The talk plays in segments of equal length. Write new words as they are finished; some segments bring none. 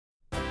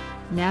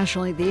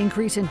Nationally, the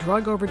increase in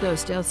drug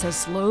overdose deaths has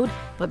slowed,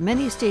 but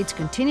many states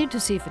continued to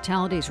see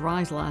fatalities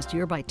rise last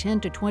year by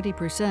 10 to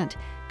 20%.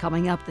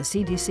 Coming up, the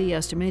CDC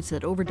estimates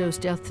that overdose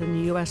deaths in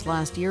the U.S.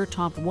 last year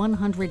topped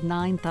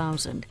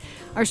 109,000.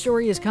 Our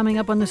story is coming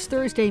up on this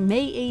Thursday,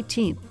 May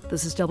 18th.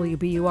 This is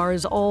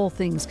WBUR's All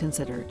Things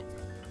Considered.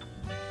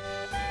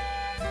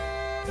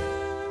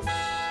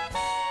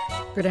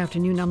 Good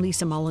afternoon, I'm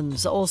Lisa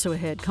Mullins. Also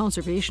ahead,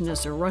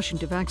 conservationists are rushing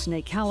to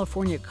vaccinate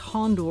California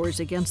condors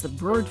against the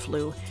bird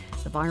flu.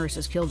 The virus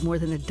has killed more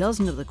than a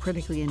dozen of the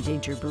critically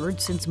endangered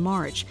birds since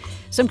March.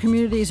 Some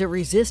communities are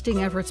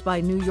resisting efforts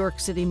by New York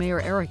City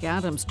Mayor Eric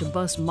Adams to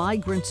bus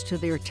migrants to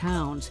their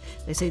towns.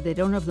 They say they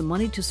don't have the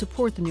money to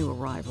support the new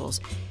arrivals.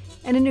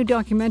 And a new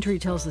documentary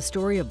tells the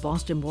story of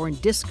Boston-born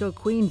disco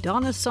queen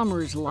Donna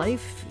Summer's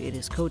life. It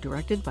is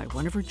co-directed by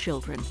one of her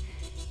children.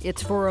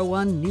 It's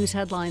 4:01, news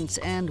headlines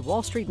and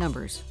Wall Street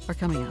numbers are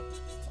coming up.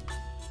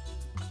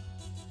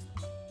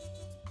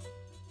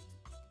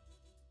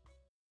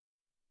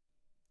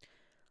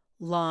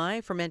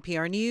 Live from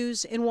NPR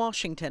News in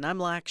Washington, I'm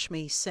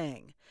Lakshmi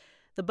Singh.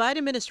 The Biden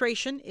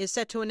administration is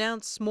set to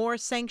announce more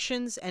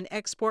sanctions and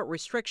export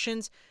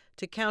restrictions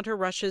to counter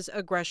Russia's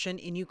aggression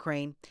in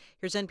Ukraine.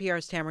 Here's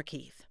NPR's Tamara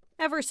Keith.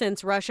 Ever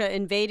since Russia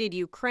invaded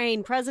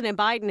Ukraine, President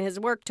Biden has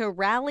worked to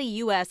rally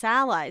U.S.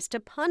 allies to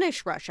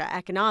punish Russia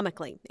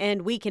economically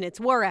and weaken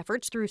its war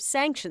efforts through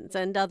sanctions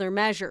and other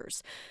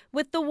measures.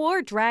 With the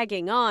war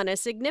dragging on, a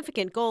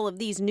significant goal of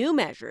these new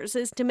measures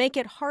is to make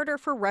it harder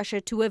for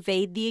Russia to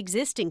evade the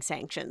existing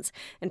sanctions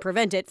and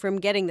prevent it from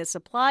getting the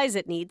supplies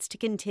it needs to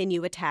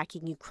continue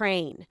attacking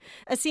Ukraine.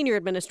 A senior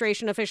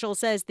administration official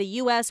says the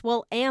U.S.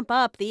 will amp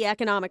up the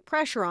economic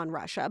pressure on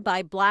Russia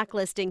by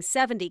blacklisting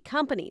 70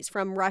 companies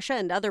from Russia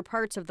and other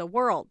parts of the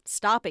world,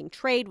 stopping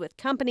trade with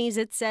companies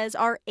it says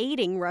are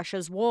aiding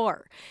Russia's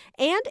war.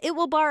 And it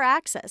will bar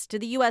access to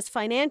the U.S.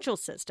 financial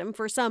system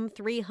for some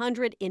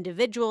 300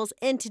 individuals,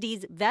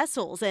 entities,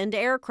 vessels, and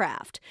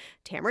aircraft.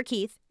 Tamara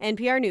Keith,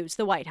 NPR News,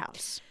 the White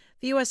House.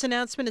 The U.S.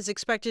 announcement is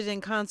expected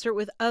in concert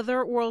with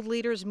other world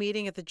leaders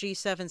meeting at the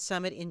G7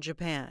 summit in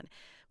Japan.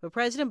 But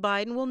President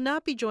Biden will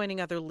not be joining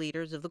other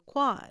leaders of the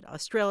Quad,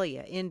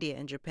 Australia, India,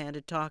 and Japan,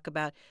 to talk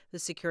about the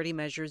security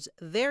measures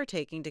they're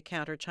taking to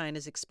counter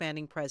China's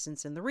expanding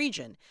presence in the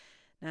region.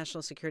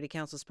 National Security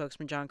Council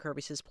spokesman John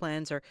Kirby says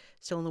plans are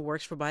still in the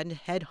works for Biden to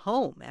head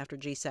home after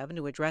G7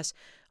 to address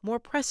a more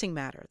pressing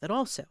matter that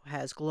also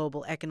has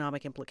global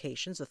economic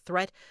implications, the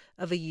threat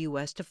of a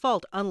U.S.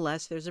 default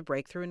unless there's a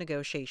breakthrough in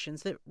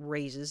negotiations that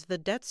raises the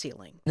debt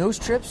ceiling. Those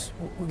trips,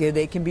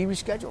 they can be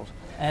rescheduled,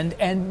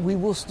 and we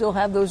will still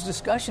have those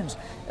discussions,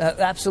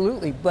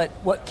 absolutely. But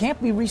what can't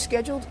be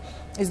rescheduled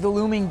is the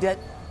looming debt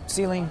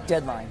ceiling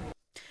deadline.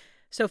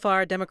 So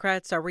far,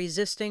 Democrats are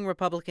resisting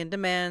Republican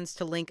demands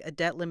to link a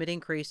debt limit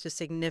increase to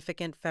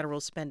significant federal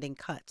spending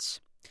cuts.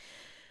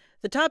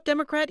 The top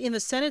Democrat in the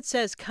Senate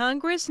says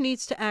Congress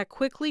needs to act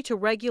quickly to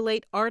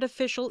regulate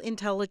artificial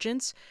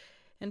intelligence.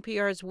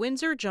 NPR's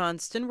Windsor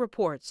Johnston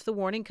reports the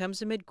warning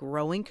comes amid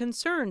growing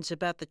concerns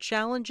about the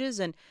challenges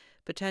and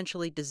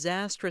potentially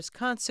disastrous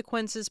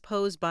consequences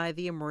posed by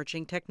the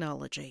emerging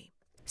technology.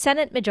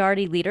 Senate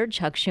Majority Leader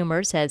Chuck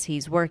Schumer says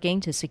he's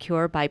working to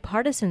secure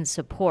bipartisan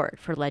support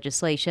for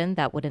legislation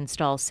that would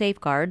install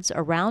safeguards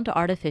around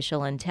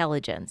artificial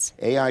intelligence.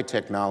 AI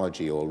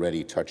technology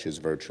already touches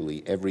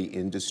virtually every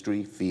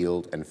industry,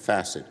 field, and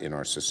facet in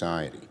our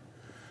society.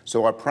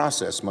 So our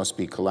process must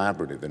be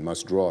collaborative and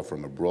must draw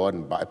from a broad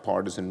and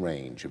bipartisan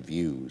range of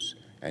views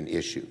and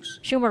issues.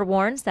 Schumer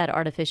warns that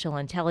artificial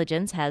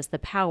intelligence has the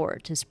power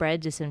to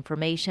spread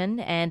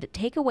disinformation and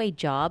take away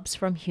jobs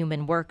from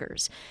human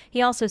workers.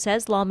 He also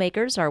says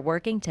lawmakers are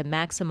working to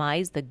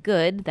maximize the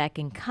good that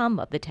can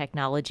come of the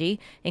technology,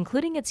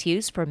 including its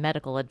use for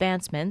medical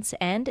advancements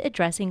and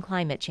addressing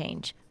climate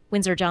change.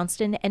 Windsor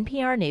Johnston,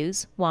 NPR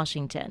News,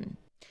 Washington.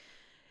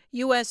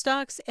 U.S.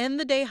 stocks end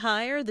the day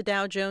higher. The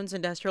Dow Jones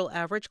Industrial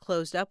Average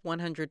closed up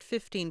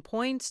 115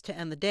 points to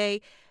end the day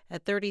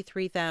at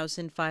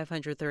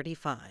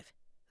 33,535.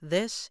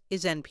 This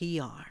is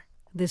NPR.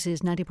 This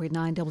is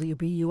 90.9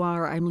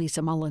 WBUR. I'm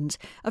Lisa Mullins.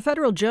 A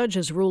federal judge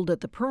has ruled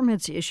that the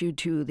permits issued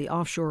to the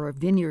offshore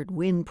Vineyard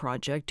Wind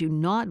project do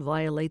not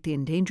violate the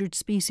Endangered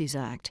Species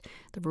Act.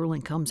 The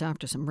ruling comes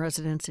after some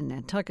residents in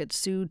Nantucket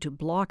sued to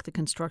block the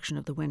construction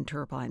of the wind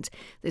turbines.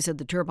 They said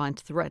the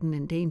turbines threaten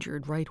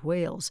endangered right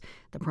whales.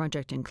 The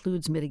project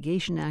includes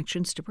mitigation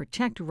actions to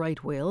protect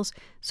right whales,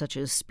 such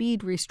as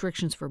speed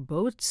restrictions for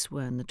boats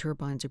when the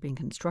turbines are being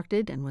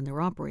constructed and when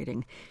they're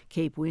operating.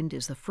 Cape Wind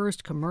is the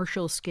first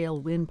commercial-scale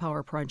wind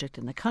power project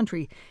in the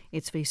country.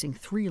 It's facing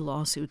 3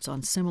 lawsuits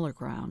on similar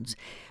grounds.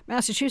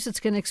 Massachusetts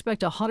can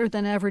expect a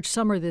hotter-than-average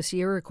summer this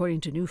year,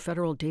 according to new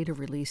federal data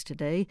released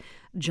today.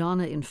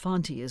 Jana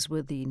Infanti is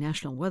with the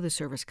National Weather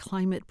Service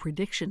Climate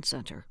Prediction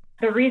Center.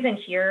 The reason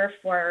here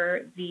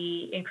for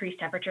the increased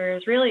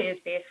temperatures really is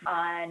based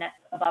on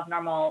above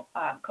normal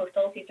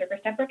coastal sea surface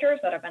temperatures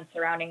that have been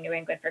surrounding New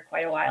England for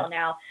quite a while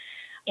now.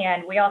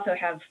 And we also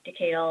have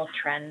decadal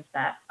trends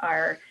that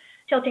are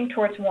tilting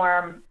towards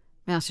warm.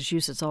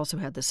 Massachusetts also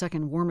had the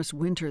second warmest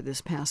winter this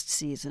past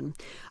season.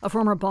 A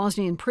former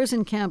Bosnian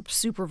prison camp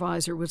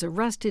supervisor was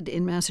arrested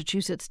in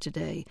Massachusetts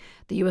today.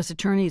 The U.S.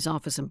 Attorney's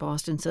Office in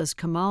Boston says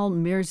Kamal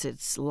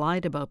Mirzic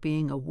lied about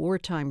being a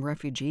wartime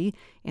refugee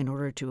in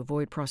order to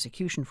avoid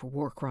prosecution for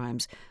war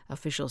crimes.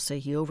 Officials say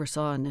he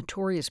oversaw a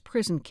notorious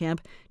prison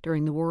camp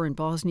during the war in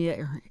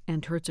Bosnia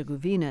and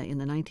Herzegovina in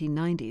the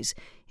 1990s.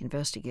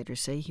 Investigators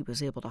say he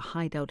was able to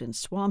hide out in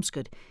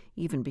Swampscott,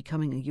 even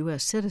becoming a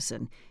U.S.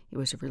 citizen. He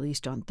was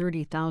released on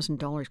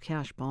 $30,000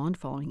 cash bond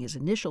following his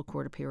initial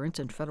court appearance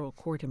in federal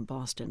court in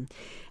Boston.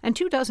 And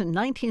 2 dozen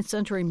 19th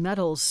century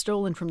medals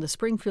stolen from the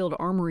Springfield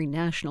Armory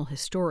National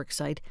Historic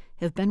Site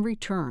have been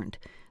returned.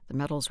 The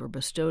medals were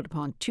bestowed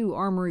upon 2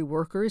 armory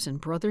workers and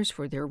brothers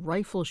for their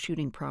rifle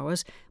shooting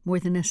prowess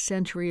more than a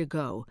century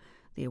ago.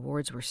 The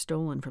awards were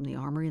stolen from the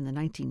armory in the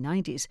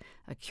 1990s.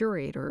 A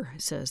curator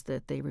says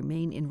that they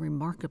remain in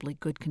remarkably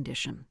good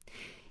condition.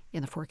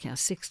 In the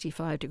forecast,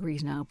 65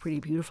 degrees now, pretty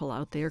beautiful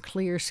out there,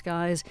 clear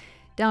skies.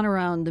 Down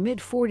around the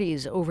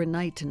mid-40s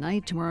overnight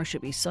tonight. Tomorrow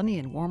should be sunny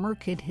and warmer,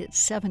 could hit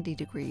 70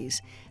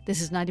 degrees. This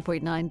is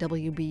 90.9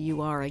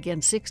 WBUR,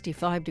 again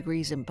 65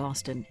 degrees in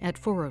Boston at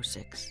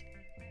 4:06.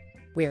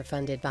 We're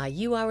funded by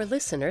you, our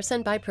listeners,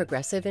 and by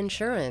Progressive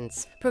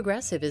Insurance.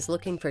 Progressive is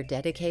looking for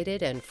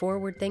dedicated and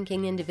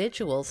forward-thinking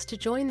individuals to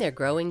join their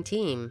growing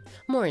team.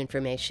 More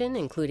information,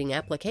 including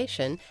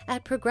application,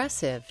 at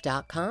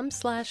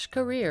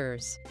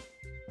progressive.com/careers.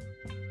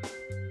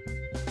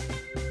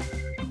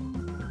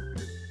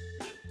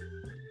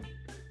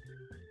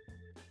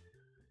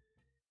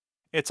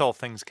 It's All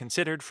Things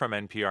Considered from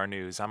NPR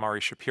News. I'm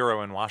Ari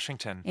Shapiro in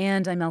Washington.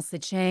 And I'm Elsa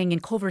Chang in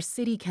Culver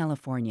City,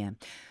 California.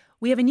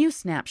 We have a new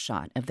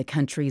snapshot of the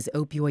country's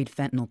opioid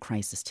fentanyl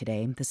crisis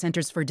today. The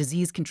Centers for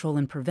Disease Control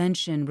and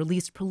Prevention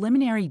released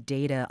preliminary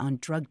data on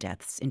drug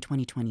deaths in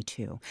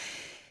 2022.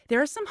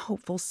 There are some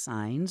hopeful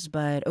signs,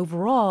 but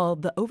overall,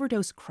 the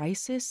overdose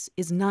crisis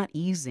is not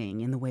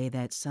easing in the way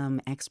that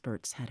some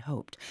experts had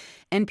hoped.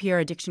 NPR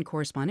addiction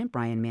correspondent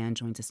Brian Mann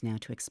joins us now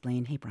to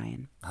explain. Hey,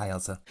 Brian. Hi,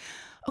 Elsa.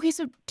 Okay,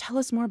 so tell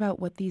us more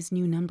about what these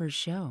new numbers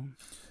show.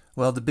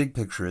 Well, the big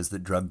picture is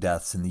that drug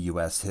deaths in the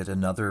U.S. hit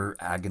another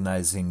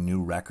agonizing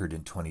new record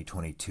in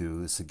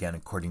 2022. This, again,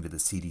 according to the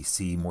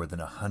CDC, more than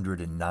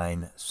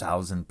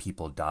 109,000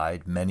 people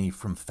died, many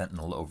from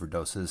fentanyl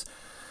overdoses.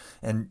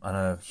 And on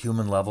a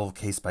human level,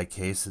 case by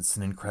case, it's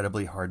an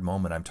incredibly hard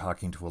moment. I'm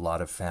talking to a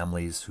lot of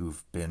families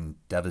who've been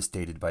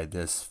devastated by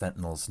this.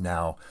 Fentanyl's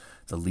now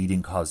the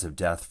leading cause of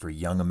death for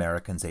young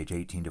Americans age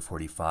 18 to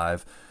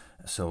 45.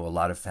 So a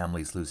lot of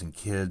families losing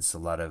kids, a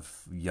lot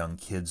of young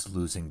kids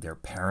losing their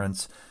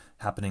parents,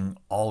 happening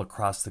all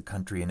across the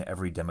country in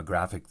every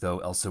demographic, though.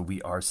 Elsa,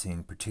 we are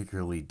seeing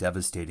particularly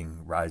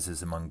devastating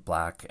rises among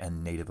Black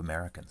and Native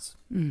Americans.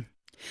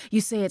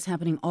 You say it's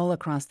happening all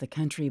across the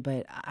country,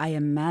 but I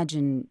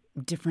imagine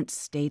different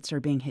states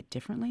are being hit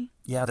differently?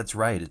 Yeah, that's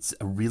right. It's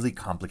a really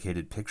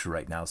complicated picture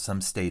right now.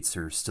 Some states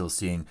are still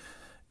seeing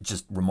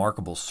just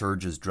remarkable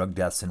surges. Drug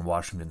deaths in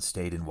Washington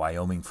State and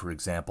Wyoming, for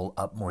example,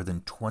 up more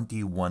than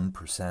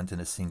 21%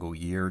 in a single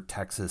year.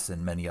 Texas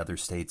and many other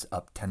states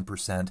up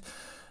 10%.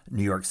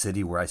 New York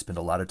City, where I spent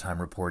a lot of time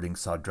reporting,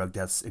 saw drug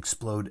deaths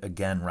explode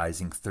again,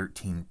 rising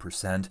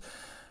 13%.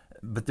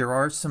 But there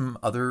are some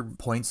other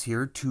points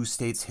here. 2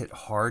 states hit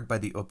hard by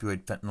the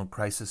opioid fentanyl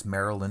crisis,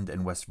 Maryland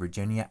and West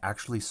Virginia,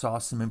 actually saw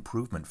some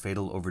improvement.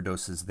 Fatal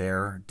overdoses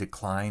there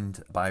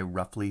declined by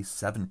roughly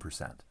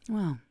 7%.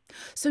 Wow.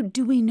 So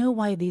do we know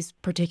why these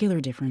particular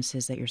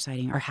differences that you're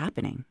citing are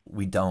happening?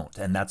 We don't,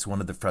 and that's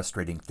one of the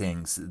frustrating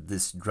things.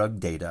 This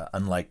drug data,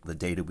 unlike the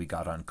data we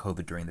got on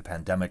COVID during the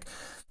pandemic,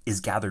 is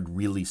gathered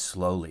really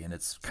slowly, and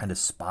it's kind of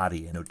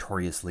spotty and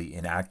notoriously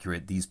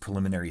inaccurate. These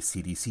preliminary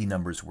CDC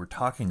numbers we're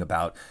talking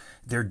about,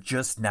 they're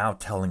just now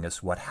telling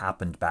us what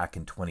happened back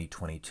in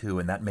 2022,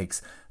 and that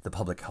makes the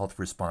public health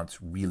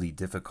response really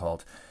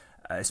difficult.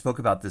 I spoke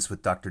about this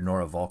with Dr.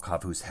 Nora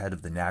Volkov, who's head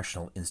of the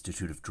National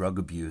Institute of Drug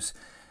Abuse,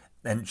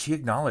 and she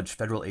acknowledged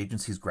federal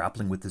agencies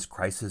grappling with this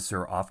crisis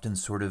are often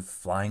sort of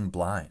flying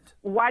blind.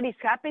 What is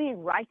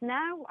happening right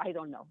now, I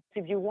don't know.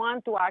 If you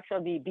want to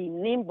actually be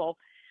nimble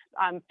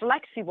and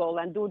flexible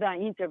and do the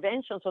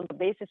interventions on the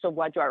basis of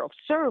what you are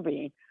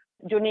observing,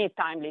 you need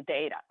timely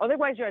data.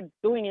 Otherwise, you're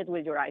doing it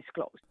with your eyes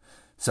closed.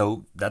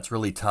 So that's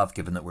really tough,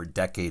 given that we're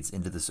decades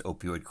into this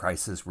opioid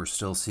crisis. We're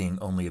still seeing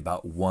only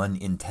about 1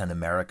 in 10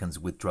 Americans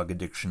with drug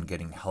addiction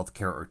getting health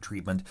care or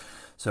treatment.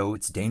 So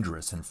it's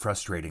dangerous and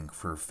frustrating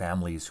for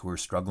families who are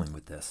struggling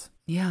with this.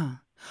 Yeah.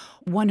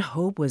 One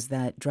hope was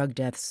that drug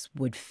deaths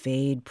would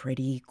fade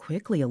pretty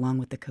quickly along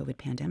with the COVID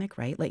pandemic,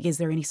 right? Like, is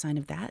there any sign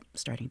of that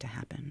starting to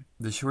happen?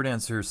 The short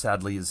answer,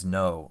 sadly, is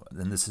no.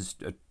 And this is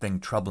a thing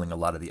troubling a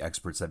lot of the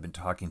experts I've been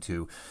talking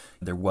to.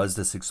 There was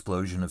this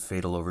explosion of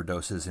fatal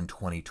overdoses in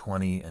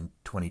 2020 and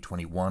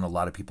 2021. A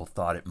lot of people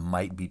thought it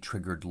might be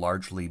triggered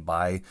largely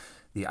by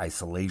the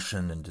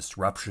isolation and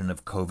disruption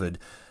of COVID.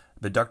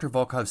 But Dr.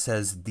 Volkov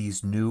says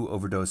these new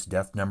overdose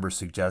death numbers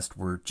suggest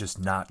we're just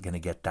not going to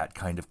get that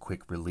kind of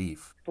quick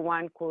relief.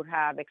 One could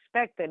have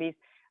expected is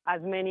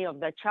as many of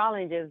the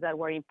challenges that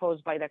were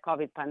imposed by the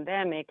COVID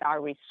pandemic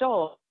are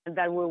resolved,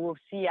 that we will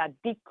see a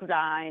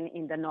decline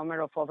in the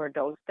number of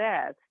overdose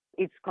deaths.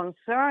 It's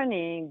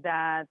concerning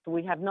that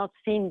we have not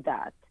seen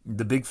that.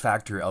 The big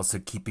factor, Elsa,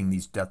 keeping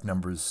these death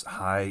numbers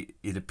high,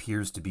 it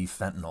appears to be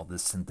fentanyl,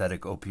 this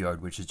synthetic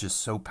opioid, which is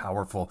just so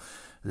powerful.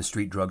 The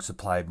street drug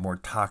supply more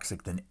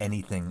toxic than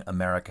anything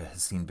America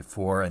has seen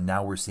before. And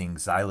now we're seeing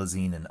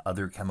xylazine and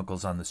other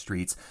chemicals on the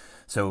streets.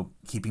 So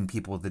keeping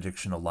people with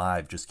addiction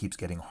alive just keeps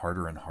getting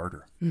harder and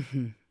harder.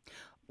 Mm-hmm.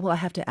 Well, I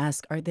have to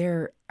ask, are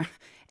there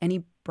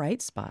any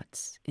bright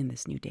spots in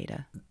this new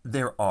data?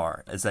 There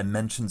are. As I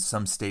mentioned,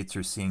 some states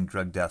are seeing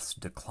drug deaths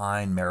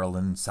decline.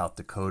 Maryland, South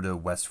Dakota,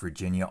 West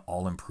Virginia,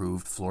 all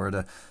improved.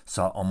 Florida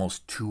saw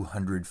almost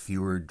 200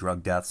 fewer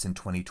drug deaths in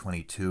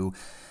 2022.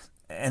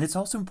 And it's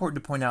also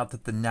important to point out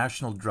that the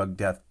national drug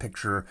death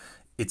picture,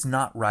 it's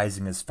not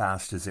rising as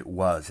fast as it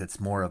was. It's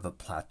more of a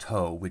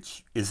plateau,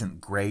 which isn't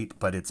great,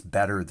 but it's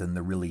better than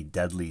the really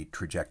deadly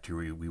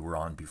trajectory we were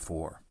on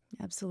before.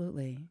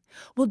 Absolutely.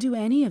 Well, do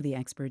any of the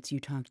experts you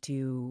talked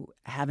to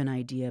have an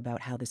idea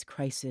about how this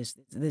crisis,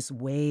 this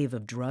wave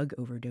of drug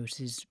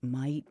overdoses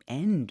might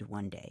end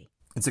one day?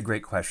 It's a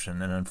great question,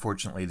 and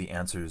unfortunately the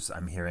answers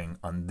I'm hearing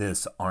on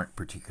this aren't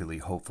particularly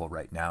hopeful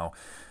right now.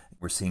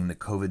 We're seeing the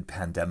COVID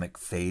pandemic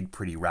fade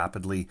pretty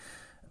rapidly,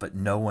 but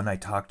no one I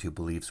talk to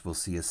believes we'll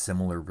see a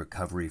similar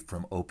recovery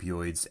from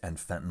opioids and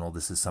fentanyl.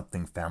 This is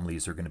something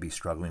families are going to be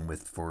struggling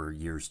with for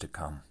years to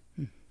come.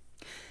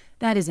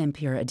 That is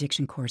NPR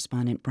addiction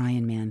correspondent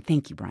Brian Mann.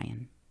 Thank you,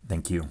 Brian.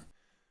 Thank you.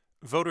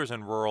 Voters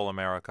in rural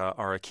America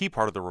are a key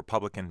part of the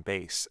Republican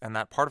base, and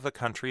that part of the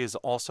country is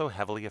also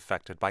heavily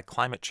affected by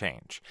climate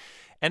change.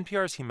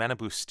 NPR's Jimena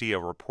Bustillo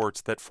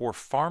reports that for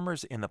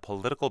farmers in the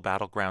political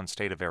battleground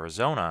state of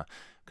Arizona,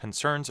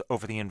 concerns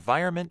over the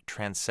environment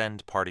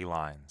transcend party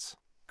lines.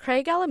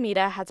 Craig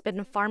Alameda has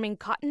been farming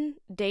cotton,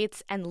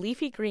 dates, and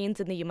leafy greens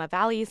in the Yuma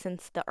Valley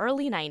since the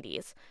early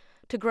 90s.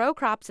 To grow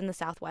crops in the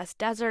Southwest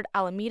desert,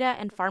 Alameda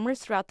and farmers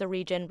throughout the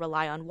region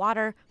rely on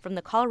water from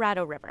the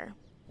Colorado River.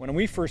 When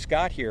we first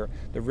got here,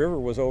 the river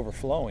was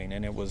overflowing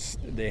and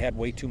they had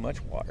way too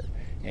much water.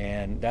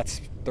 And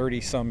that's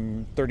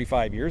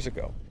 35 years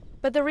ago.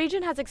 But the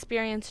region has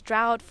experienced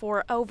drought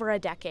for over a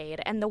decade,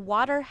 and the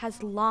water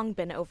has long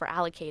been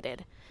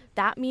overallocated.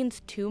 That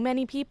means too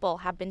many people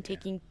have been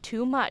taking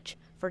too much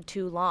for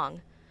too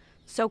long.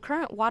 So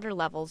current water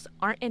levels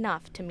aren't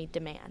enough to meet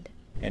demand.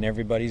 And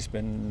everybody's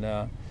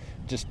been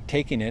just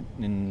taking it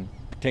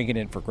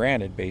for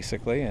granted,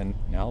 basically, and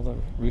now the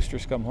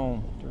roosters come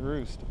home to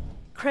roost.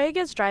 Craig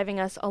is driving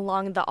us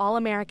along the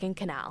All-American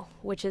Canal,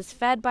 which is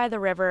fed by the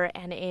river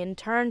and in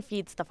turn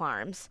feeds the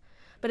farms.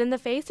 But in the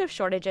face of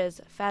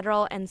shortages,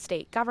 federal and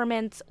state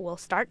governments will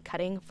start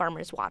cutting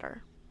farmers'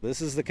 water.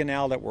 This is the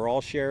canal that we're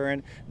all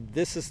sharing.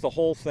 This is the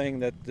whole thing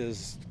that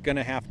is going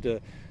to have to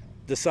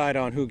decide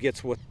on who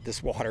gets what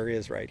this water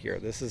is right here.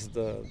 This is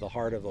the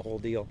heart of the whole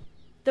deal.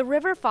 The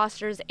river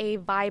fosters a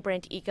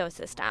vibrant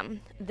ecosystem.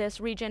 This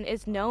region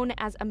is known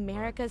as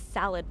America's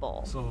salad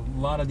bowl. So a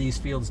lot of these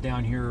fields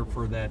down here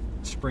for that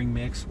spring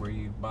mix where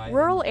you buy...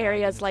 Rural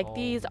areas like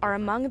these are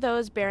among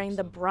those bearing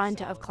the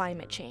brunt of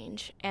climate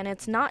change. And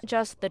it's not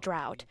just the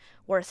drought.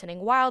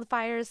 Worsening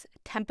wildfires,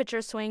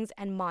 temperature swings,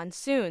 and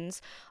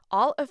monsoons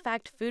all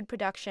affect food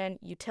production,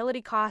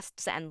 utility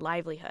costs, and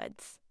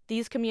livelihoods.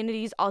 These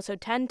communities also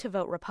tend to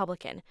vote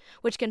Republican,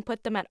 which can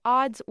put them at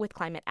odds with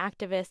climate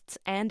activists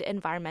and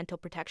environmental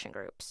protection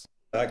groups.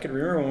 I can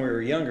remember when we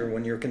were younger,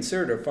 when you were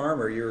considered a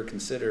farmer, you were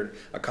considered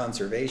a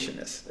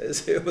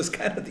conservationist. It was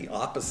kind of the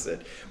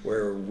opposite,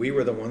 where we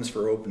were the ones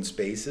for open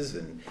spaces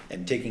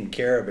and taking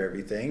care of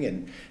everything,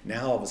 and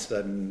now all of a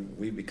sudden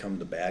we become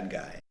the bad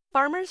guy.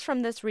 Farmers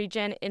from this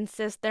region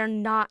insist they're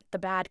not the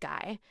bad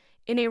guy.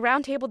 In a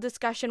roundtable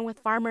discussion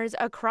with farmers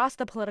across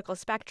the political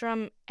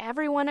spectrum,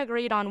 everyone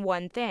agreed on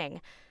one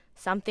thing.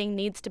 Something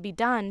needs to be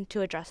done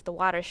to address the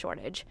water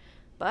shortage.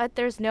 But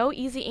there's no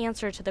easy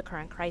answer to the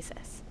current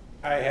crisis.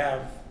 I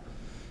have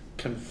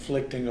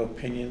conflicting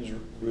opinions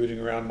rooting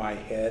around my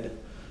head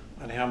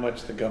on how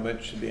much the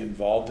government should be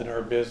involved in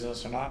our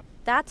business or not.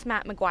 That's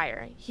Matt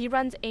McGuire. He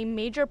runs a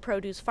major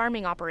produce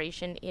farming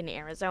operation in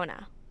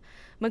Arizona.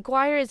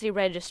 McGuire is a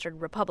registered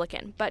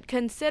Republican, but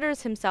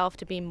considers himself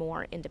to be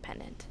more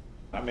independent.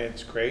 I mean,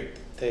 it's great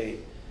that they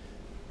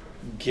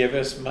give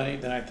us money.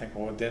 Then I think,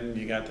 well, then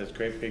you got this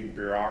great big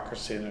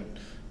bureaucracy and a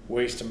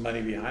waste of money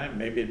behind it.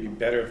 Maybe it'd be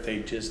better if they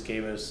just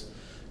gave us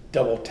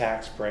double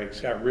tax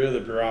breaks, got rid of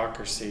the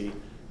bureaucracy,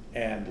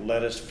 and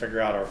let us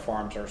figure out our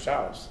farms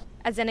ourselves.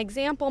 As an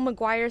example,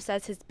 McGuire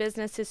says his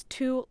business is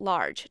too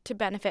large to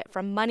benefit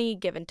from money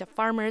given to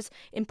farmers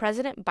in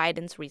President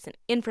Biden's recent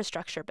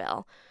infrastructure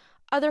bill.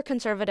 Other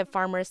conservative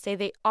farmers say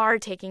they are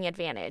taking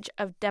advantage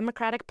of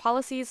Democratic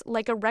policies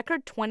like a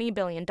record $20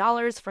 billion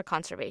for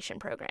conservation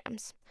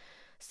programs.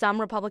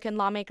 Some Republican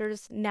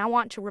lawmakers now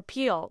want to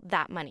repeal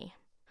that money.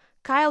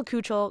 Kyle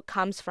Kuchel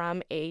comes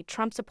from a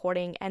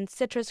Trump-supporting and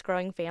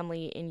citrus-growing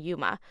family in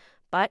Yuma,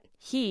 but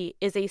he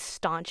is a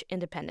staunch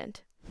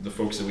independent. The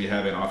folks that we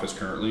have in office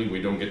currently,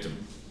 we don't get to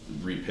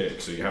repick,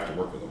 so you have to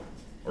work with them.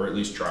 or at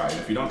least try. And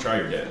if you don't try,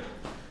 you're dead.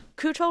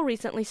 Kuchel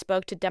recently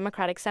spoke to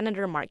Democratic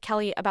Senator Mark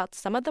Kelly about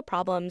some of the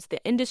problems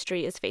the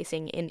industry is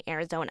facing in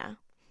Arizona.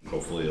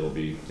 Hopefully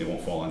it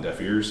won't fall on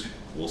deaf ears.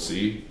 We'll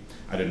see.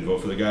 I didn't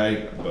vote for the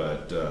guy,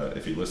 but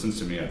if he listens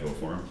to me, I'd vote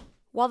for him.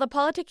 While the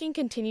politicking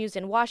continues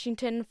in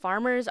Washington,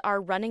 farmers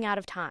are running out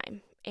of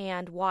time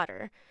and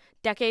water.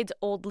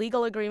 Decades-old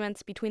legal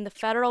agreements between the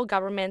federal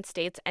government,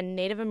 states, and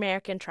Native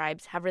American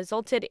tribes have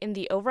resulted in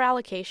the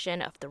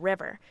overallocation of the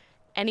river.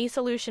 Any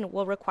solution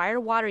will require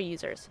water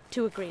users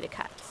to agree to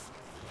cuts.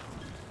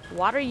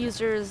 Water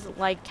users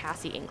like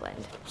Cassie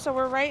England. So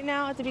we're right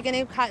now at the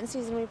beginning of cotton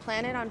season. We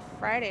planted on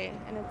Friday,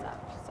 and it's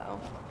up, so.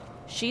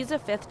 She's a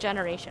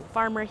fifth-generation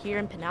farmer here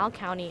in Pinal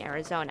County,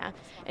 Arizona,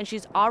 and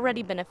she's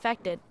already been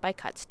affected by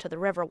cuts to the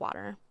river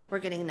water. We're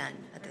getting none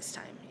at this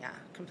time,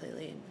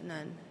 completely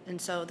none.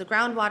 And so the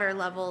groundwater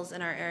levels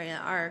in our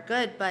area are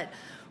good, but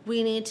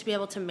we need to be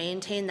able to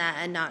maintain that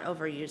and not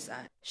overuse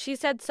that. She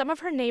said some of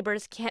her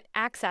neighbors can't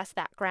access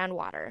that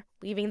groundwater,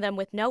 leaving them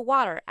with no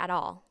water at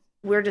all.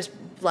 We're just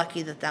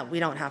lucky that we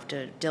don't have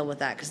to deal with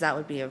that, because that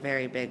would be a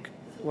very big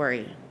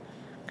worry.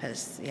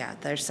 Because,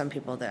 there's some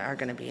people that are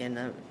going to be in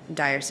a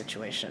dire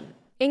situation.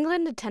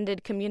 England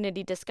attended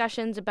community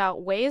discussions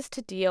about ways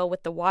to deal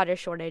with the water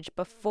shortage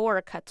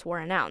before cuts were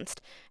announced,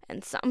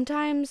 and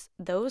sometimes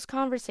those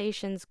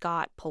conversations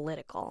got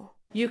political.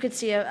 You could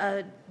see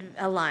a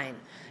line,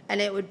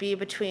 and it would be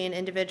between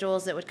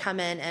individuals that would come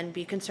in and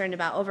be concerned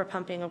about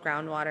overpumping of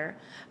groundwater,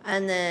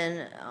 and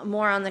then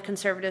more on the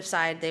conservative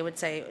side, they would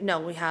say, no,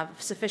 we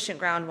have sufficient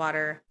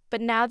groundwater.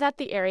 But now that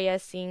the area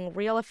is seeing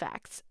real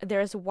effects, there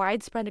is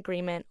widespread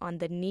agreement on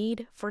the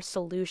need for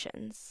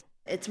solutions.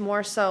 It's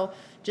more so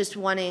just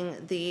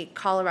wanting the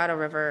Colorado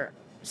River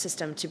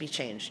system to be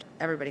changed.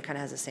 Everybody kind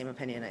of has the same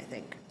opinion, I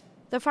think.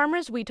 The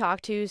farmers we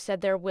talked to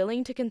said they're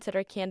willing to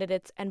consider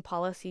candidates and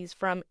policies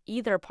from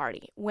either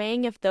party,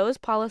 weighing if those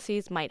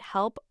policies might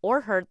help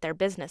or hurt their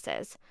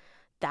businesses.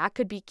 That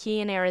could be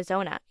key in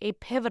Arizona, a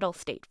pivotal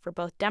state for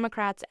both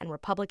Democrats and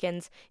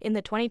Republicans in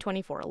the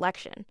 2024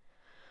 election.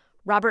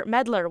 Robert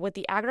Medler with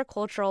the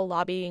agricultural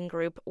lobbying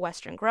group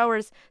Western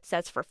Growers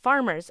says for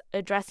farmers,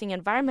 addressing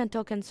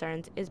environmental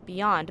concerns is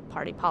beyond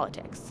party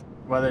politics.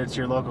 Whether it's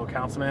your local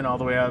councilman all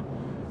the way up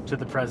to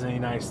the President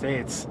of the United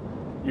States,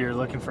 you're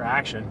looking for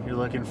action. You're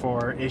looking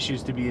for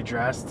issues to be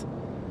addressed.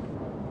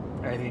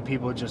 I think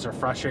people just are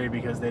frustrated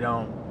because they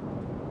don't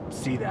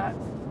see that,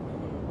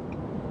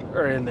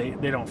 and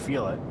they don't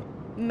feel it.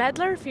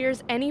 Medler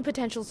fears any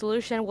potential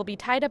solution will be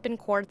tied up in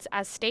courts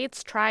as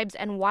states, tribes,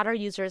 and water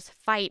users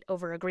fight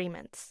over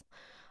agreements.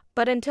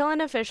 But until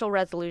an official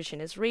resolution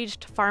is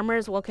reached,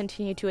 farmers will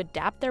continue to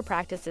adapt their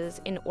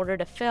practices in order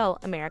to fill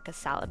America's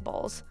salad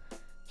bowls.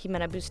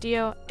 Jimena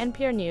Bustillo,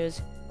 NPR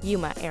News,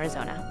 Yuma,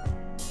 Arizona.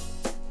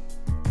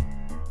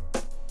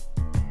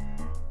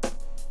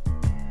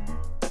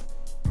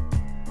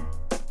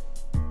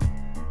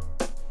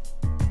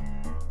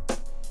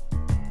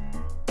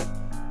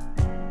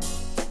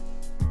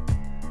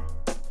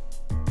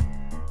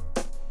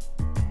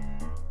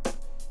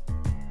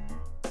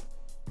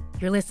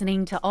 You're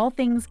listening to All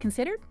Things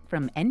Considered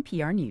from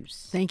NPR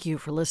News. Thank you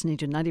for listening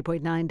to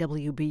 90.9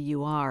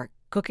 WBUR.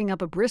 Cooking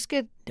up a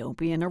brisket? Don't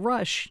be in a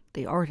rush.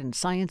 The art and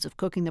science of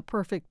cooking the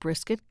perfect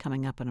brisket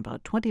coming up in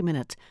about 20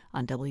 minutes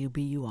on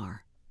WBUR.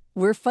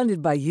 We're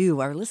funded by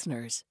you, our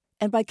listeners,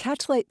 and by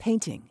Catchlight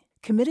Painting,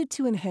 committed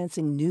to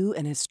enhancing new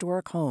and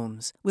historic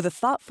homes with a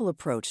thoughtful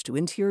approach to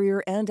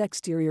interior and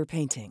exterior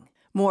painting.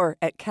 More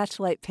at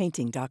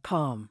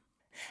catchlightpainting.com.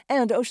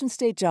 And Ocean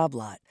State Job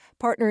Lot,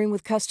 partnering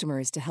with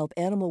customers to help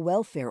animal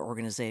welfare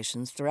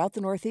organizations throughout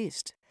the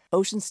Northeast.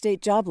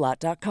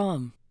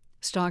 OceanStateJobLot.com.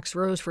 Stocks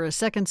rose for a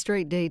second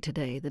straight day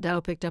today. The Dow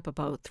picked up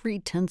about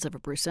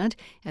 0.3%.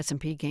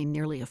 S&P gained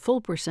nearly a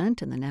full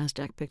percent, and the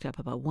Nasdaq picked up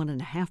about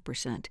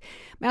 1.5%.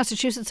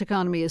 Massachusetts'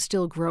 economy is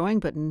still growing,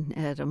 but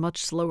at a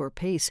much slower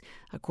pace.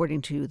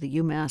 According to the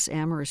UMass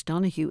Amherst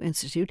Donahue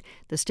Institute,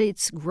 the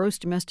state's gross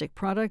domestic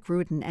product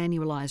grew at an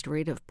annualized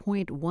rate of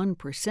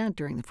 0.1%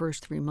 during the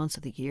first 3 months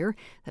of the year.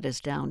 That is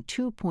down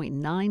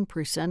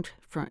 2.9%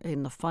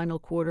 in the final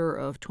quarter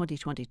of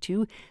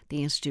 2022.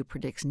 The institute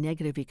predicts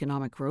negative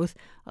economic growth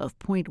of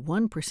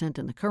 0.1%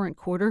 in the current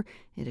quarter.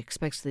 It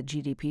expects the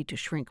GDP to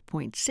shrink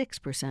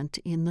 0.6%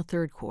 in the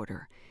third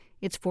quarter.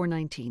 It's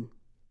 4:19.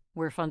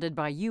 We're funded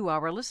by you,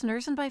 our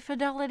listeners, and by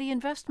Fidelity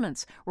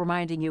Investments,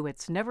 reminding you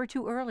it's never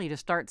too early to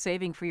start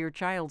saving for your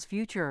child's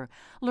future.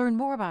 Learn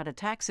more about a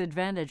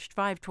tax-advantaged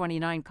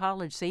 529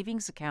 college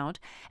savings account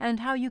and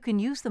how you can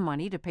use the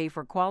money to pay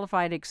for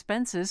qualified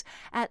expenses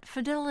at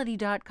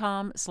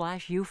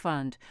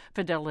fidelity.com/ufund.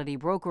 Fidelity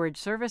Brokerage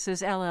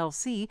Services,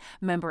 LLC,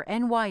 member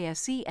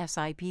NYSE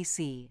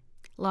SIPC.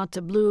 Lots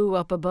of blue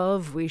up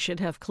above. We should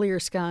have clear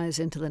skies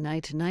into the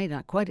night tonight.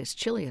 Not quite as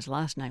chilly as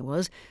last night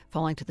was,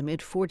 falling to the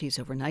mid-40s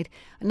overnight.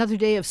 Another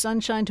day of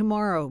sunshine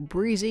tomorrow.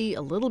 Breezy,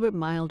 a little bit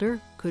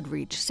milder, could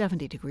reach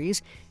 70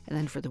 degrees. And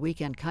then for the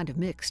weekend, kind of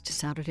mixed.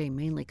 Saturday,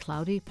 mainly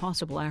cloudy,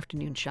 possible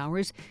afternoon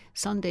showers.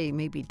 Sunday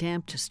may be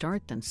damp to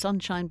start, then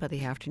sunshine by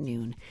the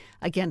afternoon.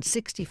 Again,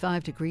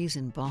 65 degrees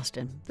in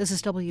Boston. This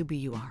is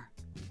WBUR.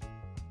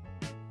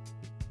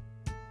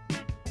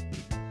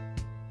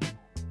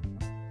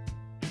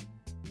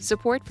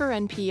 Support for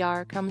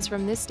NPR comes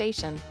from this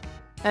station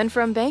and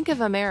from Bank of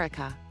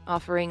America,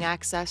 offering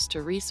access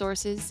to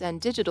resources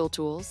and digital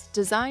tools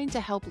designed to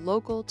help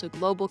local to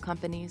global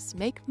companies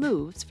make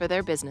moves for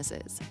their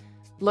businesses.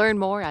 Learn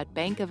more at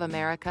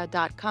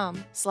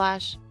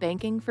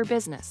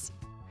bankofamerica.com/bankingforbusiness.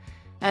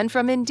 And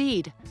from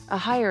Indeed, a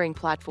hiring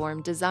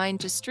platform designed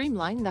to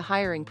streamline the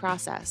hiring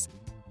process.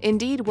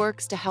 Indeed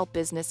works to help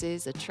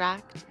businesses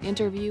attract,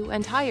 interview,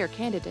 and hire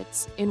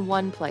candidates in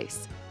one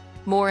place.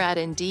 More at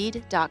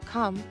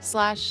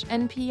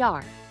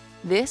Indeed.com/NPR.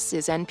 This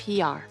is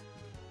NPR.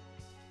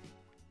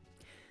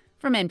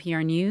 From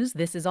NPR News,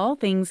 this is All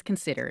Things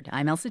Considered.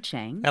 I'm Elsa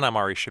Chang. And I'm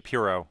Ari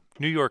Shapiro.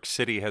 New York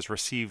City has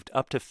received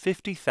up to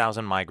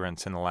 50,000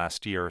 migrants in the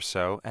last year or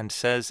so and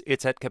says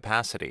it's at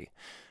capacity.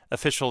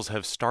 Officials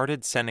have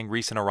started sending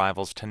recent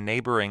arrivals to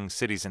neighboring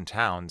cities and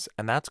towns,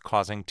 and that's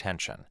causing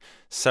tension.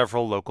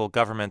 Several local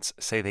governments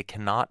say they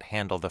cannot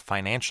handle the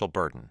financial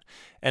burden.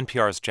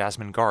 NPR's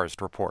Jasmine Garst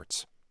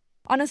reports.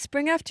 On a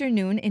spring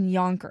afternoon in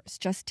Yonkers,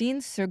 Justine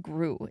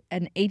Segru,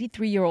 an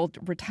 83-year-old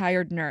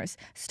retired nurse,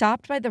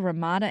 stopped by the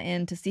Ramada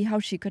Inn to see how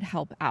she could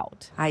help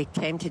out. I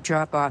came to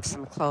drop off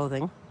some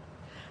clothing.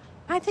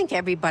 I think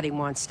everybody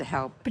wants to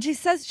help. But she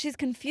says she's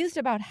confused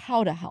about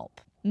how to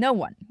help. No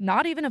one,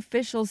 not even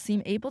officials,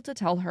 seem able to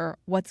tell her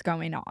what's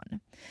going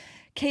on.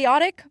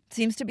 Chaotic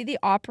seems to be the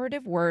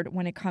operative word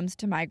when it comes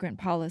to migrant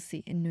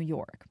policy in New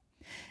York.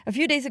 A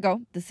few days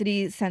ago, the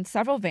city sent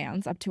several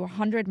vans, up to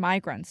 100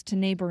 migrants, to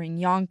neighboring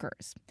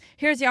Yonkers.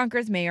 Here's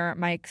Yonkers Mayor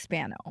Mike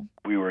Spano.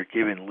 We were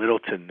given little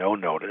to no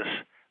notice.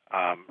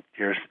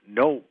 There's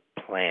no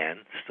plan.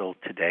 Still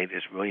today,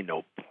 there's really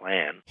no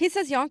plan. He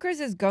says Yonkers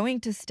is going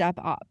to step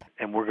up.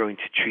 And we're going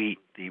to treat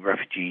the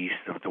refugees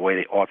the way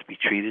they ought to be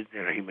treated.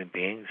 They're human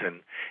beings,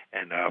 and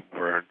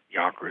we're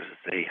Yonkers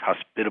is a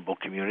hospitable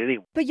community.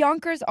 But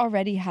Yonkers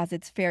already has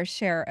its fair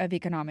share of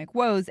economic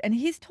woes, and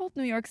he's told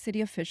New York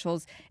City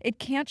officials it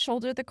can't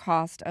shoulder the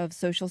cost of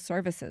social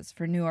services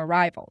for new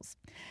arrivals.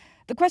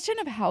 The question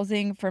of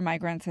housing for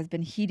migrants has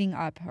been heating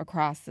up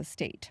across the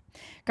state.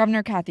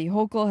 Governor Kathy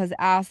Hochul has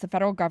asked the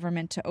federal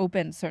government to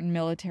open certain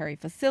military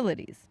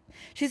facilities.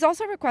 She's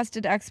also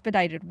requested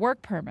expedited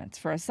work permits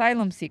for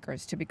asylum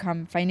seekers to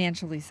become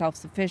financially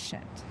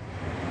self-sufficient.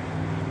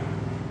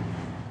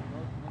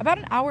 About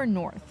an hour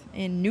north,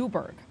 in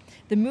Newburgh,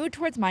 the mood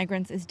towards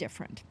migrants is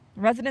different.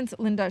 Residents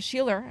Linda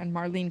Sheeler and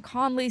Marlene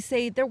Conley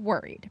say they're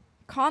worried.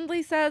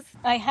 Conley says,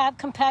 I have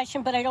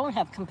compassion, but I don't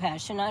have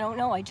compassion. I don't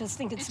know. I just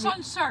think it's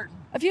uncertain.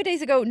 A few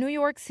days ago, New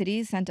York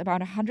City sent about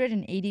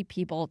 180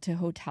 people to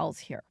hotels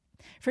here.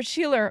 For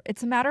Sheeler,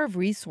 it's a matter of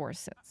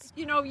resources.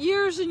 You know,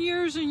 years and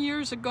years and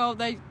years ago,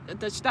 the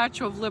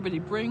Statue of Liberty,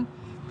 bring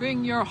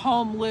your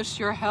homeless,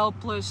 your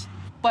helpless.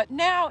 But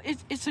now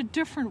it's a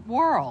different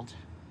world.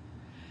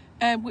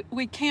 And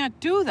we can't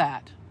do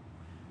that.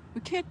 We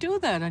can't do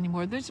that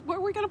anymore. Where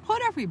are we going to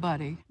put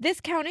everybody?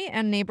 This county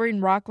and neighboring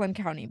Rockland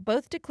County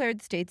both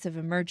declared states of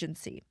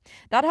emergency.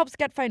 That helps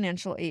get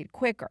financial aid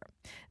quicker.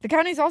 The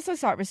counties also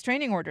sought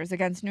restraining orders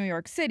against New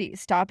York City,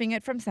 stopping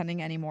it from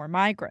sending any more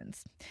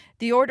migrants.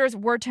 The orders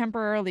were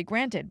temporarily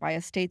granted by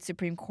a state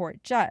Supreme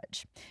Court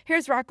judge.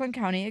 Here's Rockland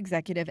County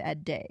Executive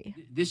Ed Day.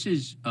 This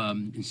is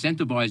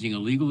incentivizing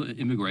illegal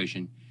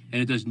immigration,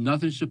 and it does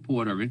nothing to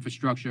support our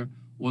infrastructure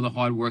or the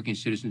hardworking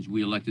citizens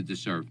we elected to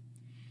serve.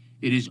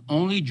 It is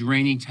only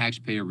draining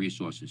taxpayer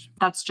resources.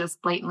 That's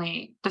just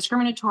blatantly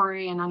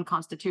discriminatory and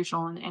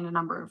unconstitutional in a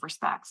number of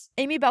respects.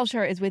 Amy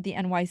Belcher is with the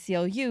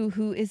NYCLU,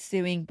 who is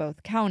suing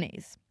both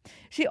counties.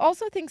 She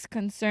also thinks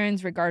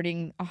concerns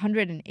regarding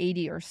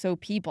 180 or so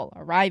people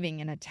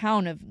arriving in a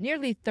town of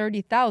nearly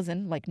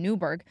 30,000, like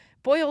Newburgh,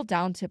 boil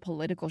down to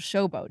political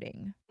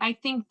showboating. I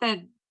think that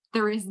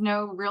there is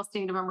no real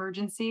state of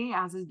emergency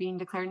as is being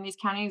declared in these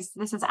counties.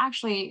 This is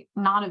actually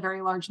not a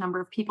very large number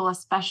of people,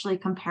 especially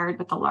compared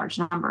with the large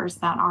numbers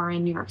that are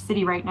in New York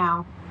City right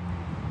now.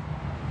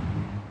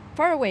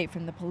 Far away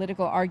from the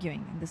political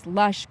arguing in this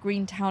lush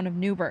green town of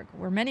Newburgh,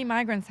 where many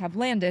migrants have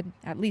landed,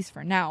 at least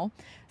for now,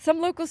 some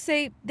locals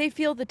say they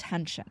feel the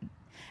tension.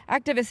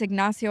 Activist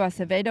Ignacio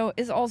Acevedo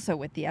is also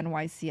with the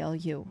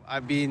NYCLU.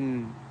 I've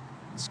been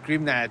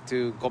screamed at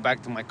to go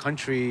back to my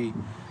country.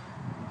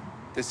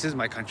 This is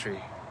my country.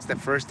 It's the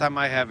first time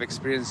I have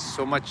experienced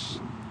so much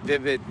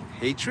vivid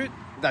hatred.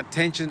 That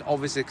tension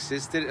always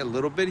existed a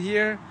little bit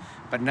here,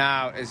 but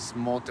now it's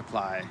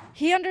multiplied.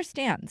 He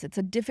understands it's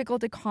a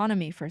difficult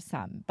economy for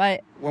some, but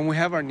when we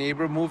have our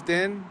neighbor moved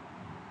in,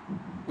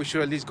 we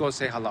should at least go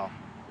say hello.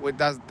 It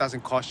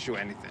doesn't cost you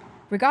anything.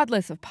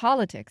 Regardless of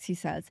politics, he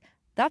says,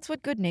 that's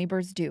what good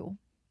neighbors do.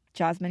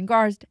 Jasmine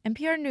Garst,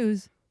 NPR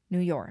News, New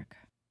York.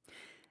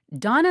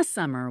 Donna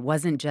Summer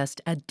wasn't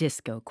just a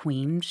disco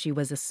queen. She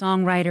was a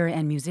songwriter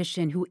and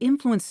musician who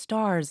influenced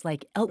stars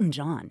like Elton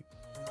John.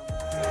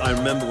 I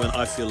remember when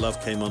I Feel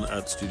Love came on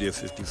at Studio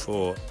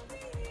 54,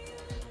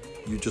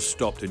 you just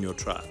stopped in your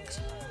tracks.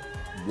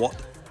 What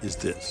is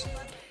this?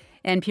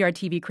 NPR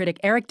TV critic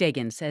Eric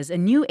Dagan says a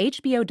new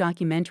HBO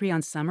documentary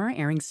on Summer,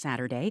 airing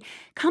Saturday,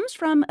 comes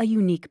from a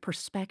unique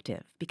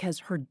perspective because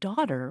her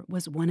daughter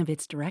was one of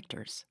its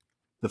directors.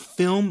 The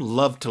film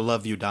Love to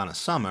Love You, Donna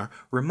Summer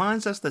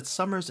reminds us that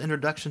Summer's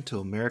introduction to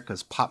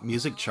America's pop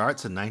music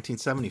charts in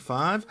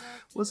 1975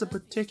 was a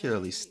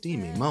particularly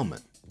steamy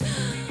moment.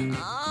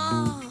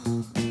 Oh,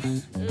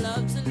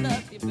 love to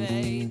love you,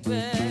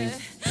 baby.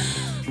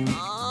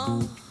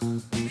 Oh,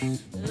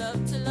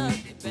 love to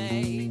love you,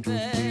 baby.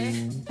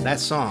 That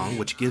song,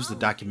 which gives the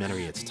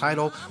documentary its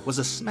title, was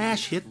a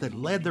smash hit that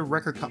led the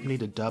record company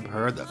to dub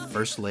her the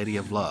First Lady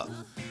of Love.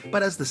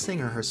 But as the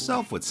singer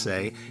herself would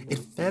say, it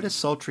fed a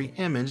sultry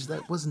image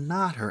that was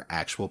not her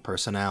actual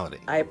personality.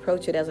 I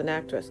approach it as an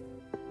actress.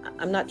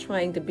 I'm not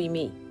trying to be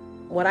me.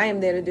 What I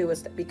am there to do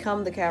is to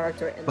become the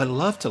character. But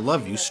Love to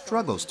Love You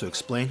struggles to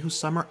explain who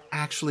Summer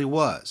actually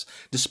was,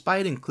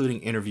 despite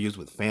including interviews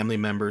with family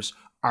members,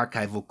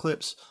 archival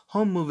clips,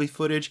 home movie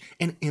footage,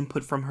 and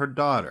input from her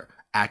daughter,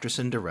 actress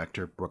and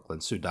director Brooklyn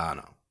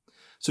Sudano.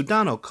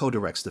 Sudano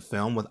co-directs the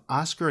film with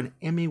Oscar and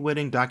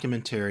Emmy-winning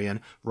documentarian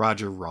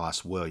Roger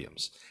Ross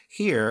Williams.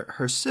 Here,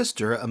 her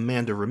sister,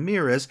 Amanda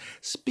Ramirez,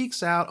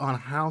 speaks out on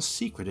how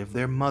secretive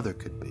their mother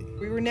could be.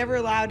 We were never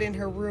allowed in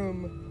her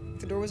room.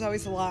 The door was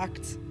always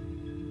locked.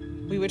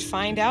 We would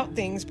find out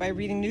things by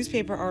reading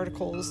newspaper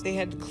articles they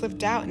had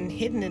clipped out and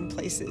hidden in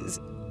places.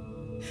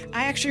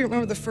 I actually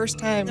remember the first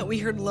time that we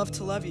heard Love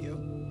to Love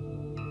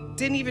You.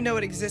 Didn't even know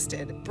it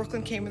existed.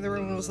 Brooklyn came in the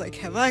room and was like,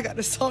 have I got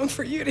a song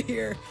for you to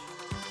hear?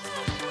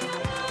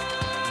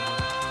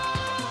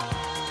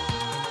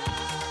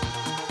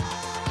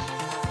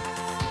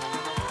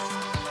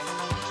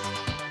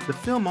 The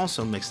film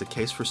also makes the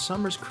case for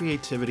Summer's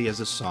creativity as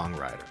a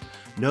songwriter,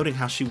 noting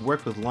how she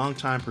worked with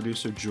longtime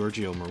producer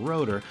Giorgio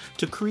Moroder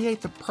to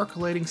create the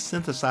percolating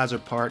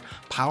synthesizer part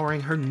powering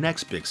her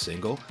next big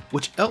single,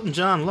 which Elton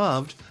John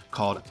loved,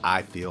 called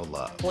I Feel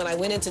Love. When I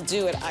went in to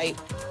do it, I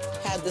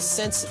had the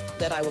sense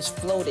that I was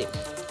floating,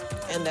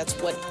 and that's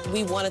what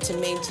we wanted to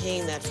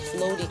maintain, that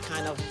floaty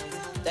kind of,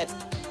 that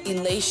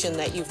elation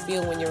that you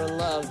feel when you're in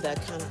love,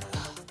 that kind of...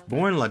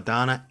 Born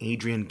LaDonna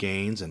Adrienne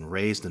Gaines and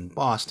raised in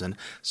Boston,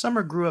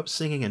 Summer grew up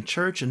singing in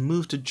church and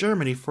moved to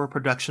Germany for a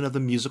production of the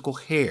musical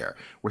Hair,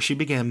 where she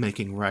began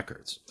making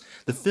records.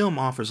 The film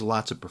offers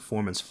lots of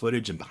performance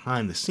footage and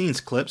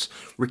behind-the-scenes clips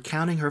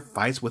recounting her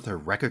fights with her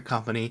record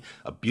company,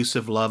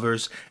 abusive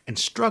lovers, and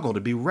struggle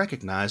to be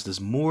recognized as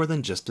more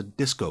than just a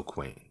disco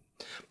queen.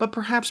 But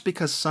perhaps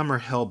because Summer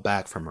held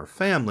back from her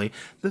family,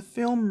 the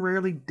film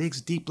rarely digs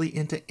deeply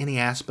into any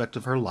aspect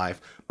of her life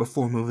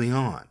before moving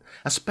on,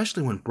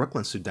 especially when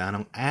Brooklyn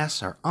Sudano asks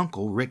her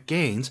uncle, Rick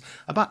Gaines,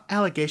 about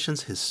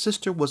allegations his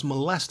sister was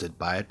molested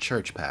by a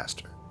church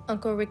pastor.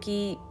 Uncle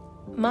Ricky,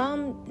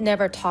 Mom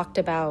never talked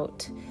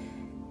about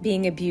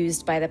being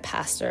abused by the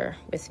pastor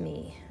with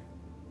me.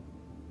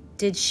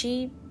 Did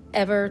she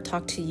ever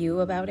talk to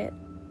you about it?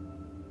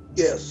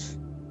 Yes.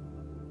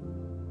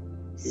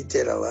 He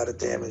did a lot of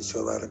damage to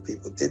a lot of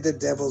people. Did the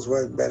devil's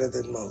work better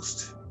than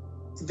most.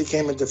 It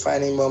became a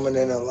defining moment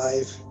in her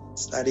life.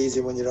 It's not easy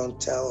when you don't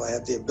tell. I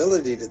have the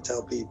ability to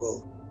tell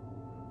people,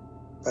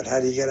 but how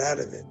do you get out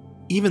of it?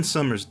 Even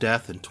Summer's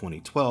death in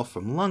 2012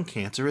 from lung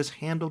cancer is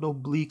handled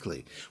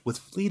obliquely, with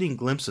fleeting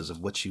glimpses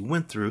of what she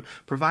went through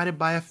provided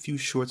by a few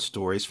short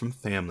stories from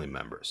family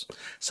members.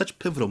 Such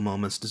pivotal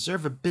moments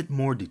deserve a bit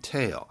more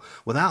detail.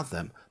 Without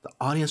them, the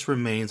audience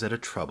remains at a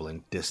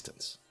troubling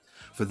distance.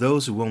 For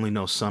those who only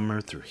know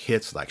Summer through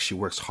hits like She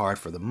Works Hard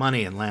for the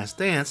Money and Last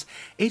Dance,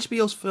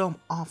 HBO's film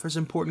offers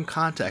important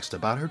context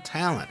about her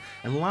talent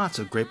and lots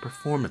of great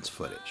performance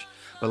footage.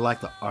 But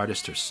like the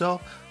artist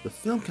herself, the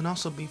film can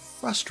also be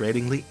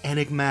frustratingly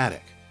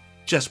enigmatic,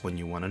 just when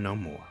you want to know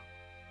more.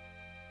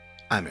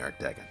 I'm Eric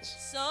Deggans.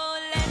 So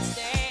let's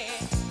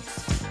dance.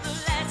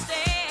 Let's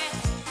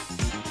dance.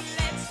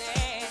 Let's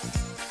dance.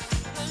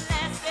 Let's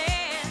dance.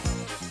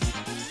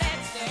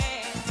 Let's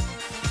dance.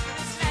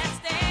 Let's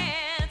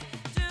dance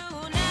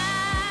tonight.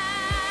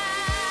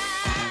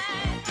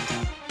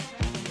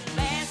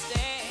 Let's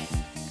dance.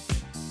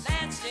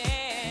 Let's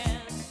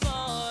dance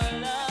for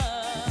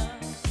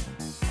love.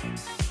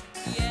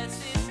 Yes,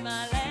 it's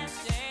my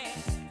last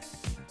dance.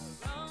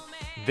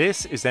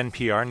 This is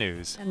NPR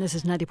News. And this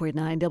is 90.9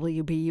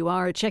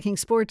 WBUR. Checking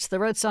sports, the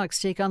Red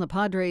Sox take on the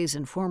Padres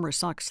and former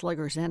Sox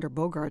slugger Xander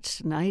Bogaerts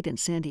tonight in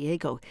San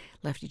Diego.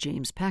 Lefty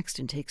James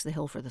Paxton takes the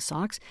hill for the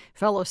Sox.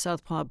 Fellow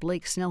southpaw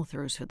Blake Snell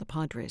throws for the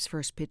Padres.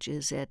 First pitch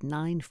is at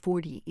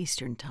 9:40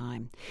 Eastern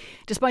Time.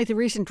 Despite the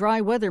recent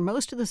dry weather,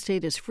 most of the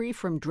state is free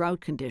from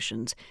drought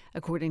conditions.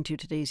 According to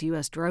today's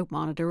U.S. Drought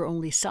Monitor,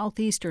 only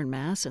southeastern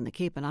Mass and the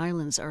Cape and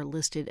Islands are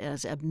listed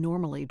as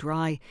abnormally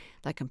dry.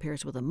 That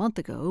compares with a month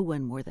ago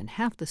when more than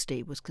half the the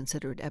state was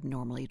considered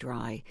abnormally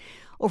dry.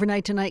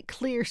 Overnight tonight,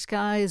 clear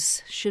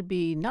skies, should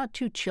be not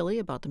too chilly,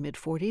 about the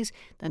mid-40s.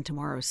 Then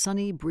tomorrow,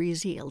 sunny,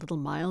 breezy, a little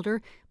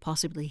milder,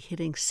 possibly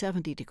hitting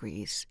 70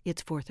 degrees.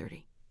 It's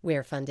 4:30.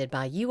 We're funded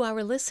by you,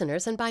 our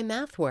listeners, and by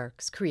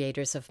MathWorks,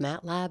 creators of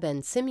MATLAB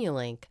and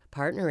Simulink,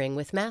 partnering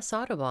with Mass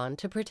Audubon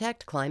to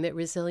protect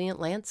climate-resilient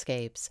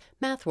landscapes.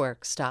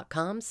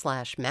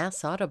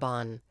 MathWorks.com/Mass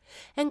Audubon.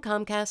 And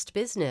Comcast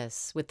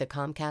Business, with the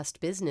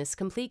Comcast Business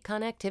Complete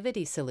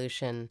Connectivity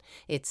Solution.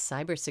 It's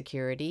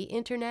cybersecurity,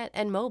 internet,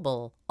 and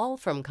mobile, all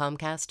from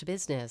Comcast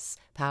Business,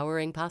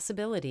 powering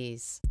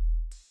possibilities.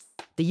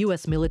 The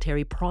U.S.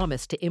 military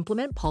promised to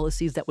implement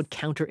policies that would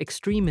counter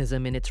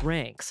extremism in its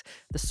ranks.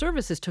 The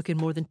services took in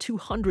more than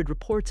 200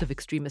 reports of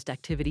extremist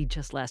activity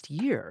just last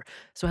year.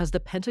 So has the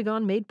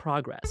Pentagon made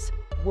progress?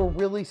 We're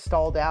really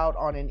stalled out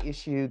on an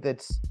issue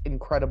that's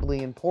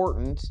incredibly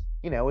important.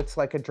 You know, it's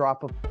like a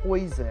drop of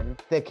poison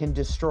that can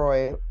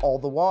destroy all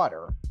the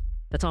water.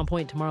 That's On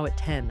Point tomorrow at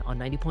 10 on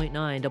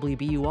 90.9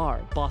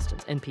 WBUR,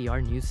 Boston's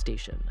NPR news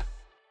station.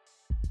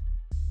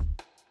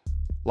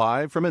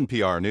 Live from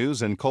NPR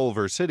News in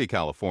Culver City,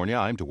 California,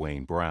 I'm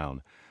Dwayne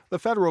Brown. The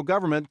federal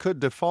government could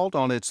default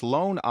on its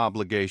loan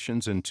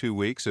obligations in 2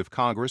 weeks if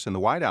Congress and the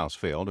White House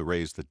fail to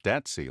raise the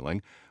debt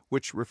ceiling,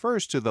 which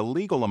refers to the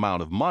legal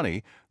amount of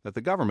money that the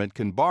government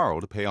can borrow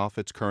to pay off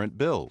its current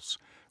bills.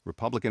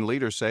 Republican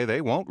leaders say they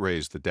won't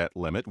raise the debt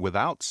limit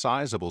without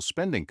sizable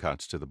spending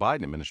cuts to the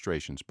Biden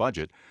administration's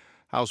budget.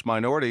 House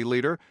Minority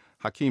Leader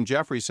Hakeem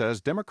Jeffries says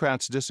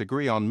Democrats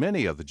disagree on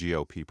many of the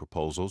GOP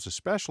proposals,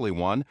 especially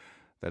one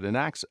that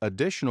enacts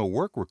additional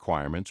work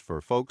requirements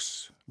for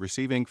folks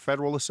receiving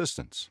federal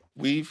assistance.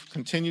 We've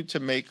continued to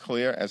make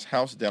clear as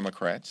House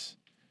Democrats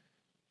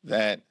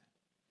that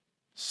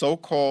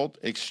so-called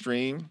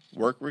extreme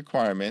work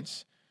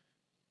requirements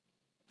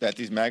that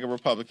these MAGA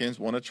Republicans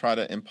want to try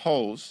to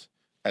impose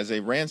as a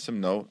ransom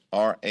note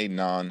are a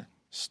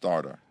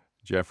non-starter.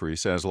 Jeffrey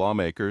says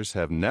lawmakers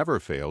have never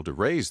failed to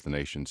raise the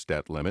nation's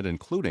debt limit,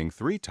 including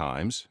 3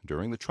 times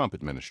during the Trump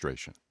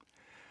administration.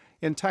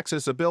 In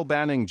Texas, a bill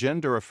banning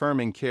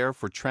gender-affirming care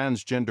for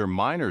transgender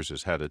minors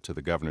is headed to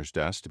the governor's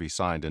desk to be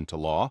signed into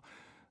law.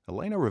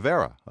 Elena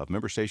Rivera of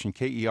member station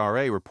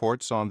KERA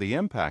reports on the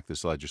impact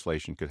this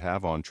legislation could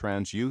have on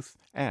trans youth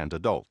and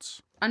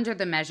adults. Under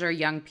the measure,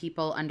 young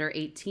people under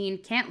 18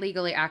 can't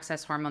legally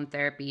access hormone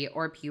therapy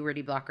or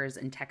puberty blockers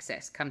in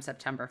Texas come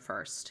September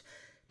 1st.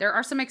 There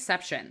are some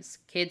exceptions.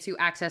 Kids who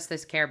access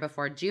this care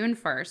before June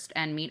 1st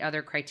and meet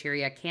other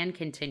criteria can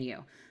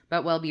continue,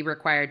 but will be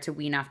required to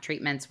wean off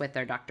treatments with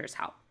their doctor's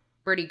help.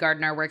 Bertie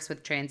Gardner works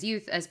with trans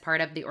youth as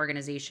part of the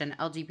organization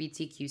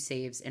LGBTQ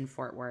Saves in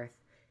Fort Worth.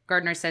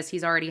 Gardner says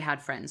he's already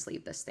had friends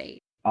leave the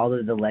state. All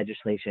of the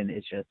legislation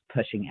is just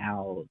pushing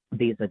out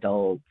these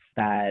adults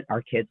that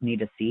our kids need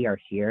to see are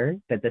here,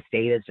 that the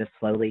state is just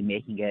slowly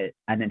making it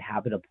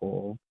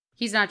uninhabitable.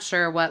 He's not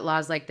sure what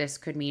laws like this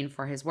could mean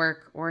for his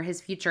work or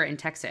his future in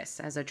Texas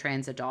as a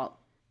trans adult.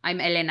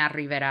 I'm Elena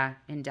Rivera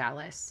in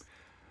Dallas.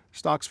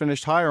 Stocks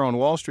finished higher on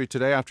Wall Street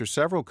today after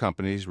several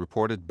companies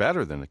reported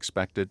better than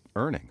expected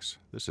earnings.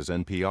 This is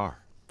NPR.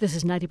 This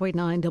is 90.9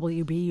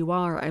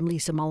 WBUR. I'm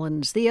Lisa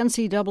Mullins. The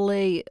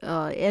NAACP,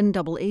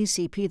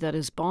 that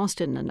is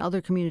Boston, and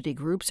other community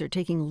groups are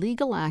taking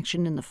legal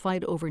action in the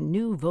fight over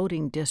new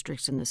voting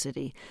districts in the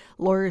city.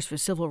 Lawyers for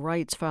Civil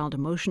Rights filed a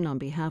motion on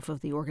behalf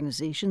of the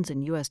organizations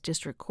in U.S.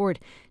 District Court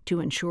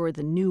to ensure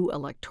the new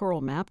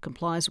electoral map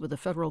complies with the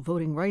Federal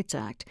Voting Rights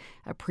Act.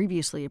 A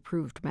previously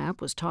approved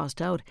map was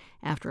tossed out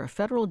after a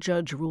federal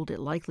judge ruled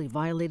it likely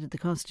violated the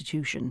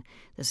Constitution.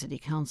 The City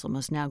Council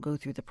must now go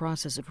through the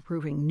process of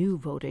approving new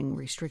voting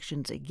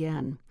restrictions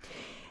again.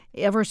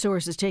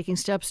 Eversource is taking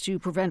steps to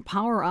prevent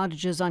power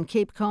outages on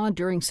Cape Cod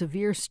during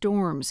severe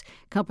storms.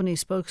 Company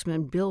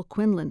spokesman Bill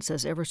Quinlan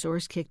says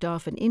Eversource kicked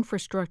off an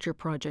infrastructure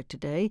project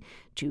today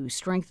to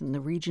strengthen the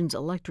region's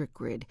electric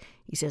grid.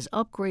 He says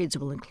upgrades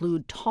will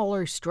include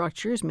taller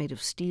structures made of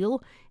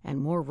steel and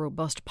more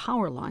robust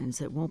power lines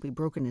that won't be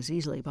broken as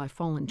easily by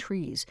fallen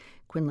trees.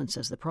 Quinlan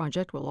says the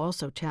project will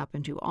also tap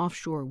into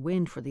offshore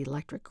wind for the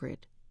electric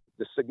grid.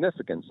 The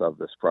significance of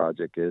this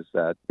project is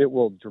that it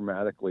will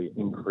dramatically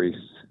increase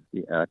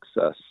the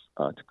access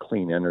to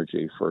clean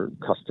energy for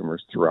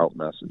customers throughout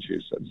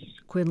Massachusetts.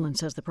 Quinlan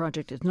says the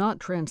project does not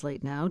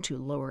translate now to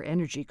lower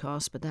energy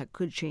costs, but that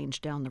could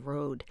change down the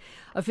road.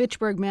 A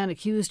Fitchburg man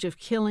accused of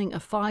killing a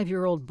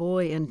 5-year-old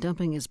boy and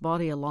dumping his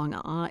body along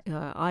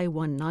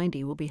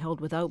I-190 will be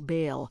held without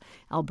bail.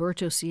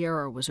 Alberto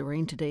Sierra was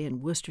arraigned today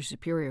in Worcester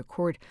Superior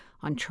Court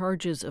on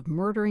charges of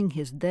murdering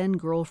his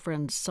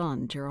then-girlfriend's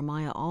son,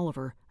 Jeremiah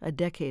Oliver, a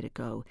decade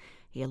ago.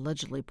 He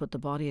allegedly put the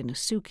body in a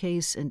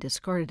suitcase and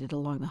discarded it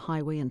along the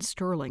highway in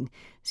Sterling.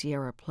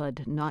 Sierra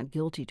pled not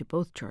guilty to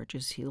both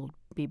charges. He'll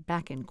be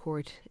back in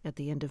court at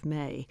the end of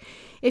May.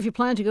 If you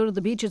plan to go to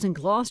the beaches in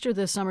Gloucester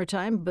this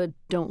summertime but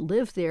don't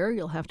live there,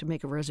 you'll have to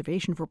make a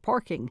reservation for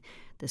parking.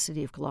 The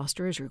City of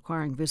Gloucester is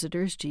requiring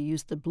visitors to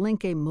use the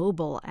Blink a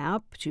Mobile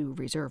app to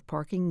reserve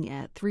parking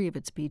at 3 of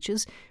its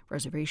beaches.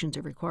 Reservations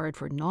are required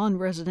for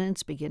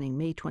non-residents beginning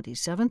May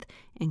 27th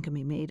and can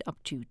be made up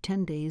to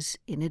 10 days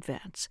in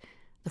advance.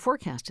 The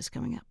forecast is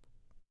coming up.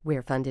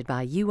 We're funded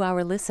by you,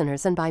 our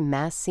listeners, and by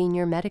Mass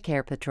Senior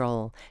Medicare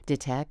Patrol.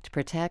 Detect,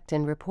 protect,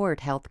 and report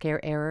healthcare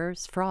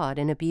errors, fraud,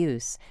 and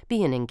abuse.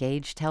 Be an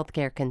engaged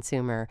healthcare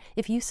consumer.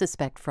 If you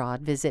suspect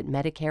fraud, visit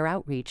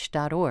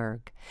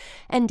MedicareOutreach.org.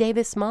 And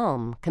Davis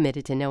Malm,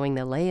 committed to knowing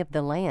the lay of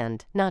the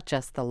land, not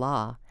just the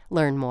law.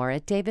 Learn more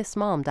at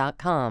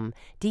davismalm.com.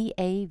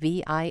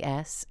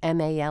 DAVISMALM.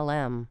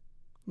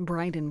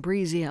 Bright and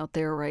breezy out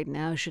there right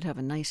now. Should have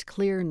a nice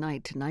clear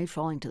night tonight,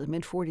 falling to the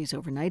mid-40s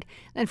overnight.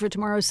 And for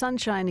tomorrow,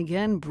 sunshine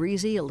again,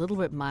 breezy, a little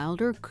bit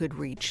milder, could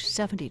reach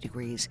 70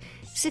 degrees.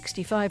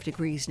 65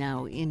 degrees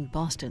now in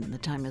Boston. The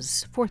time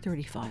is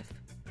 4:35.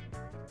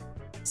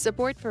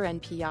 Support for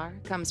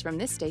NPR comes from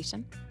this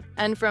station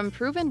and from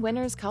Proven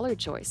Winners Color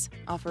Choice,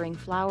 offering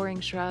flowering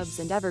shrubs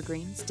and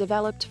evergreens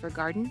developed for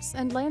gardens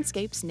and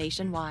landscapes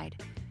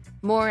nationwide.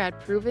 More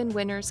at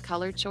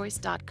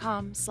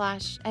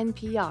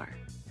provenwinnerscolorchoice.com/NPR.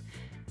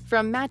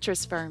 From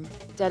Mattress Firm,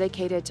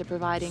 dedicated to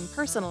providing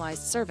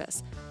personalized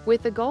service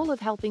with the goal of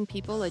helping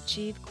people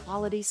achieve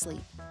quality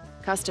sleep.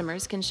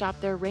 Customers can shop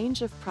their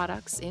range of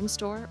products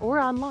in-store or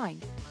online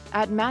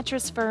at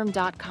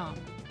mattressfirm.com.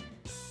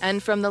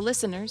 And from the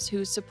listeners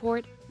who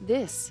support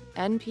this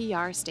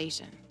NPR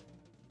station.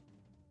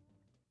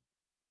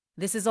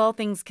 This is All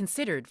Things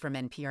Considered from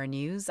NPR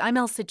News. I'm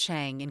Elsa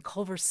Chang in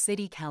Culver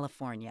City,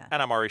 California. And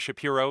I'm Ari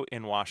Shapiro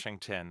in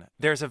Washington.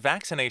 There's a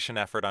vaccination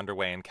effort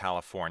underway in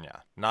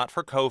California, not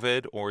for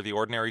COVID or the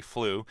ordinary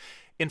flu.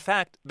 In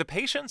fact, the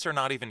patients are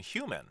not even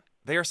human.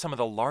 They are some of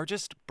the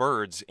largest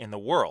birds in the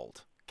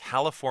world,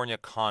 California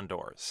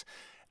condors.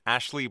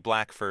 Ashley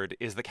Blackford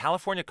is the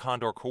California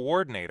Condor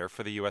Coordinator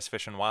for the U.S.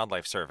 Fish and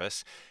Wildlife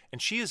Service,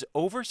 and she is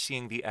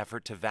overseeing the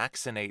effort to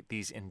vaccinate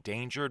these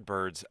endangered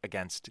birds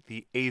against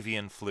the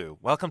avian flu.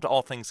 Welcome to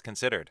All Things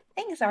Considered.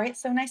 Thanks, Ari.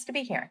 It's so nice to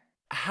be here.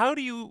 How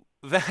do you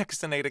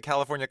vaccinate a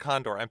California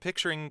condor? I'm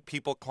picturing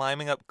people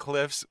climbing up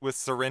cliffs with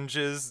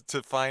syringes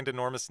to find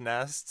enormous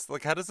nests.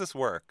 Like, how does this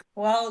work?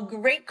 Well,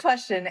 great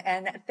question.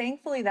 And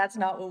thankfully, that's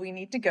not what we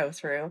need to go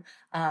through.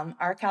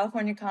 Our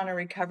California Condor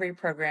Recovery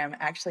Program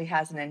actually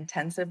has an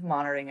intensive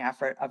monitoring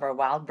effort of our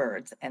wild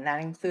birds, and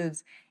that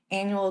includes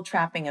annual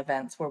trapping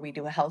events where we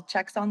do health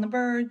checks on the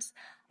birds.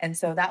 And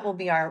so that will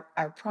be our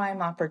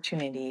prime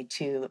opportunity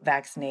to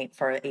vaccinate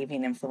for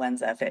avian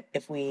influenza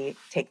if we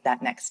take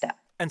that next step.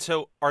 And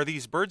so are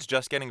these birds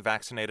just getting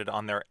vaccinated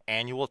on their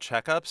annual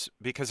checkups?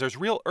 Because there's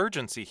real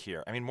urgency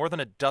here. I mean, more than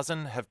a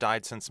dozen have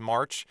died since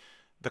March.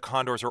 The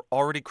condors are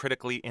already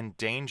critically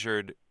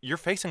endangered. You're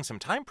facing some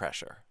time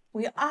pressure.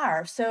 We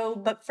are.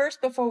 But first,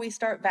 before we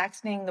start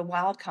vaccinating the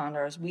wild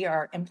condors, we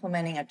are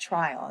implementing a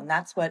trial. And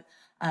that's what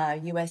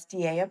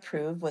USDA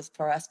approved, was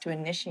for us to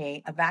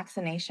initiate a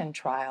vaccination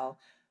trial.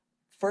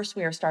 First,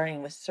 we are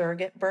starting with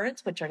surrogate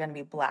birds, which are going to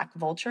be black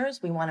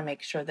vultures. We want to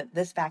make sure that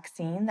this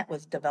vaccine that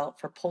was developed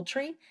for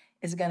poultry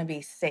is going to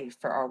be safe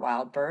for our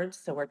wild birds.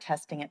 So we're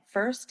testing it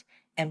first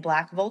in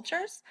black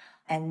vultures,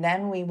 and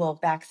then we will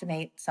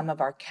vaccinate some of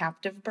our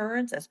captive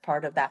birds as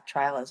part of that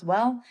trial as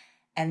well.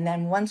 And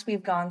then once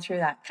we've gone through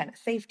that kind of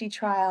safety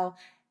trial,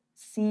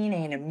 seen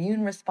an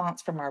immune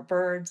response from our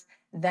birds,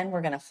 then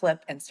we're going to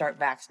flip and start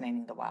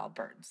vaccinating the wild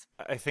birds.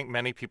 I think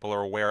many people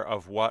are aware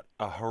of what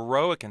a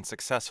heroic and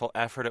successful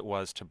effort it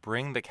was to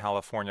bring the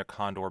California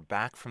condor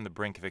back from the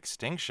brink of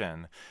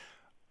extinction.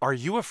 Are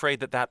you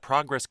afraid that that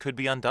progress could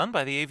be undone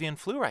by the avian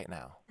flu right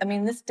now? I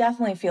mean, this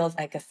definitely feels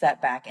like a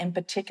setback, in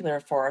particular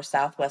for our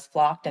Southwest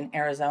flock in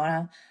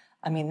Arizona.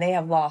 I mean, they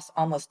have lost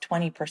almost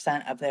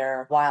 20% of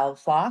their wild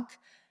flock.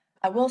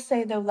 I will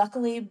say, though,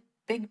 luckily,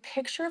 big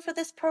picture for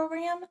this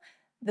program,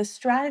 the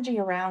strategy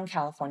around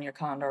California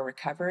condor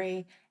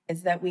recovery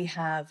is that we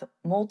have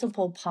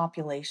multiple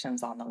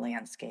populations on the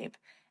landscape,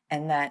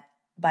 and that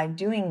by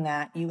doing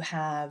that, you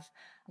have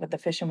what the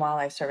Fish and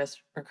Wildlife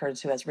Service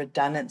refers to as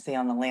redundancy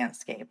on the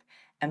landscape.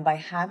 And by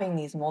having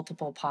these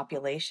multiple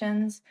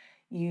populations,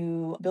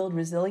 you build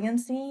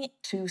resiliency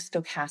to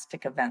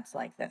stochastic events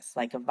like this,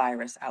 like a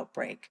virus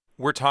outbreak.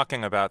 We're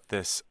talking about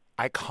this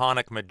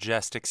iconic,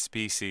 majestic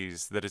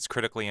species that is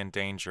critically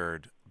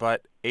endangered,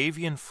 but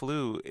avian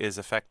flu is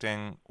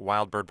affecting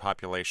wild bird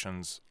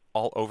populations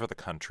all over the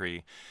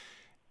country.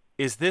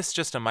 Is this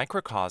just a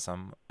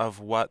microcosm of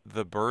what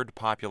the bird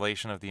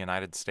population of the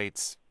United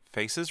States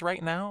faces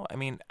right now? I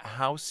mean,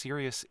 how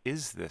serious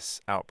is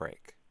this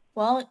outbreak?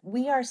 Well,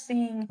 we are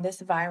seeing this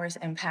virus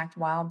impact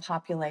wild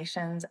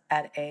populations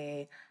at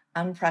a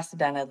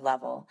unprecedented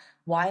level.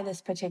 Why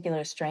this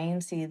particular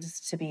strain seems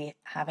to be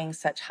having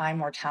such high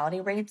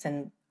mortality rates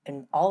in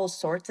all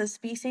sorts of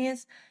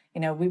species,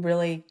 we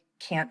really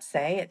can't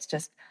say. It's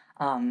just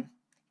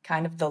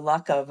kind of the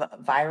luck of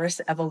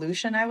virus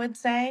evolution, I would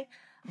say.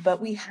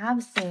 But we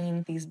have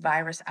seen these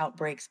virus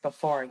outbreaks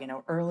before.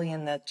 Early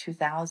in the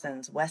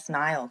 2000s, West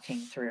Nile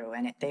came through,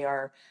 and they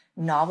are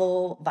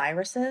novel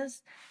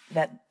viruses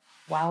that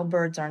wild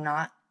birds are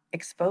not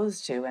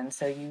exposed to. And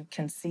so you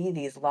can see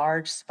these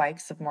large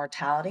spikes of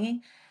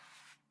mortality.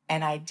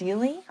 And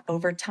ideally,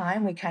 over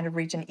time, we kind of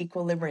reach an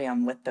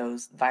equilibrium with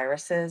those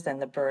viruses,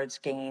 and the birds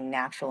gain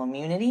natural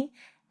immunity,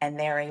 and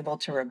they're able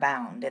to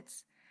rebound.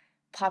 It's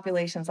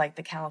populations like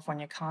the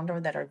California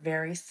condor that are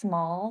very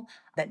small,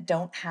 that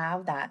don't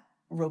have that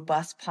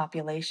robust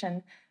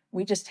population.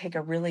 We just take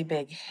a really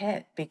big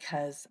hit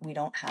because we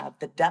don't have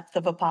the depth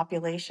of a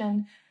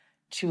population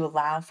to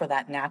allow for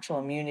that natural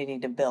immunity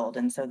to build.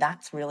 And so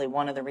that's really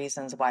one of the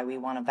reasons why we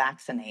want to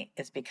vaccinate,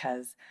 is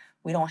because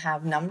we don't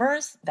have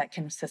numbers that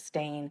can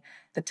sustain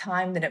the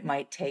time that it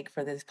might take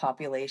for these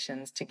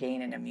populations to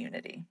gain an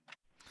immunity.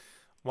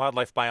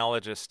 Wildlife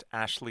biologist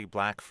Ashley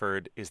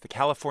Blackford is the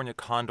California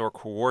Condor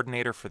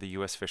Coordinator for the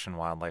U.S. Fish and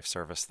Wildlife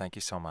Service. Thank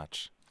you so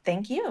much.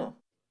 Thank you.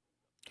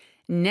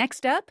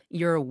 Next up,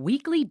 your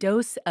weekly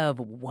dose of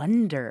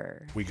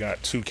wonder. We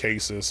got 2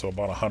 cases, so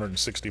about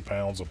 160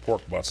 pounds of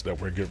pork butts that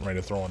we're getting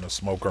ready to throw in the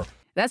smoker.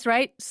 That's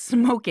right,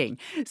 smoking.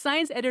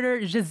 Science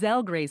editor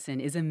Giselle Grayson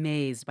is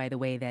amazed by the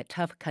way that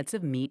tough cuts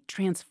of meat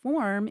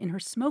transform in her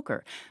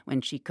smoker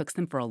when she cooks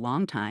them for a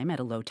long time at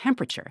a low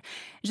temperature.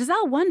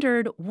 Giselle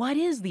wondered, what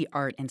is the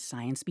art and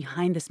science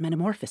behind this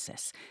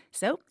metamorphosis?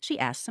 So she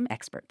asked some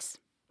experts.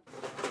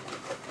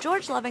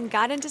 George Lovin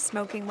got into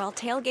smoking while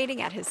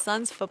tailgating at his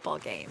son's football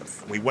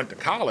games. We went to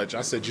college.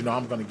 I said,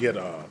 I'm going to get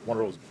one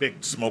of those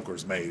big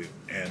smokers made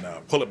and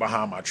pull it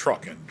behind my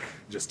truck and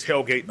just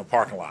tailgate in the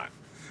parking lot.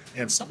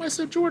 And somebody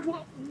said, George,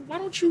 why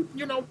don't you,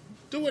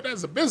 do it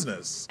as a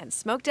business? And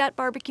Smoked At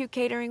Barbecue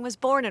Catering was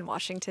born in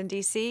Washington,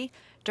 D.C.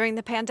 During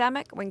the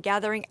pandemic, when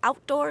gathering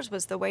outdoors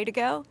was the way to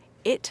go,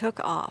 it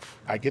took off.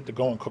 I get to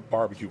go and cook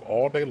barbecue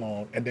all day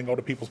long and then go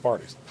to people's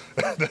parties.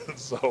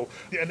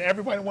 And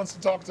everybody wants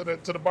to talk to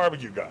the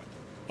barbecue guy.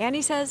 And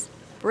he says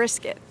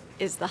brisket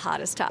is the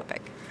hottest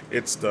topic.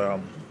 It's the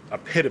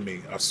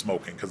epitome of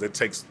smoking because it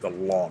takes the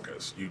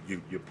longest.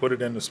 You put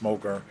it in the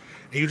smoker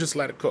and you just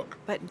let it cook.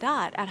 But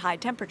not at high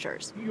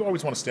temperatures. You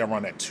always want to stay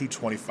around that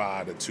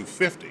 225 to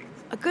 250.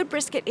 A good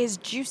brisket is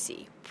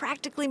juicy,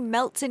 practically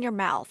melts in your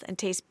mouth, and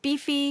tastes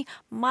beefy,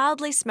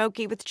 mildly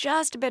smoky with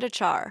just a bit of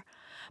char.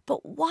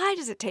 But why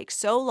does it take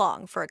so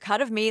long for a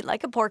cut of meat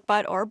like a pork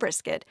butt or a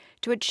brisket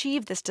to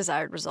achieve this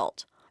desired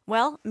result?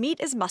 Well, meat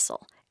is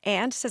muscle.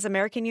 And, says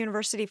American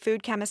University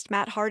food chemist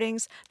Matt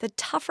Hardings, the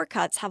tougher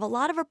cuts have a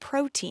lot of a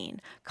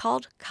protein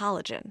called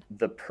collagen.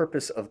 The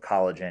purpose of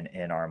collagen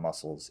in our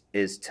muscles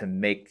is to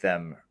make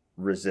them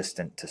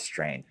resistant to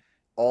strain.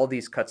 All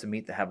these cuts of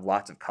meat that have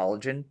lots of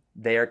collagen,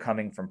 they are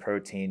coming from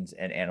proteins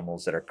in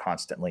animals that are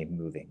constantly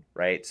moving,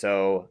 right?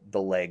 So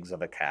the legs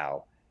of a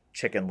cow,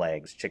 chicken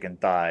legs, chicken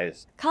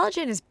thighs.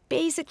 Collagen is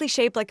basically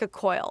shaped like a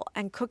coil,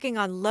 and cooking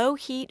on low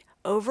heat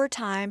over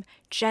time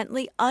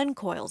gently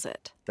uncoils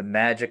it. The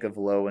magic of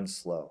low and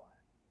slow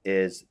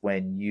is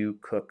when you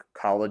cook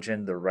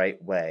collagen the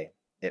right way,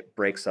 it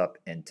breaks up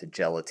into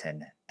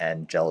gelatin,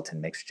 and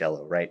gelatin makes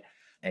jello, right?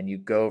 And you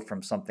go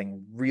from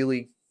something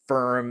really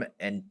firm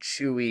and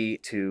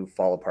chewy to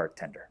fall apart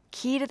tender.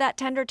 Key to that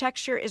tender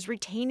texture is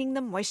retaining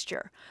the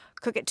moisture.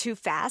 Cook it too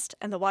fast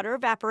and the water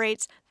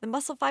evaporates, the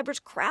muscle fibers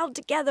crowd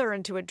together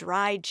into a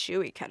dried,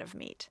 chewy cut of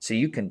meat. So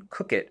you can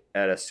cook it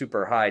at a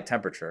super high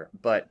temperature,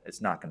 but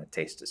it's not going to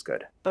taste as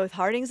good. Both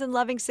Hardings and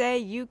Loving say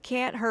you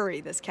can't hurry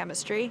this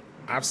chemistry.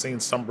 I've seen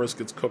some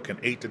briskets cook in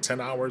 8 to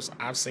 10 hours.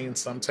 I've seen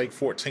some take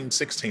 14,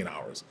 16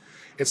 hours.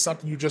 It's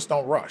something you just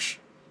don't rush.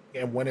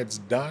 And when it's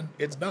done,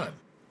 it's done.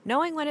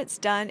 Knowing when it's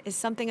done is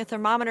something a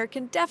thermometer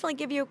can definitely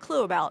give you a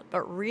clue about,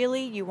 but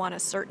really you want a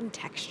certain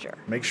texture.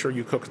 Make sure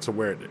you cook it to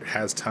where it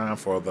has time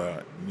for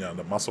the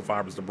muscle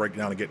fibers to break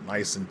down and get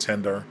nice and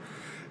tender.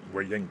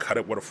 Where you can cut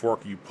it with a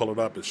fork, you pull it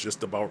up, it's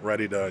just about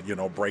ready to,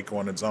 break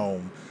on its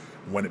own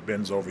when it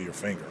bends over your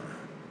finger.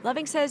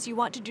 Loving says you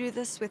want to do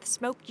this with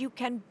smoke you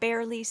can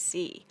barely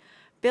see.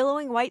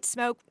 Billowing white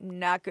smoke,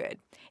 not good.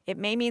 It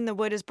may mean the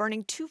wood is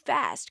burning too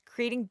fast,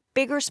 creating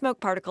bigger smoke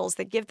particles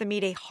that give the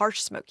meat a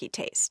harsh, smoky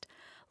taste.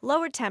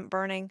 Lower temp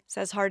burning,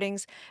 says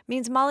Hardings,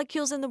 means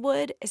molecules in the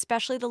wood,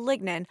 especially the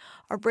lignin,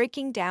 are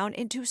breaking down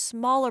into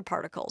smaller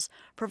particles,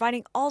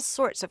 providing all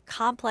sorts of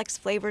complex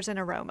flavors and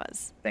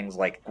aromas. Things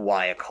like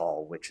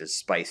guaiacol, which is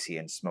spicy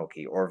and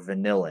smoky, or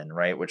vanillin,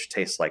 right, which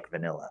tastes like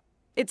vanilla.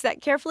 It's that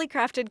carefully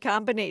crafted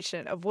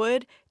combination of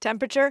wood,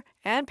 temperature,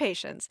 and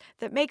patience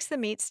that makes the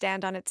meat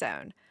stand on its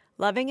own.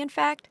 Loving, in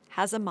fact,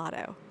 has a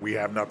motto. We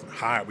have nothing to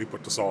hide, we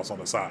put the sauce on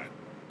the side.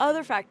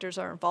 Other factors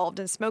are involved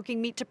in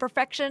smoking meat to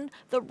perfection: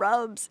 the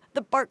rubs,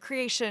 the bark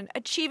creation,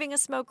 achieving a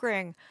smoke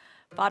ring.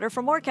 Fodder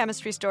for more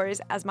chemistry stories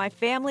as my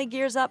family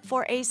gears up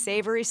for a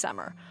savory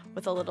summer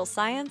with a little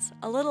science,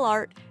 a little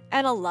art,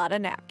 and a lot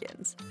of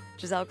napkins.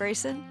 Giselle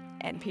Grayson,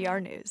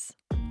 NPR News.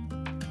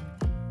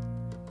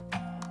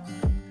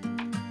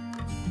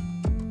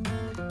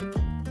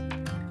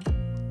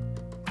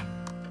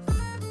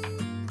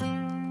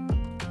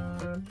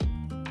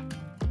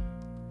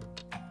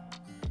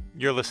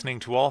 You're listening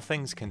to All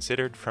Things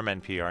Considered from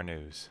NPR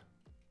News.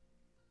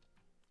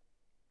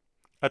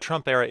 A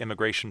Trump-era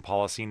immigration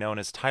policy known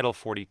as Title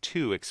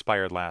 42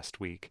 expired last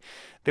week.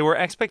 There were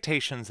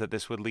expectations that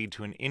this would lead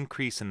to an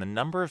increase in the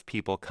number of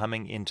people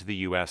coming into the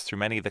U.S. through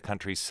many of the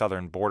country's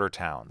southern border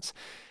towns.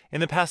 In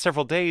the past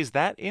several days,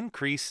 that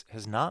increase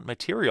has not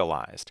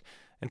materialized,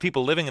 and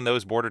people living in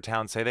those border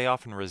towns say they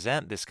often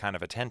resent this kind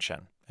of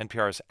attention.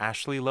 NPR's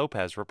Ashley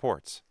Lopez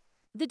reports.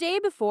 The day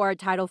before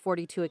Title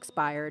 42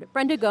 expired,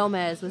 Brenda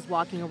Gomez was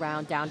walking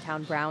around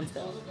downtown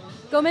Brownsville.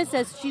 Gomez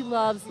says she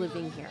loves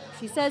living here.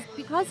 She says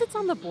because it's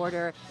on the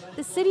border,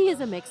 the city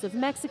is a mix of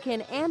Mexican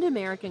and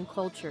American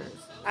cultures.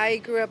 I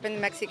grew up in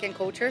Mexican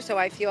culture, so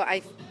I feel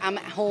I'm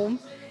at home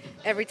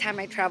every time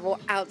I travel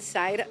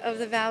outside of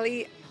the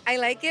valley. I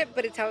like it,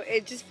 but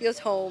it just feels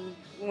home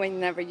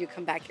whenever you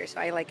come back here. So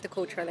I like the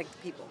culture, I like the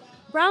people.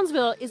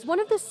 Brownsville is one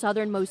of the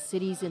southernmost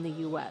cities in the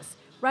U.S.,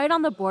 right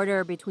on the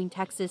border between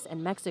Texas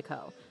and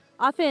Mexico.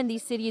 Often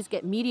these cities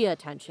get media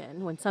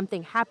attention when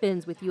something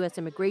happens with U.S.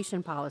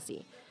 immigration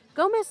policy.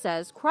 Gomez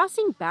says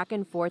crossing back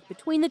and forth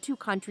between the two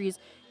countries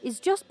is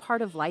just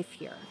part of life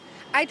here.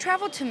 I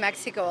travel to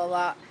Mexico a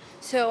lot,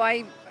 so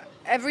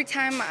every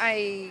time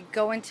I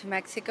go into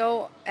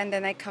Mexico and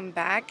then I come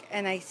back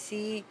and I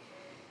see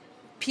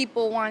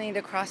people wanting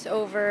to cross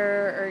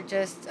over or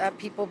just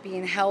people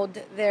being held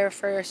there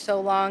for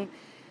so long,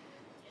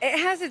 it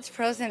has its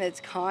pros and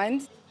its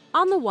cons.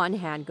 On the one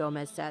hand,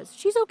 Gomez says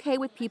she's okay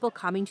with people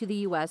coming to the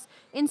U.S.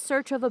 in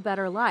search of a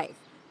better life.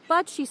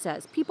 But she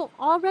says people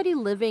already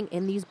living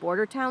in these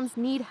border towns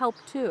need help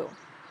too.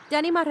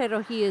 Danny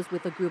Marrero is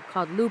with a group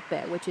called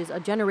Lupe, which is a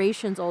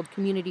generations-old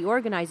community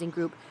organizing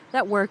group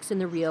that works in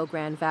the Rio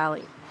Grande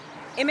Valley.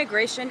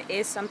 Immigration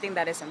is something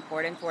that is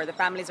important for the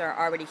families that are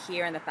already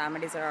here and the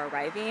families that are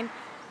arriving.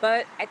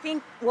 But I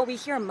think what we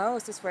hear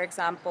most is, for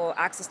example,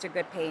 access to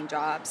good-paying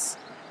jobs,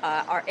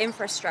 our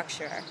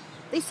infrastructure.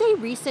 They say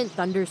recent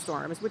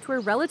thunderstorms, which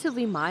were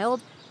relatively mild,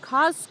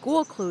 caused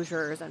school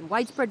closures and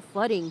widespread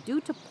flooding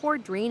due to poor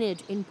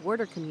drainage in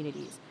border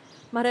communities.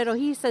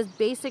 Marrero says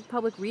basic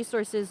public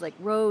resources like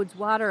roads,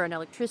 water, and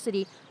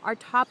electricity are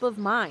top of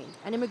mind,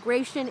 and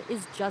immigration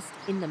is just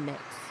in the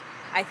mix.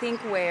 I think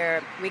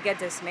where we get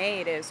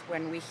dismayed is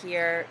when we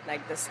hear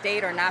like the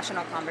state or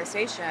national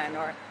conversation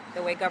or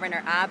the way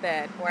Governor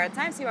Abbott, or at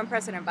times even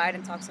President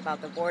Biden talks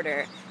about the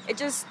border. It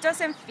just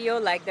doesn't feel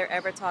like they're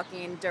ever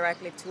talking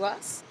directly to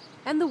us.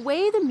 And the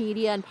way the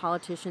media and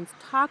politicians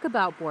talk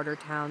about border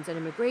towns and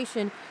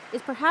immigration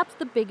is perhaps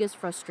the biggest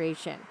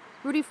frustration.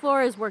 Rudy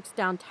Flores works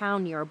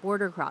downtown near a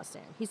border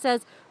crossing. He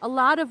says a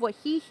lot of what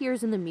he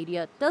hears in the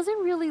media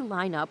doesn't really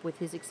line up with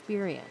his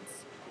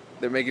experience.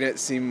 They're making it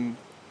seem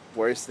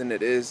worse than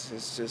it is.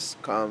 It's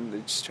just calm. They're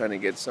just trying to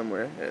get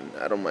somewhere, and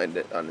I don't mind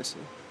it,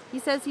 honestly. He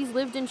says he's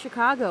lived in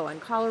Chicago and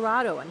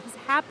Colorado, and he's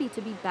happy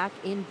to be back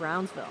in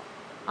Brownsville.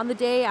 On the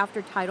day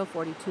after Title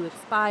 42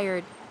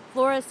 expired,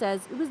 Flores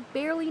says it was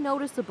barely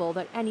noticeable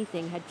that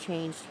anything had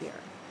changed here.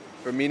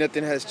 For me,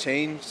 nothing has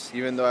changed,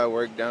 even though I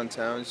work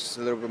downtown. It's just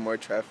a little bit more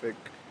traffic,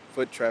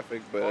 foot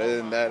traffic, but other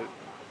than that,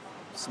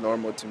 it's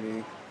normal to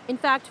me. In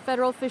fact,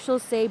 federal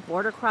officials say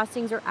border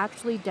crossings are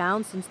actually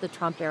down since the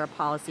Trump-era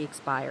policy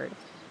expired.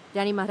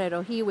 Danny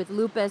Marrero with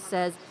Lupez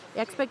says the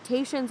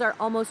expectations are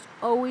almost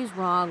always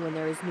wrong when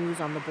there is news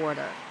on the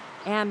border,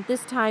 and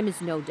this time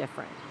is no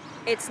different.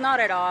 It's not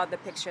at all the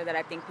picture that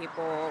I think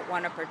people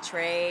want to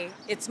portray.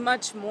 It's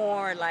much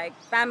more like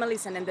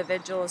families and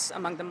individuals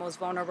among the most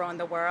vulnerable in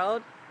the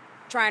world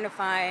trying to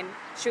find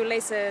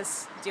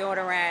shoelaces,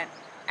 deodorant,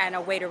 and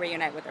a way to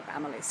reunite with their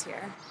families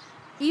here.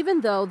 Even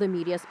though the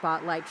media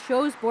spotlight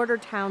shows border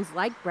towns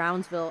like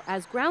Brownsville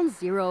as ground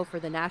zero for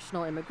the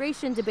national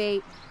immigration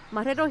debate,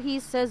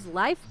 Marrero says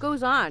life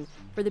goes on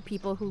for the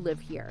people who live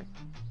here.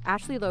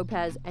 Ashley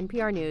Lopez,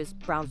 NPR News,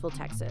 Brownsville,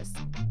 Texas.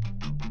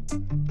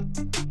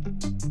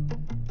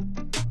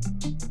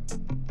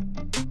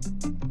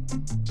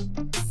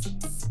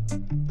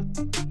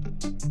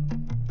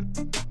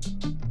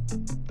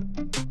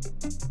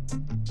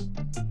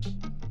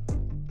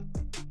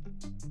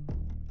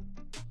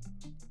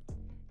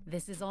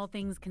 This is All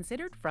Things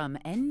Considered from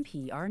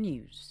NPR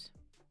News.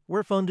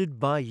 We're funded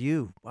by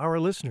you, our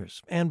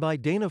listeners, and by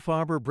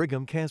Dana-Farber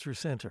Brigham Cancer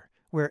Center,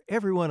 where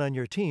everyone on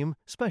your team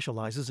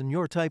specializes in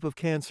your type of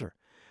cancer.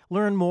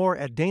 Learn more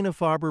at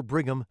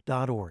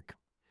danafarberbrigham.org.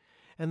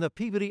 And the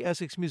Peabody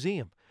Essex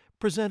Museum,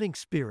 presenting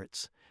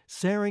Spirits,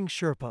 Saring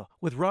Sherpa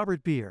with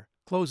Robert Beer,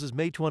 closes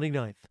May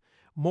 29th.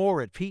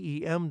 More at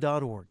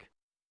PEM.org.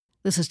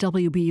 This is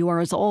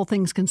WBUR's All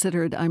Things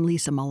Considered. I'm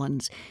Lisa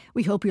Mullins.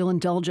 We hope you'll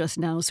indulge us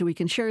now so we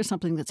can share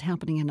something that's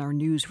happening in our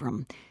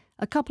newsroom.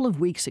 A couple of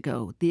weeks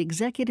ago, the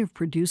executive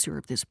producer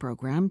of this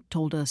program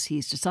told us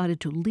he's decided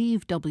to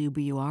leave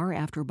WBUR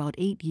after about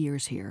 8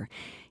 years here.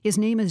 His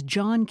name is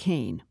John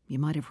Kane. You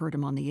might have heard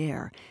him on the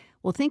air.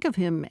 Well, think of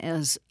him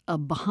as a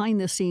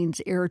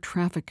behind-the-scenes air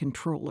traffic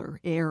controller,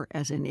 air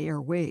as in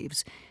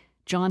airwaves.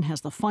 John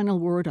has the final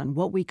word on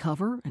what we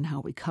cover and how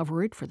we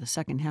cover it for the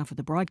second half of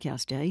the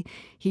broadcast day.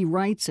 He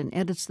writes and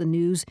edits the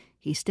news.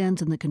 He stands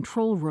in the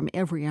control room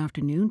every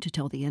afternoon to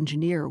tell the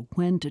engineer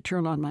when to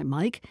turn on my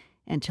mic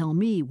and tell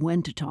me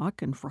when to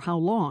talk and for how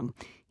long.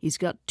 He's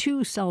got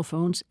 2 cell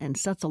phones and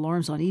sets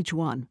alarms on each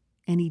one,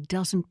 and he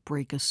doesn't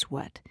break a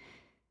sweat.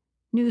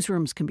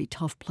 Newsrooms can be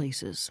tough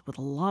places with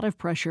a lot of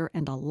pressure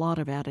and a lot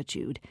of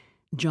attitude.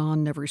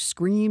 John never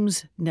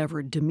screams,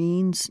 never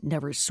demeans,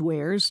 never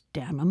swears,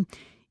 damn him.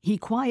 He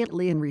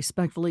quietly and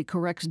respectfully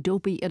corrects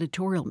dopey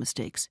editorial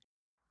mistakes.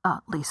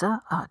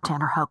 Lisa,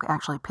 Tanner Houck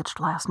actually pitched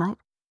last night.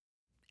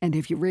 And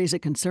if you raise a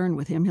concern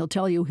with him, he'll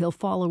tell you he'll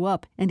follow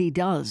up, and he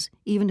does.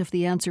 Even if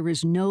the answer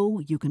is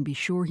no, you can be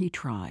sure he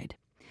tried.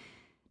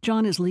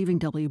 John is leaving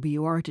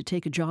WBUR to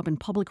take a job in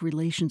public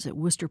relations at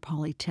Worcester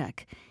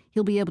Polytech.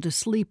 He'll be able to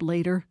sleep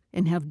later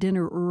and have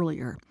dinner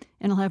earlier,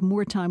 and he'll have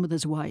more time with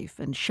his wife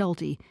and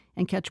Sheltie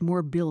and catch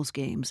more Bills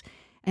games.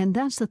 And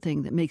that's the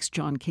thing that makes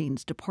John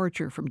Kane's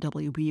departure from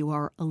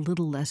WBUR a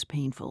little less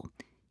painful.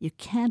 You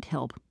can't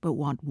help but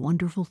want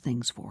wonderful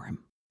things for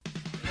him.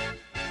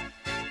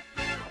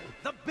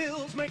 The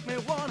Bills make me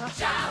wanna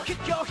shout,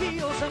 kick your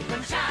heels up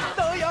and shout,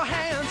 throw your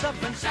hands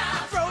up and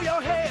shout, throw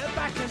your head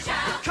back and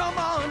shout, come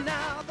on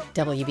now.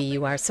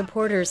 WBUR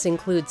supporters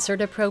include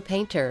CertaPro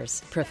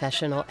Painters,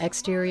 professional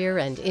exterior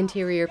and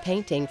interior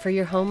painting for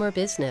your home or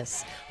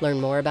business.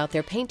 Learn more about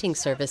their painting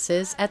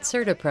services at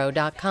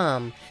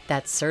CertaPro.com.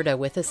 That's Certa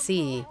with a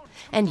C.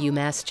 And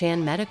UMass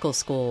Chan Medical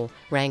School,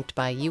 ranked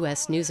by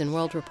U.S. News &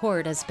 World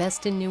Report as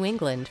best in New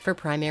England for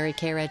primary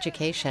care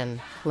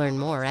education. Learn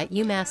more at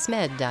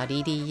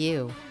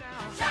umassmed.edu.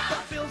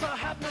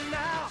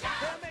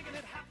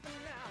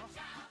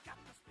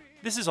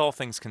 This is All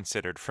Things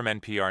Considered from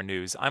NPR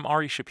News. I'm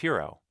Ari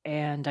Shapiro.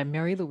 And I'm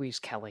Mary Louise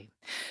Kelly.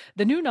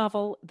 The new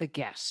novel, The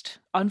Guest,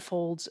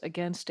 unfolds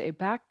against a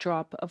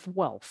backdrop of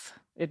wealth.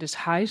 It is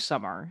high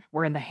summer.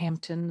 We're in the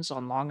Hamptons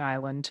on Long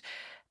Island.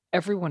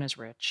 Everyone is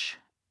rich.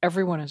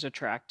 Everyone is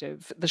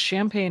attractive. The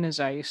champagne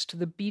is iced.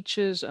 The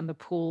beaches and the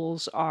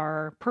pools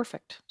are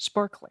perfect,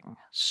 sparkling,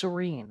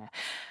 serene.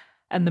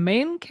 And the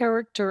main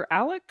character,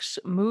 Alex,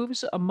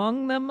 moves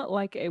among them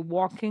like a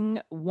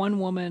walking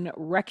one-woman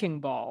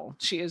wrecking ball.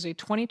 She is a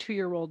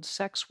 22-year-old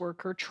sex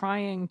worker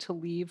trying to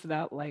leave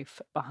that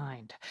life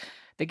behind.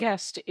 The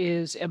Guest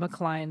is Emma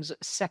Cline's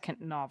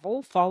second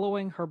novel,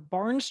 following her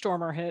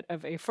barnstormer hit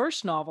of a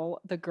first novel,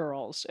 The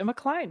Girls. Emma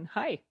Cline,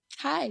 hi.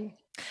 Hi.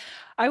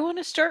 I want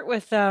to start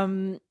with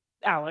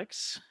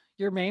Alex,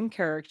 your main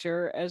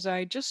character. As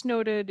I just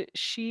noted,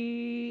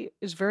 she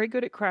is very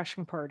good at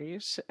crashing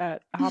parties,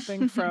 at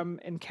hopping from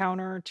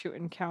encounter to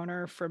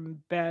encounter,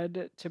 from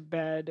bed to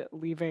bed,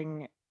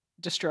 leaving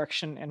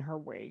destruction in her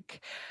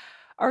wake.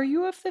 Are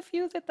you of the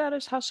view that that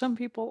is how some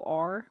people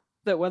are?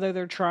 That whether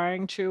they're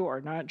trying to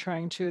or not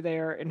trying to, they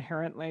are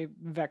inherently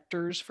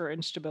vectors for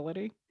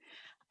instability?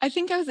 I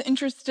think I was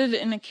interested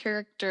in a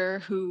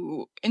character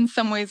who, in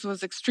some ways,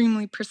 was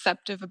extremely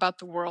perceptive about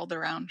the world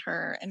around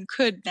her and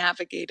could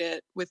navigate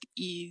it with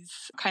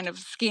ease, kind of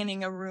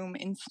scanning a room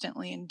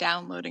instantly and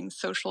downloading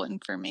social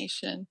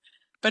information,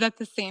 but at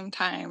the same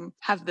time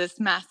have this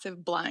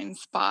massive blind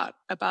spot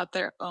about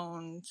their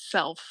own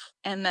self,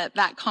 and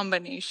that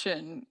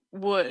combination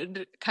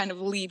would kind of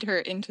lead her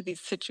into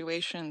these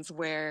situations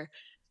where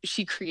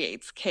she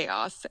creates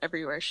chaos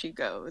everywhere she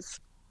goes.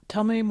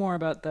 Tell me more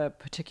about the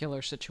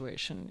particular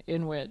situation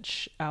in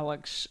which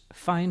Alex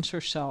finds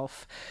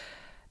herself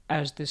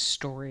as this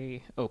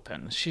story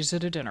opens. She's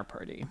at a dinner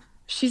party.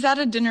 She's at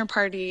a dinner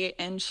party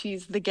and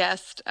she's the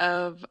guest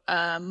of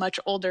a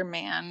much older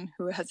man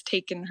who has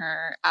taken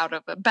her out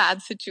of a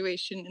bad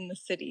situation in the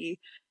city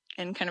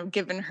and kind of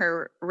given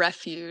her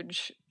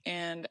refuge.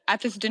 And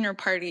at this dinner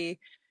party,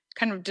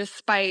 kind of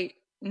despite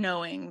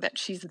knowing that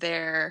she's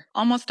there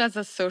almost as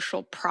a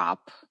social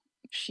prop,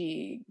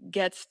 she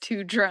gets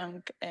too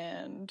drunk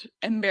and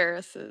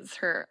embarrasses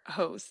her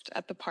host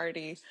at the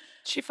party.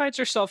 She finds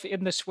herself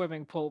in the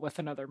swimming pool with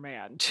another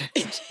man to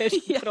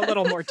put a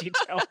little more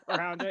detail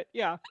around it.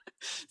 Yeah.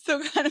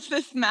 So kind of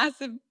this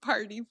massive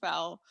party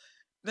foul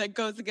that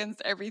goes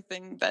against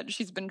everything that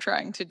she's been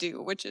trying to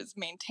do, which is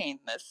maintain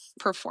this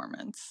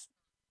performance.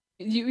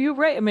 You're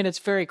right. I mean, it's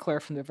very clear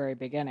from the very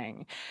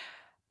beginning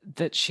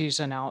that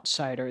she's an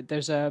outsider.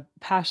 There's a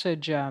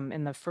passage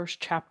in the first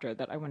chapter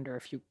that I wonder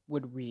if you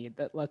would read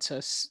that lets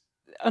us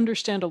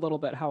understand a little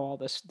bit how all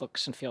this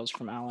looks and feels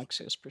from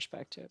Alex's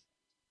perspective.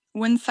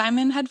 When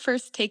Simon had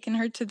first taken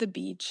her to the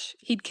beach,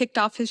 he'd kicked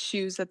off his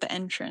shoes at the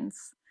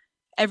entrance.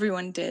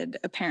 Everyone did,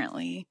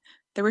 apparently.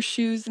 There were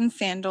shoes and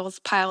sandals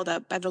piled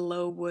up by the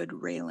low wood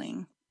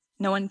railing.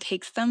 No one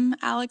takes them?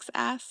 Alex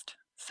asked.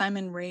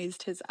 Simon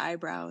raised his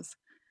eyebrows.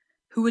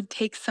 Who would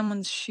take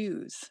someone's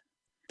shoes?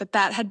 But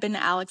that had been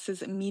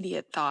Alex's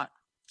immediate thought,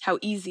 how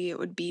easy it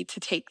would be to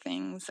take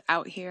things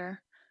out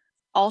here.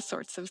 All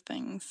sorts of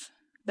things.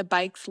 The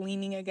bikes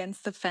leaning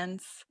against the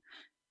fence,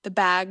 the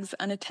bags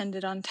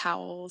unattended on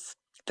towels,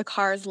 the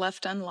cars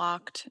left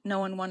unlocked, no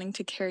one wanting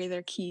to carry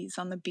their keys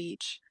on the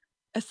beach.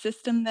 a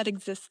system that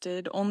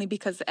existed only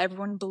because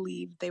everyone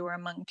believed they were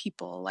among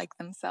people like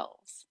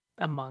themselves.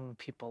 Among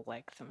people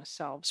like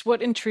themselves.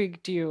 What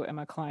intrigued you,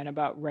 Emma Klein,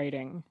 about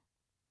writing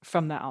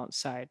from the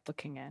outside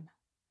looking in?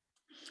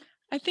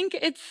 I think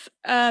it's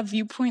a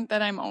viewpoint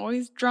that I'm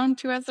always drawn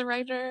to as a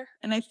writer.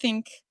 And I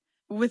think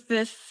with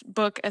this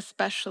book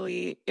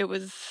especially, it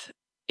was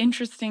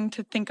interesting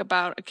to think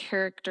about a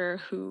character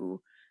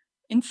who,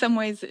 in some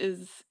ways,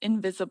 is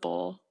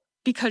invisible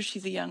because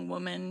she's a young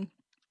woman,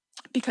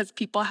 because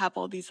people have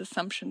all these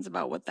assumptions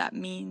about what that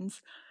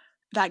means.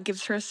 That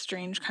gives her a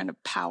strange kind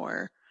of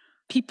power.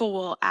 People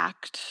will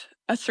act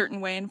a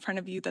certain way in front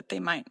of you that they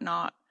might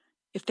not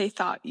if they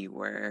thought you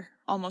were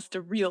almost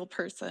a real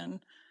person.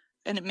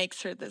 And it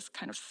makes her this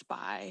kind of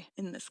spy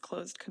in this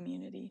closed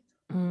community.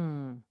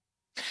 Mm.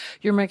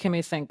 You're making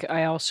me think.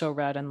 I also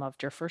read and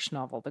loved your first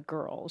novel, The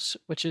Girls,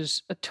 which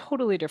is a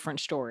totally different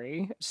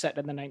story set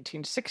in the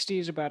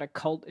 1960s about a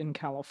cult in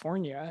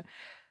California,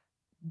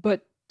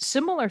 but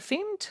similar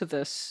theme to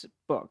this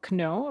book,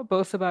 no?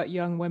 Both about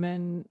young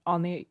women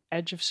on the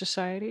edge of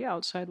society,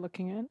 outside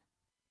looking in.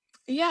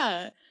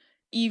 Yeah.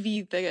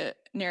 Evie, the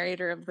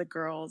narrator of The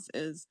Girls,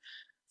 is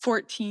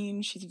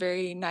 14. She's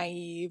very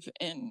naive,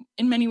 and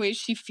in many ways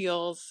she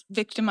feels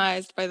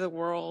victimized by the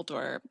world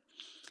or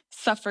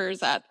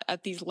suffers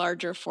at these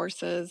larger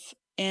forces.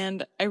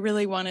 And I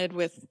really wanted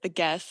with The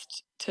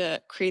Guest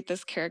to create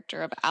this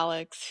character of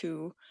Alex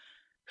who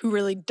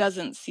really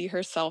doesn't see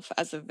herself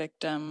as a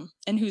victim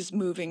and who's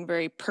moving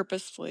very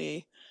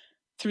purposefully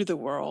through the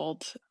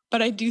world.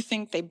 But I do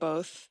think they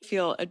both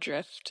feel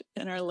adrift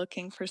and are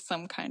looking for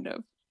some kind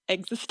of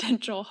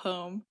existential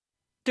home.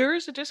 There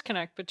is a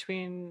disconnect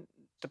between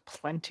the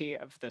plenty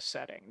of the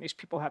setting. These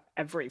people have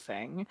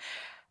everything,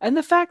 and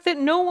the fact that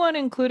no one,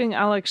 including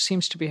Alex,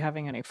 seems to be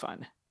having any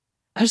fun.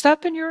 Has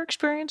that been your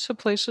experience of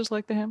places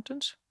like the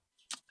Hamptons?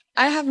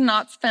 I have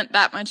not spent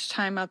that much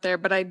time out there,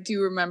 but I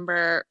do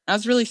remember I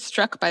was really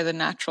struck by the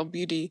natural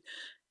beauty.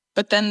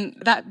 But then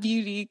that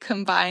beauty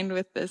combined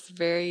with this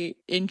very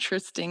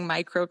interesting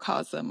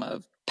microcosm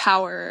of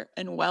power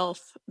and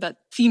wealth that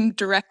seemed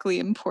directly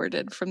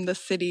imported from the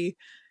city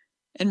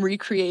and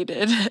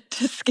recreated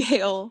to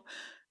scale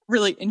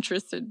really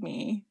interested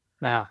me.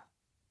 Yeah.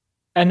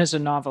 And as a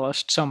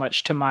novelist, so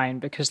much to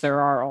mind because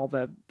there are all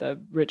the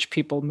rich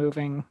people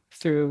moving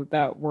through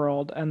that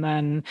world. And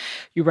then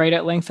you write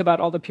at length about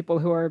all the people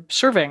who are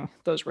serving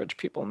those rich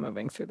people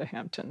moving through the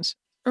Hamptons.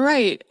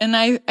 Right. And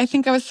I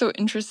think I was so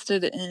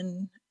interested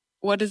in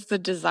what is the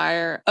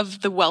desire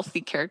of the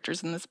wealthy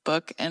characters in this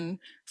book. And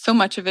so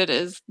much of it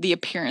is the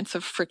appearance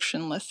of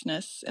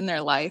frictionlessness in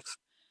their life.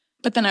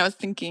 But then I was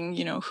thinking,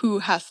 who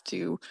has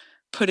to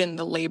put in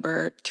the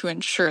labor to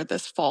ensure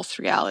this false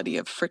reality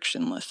of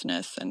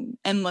frictionlessness and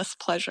endless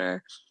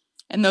pleasure?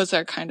 And those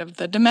are kind of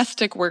the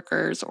domestic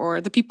workers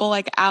or the people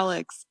like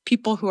Alex,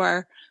 people who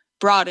are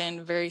brought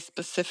in very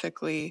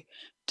specifically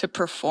to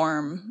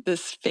perform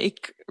this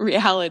fake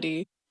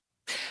reality.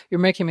 You're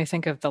making me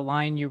think of the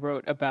line you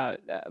wrote about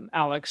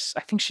Alex.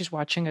 I think she's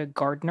watching a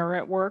gardener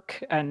at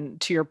work.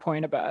 And to your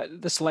point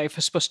about this life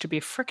is supposed to be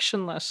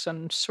frictionless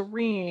and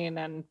serene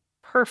and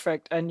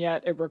perfect. And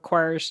yet it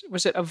requires,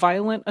 was it a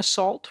violent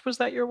assault? Was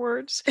that your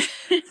words?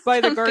 By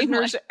the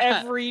gardeners like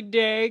every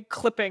day,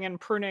 clipping and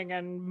pruning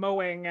and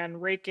mowing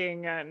and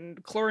raking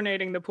and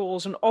chlorinating the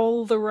pools and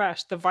all the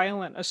rest, the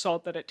violent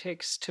assault that it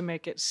takes to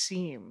make it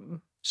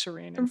seem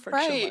serene and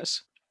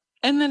frictionless. Right.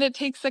 And then it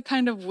takes a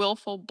kind of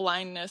willful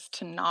blindness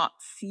to not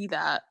see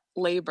that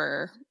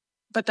labor,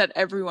 but that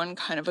everyone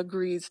kind of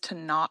agrees to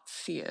not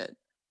see it.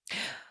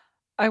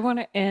 I want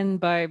to end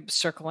by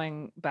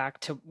circling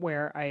back to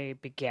where I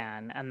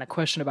began and the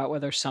question about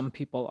whether some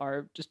people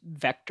are just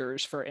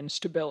vectors for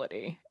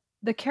instability.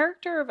 The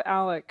character of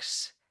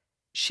Alex,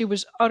 she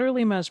was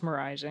utterly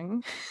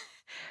mesmerizing,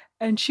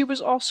 and she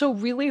was also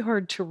really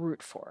hard to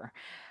root for.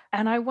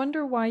 And I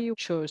wonder why you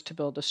chose to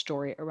build a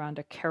story around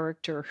a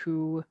character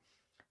who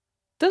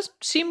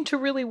doesn't seem to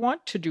really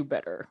want to do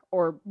better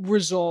or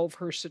resolve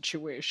her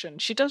situation.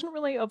 She doesn't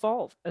really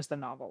evolve as the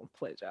novel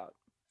plays out.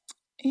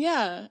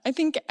 Yeah, I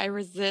think I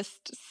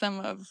resist some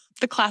of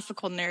the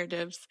classical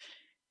narratives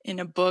in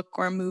a book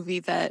or a movie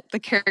that the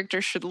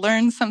character should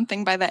learn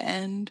something by the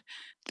end,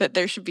 that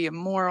there should be a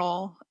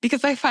moral,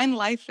 because I find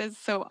life is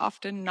so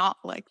often not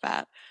like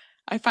that.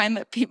 I find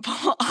that people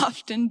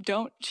often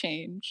don't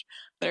change.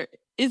 There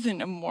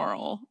isn't a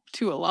moral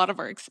to a lot of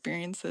our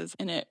experiences.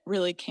 And it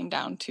really came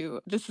down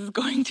to this is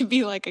going to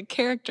be like a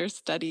character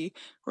study.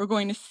 We're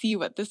going to see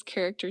what this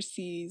character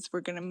sees.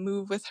 We're going to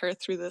move with her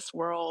through this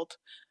world.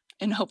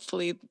 And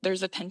hopefully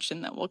there's a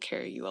tension that will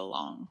carry you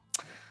along.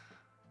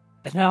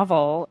 The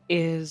novel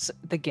is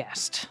The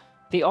Guest.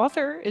 The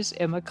author is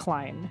Emma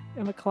Klein.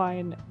 Emma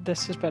Klein,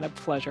 this has been a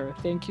pleasure.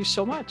 Thank you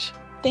so much.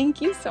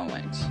 Thank you so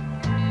much.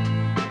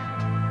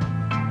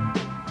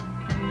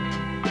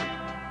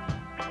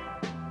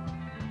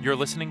 You're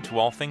listening to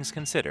All Things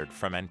Considered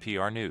from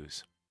NPR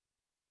News.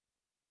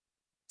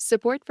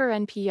 Support for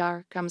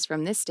NPR comes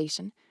from this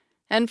station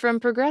and from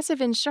Progressive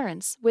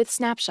Insurance with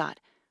Snapshot,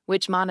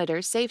 which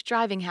monitors safe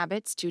driving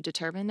habits to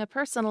determine a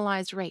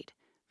personalized rate.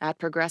 at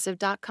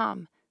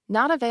progressive.com.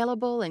 Not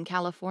available in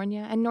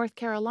California and North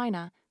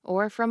Carolina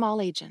or from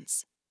all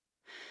agents.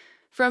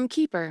 From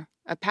Keeper,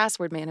 a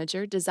password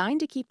manager designed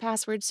to keep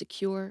passwords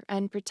secure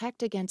and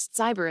protect against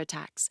cyber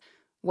attacks.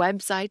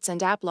 Websites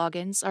and app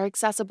logins are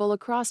accessible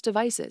across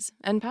devices,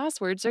 and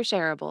passwords are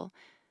shareable.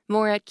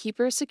 More at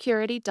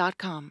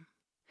keepersecurity.com.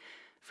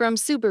 From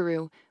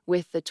Subaru,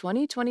 with the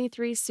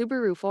 2023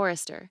 Subaru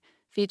Forester,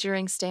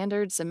 featuring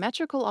standard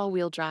symmetrical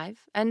all-wheel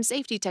drive and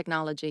safety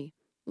technology.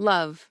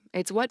 Love,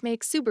 it's what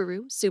makes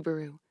Subaru,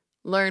 Subaru.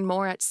 Learn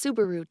more at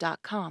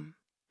Subaru.com.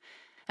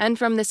 And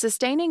from the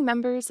sustaining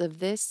members of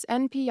this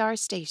NPR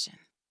station.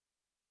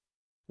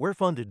 We're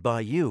funded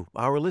by you,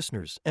 our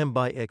listeners, and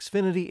by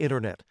Xfinity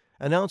Internet,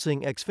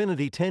 announcing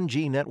Xfinity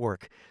 10G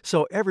network,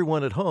 so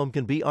everyone at home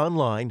can be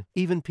online,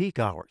 even peak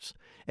hours.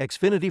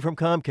 Xfinity from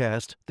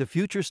Comcast, the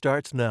future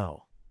starts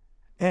now.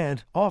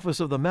 And Office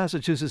of the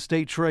Massachusetts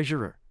State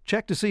Treasurer.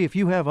 Check to see if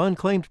you have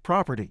unclaimed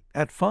property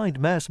at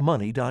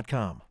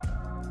findmassmoney.com.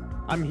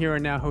 I'm here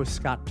and now host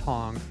Scott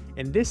Tong,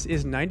 and this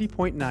is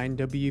 90.9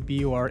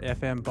 WBUR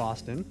FM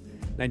Boston,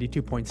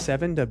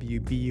 92.7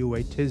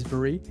 WBUA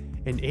Tisbury,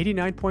 and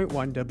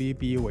 89.1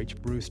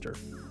 WBUH Brewster.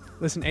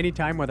 Listen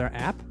anytime with our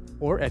app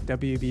or at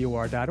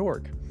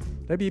WBUR.org.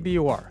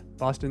 WBUR,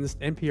 Boston's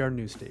NPR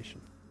news station.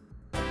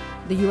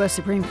 The U.S.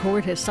 Supreme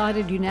Court has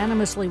sided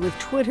unanimously with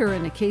Twitter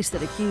in a case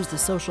that accused the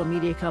social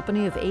media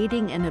company of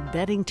aiding and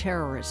abetting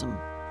terrorism.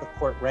 The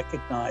court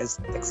recognized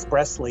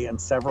expressly and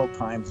several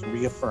times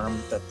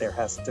reaffirmed that there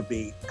has to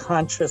be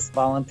conscious,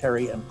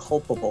 voluntary, and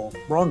culpable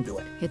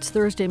wrongdoing. It's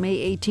Thursday,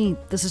 May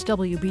 18th. This is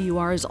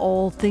WBUR's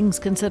All Things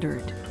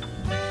Considered.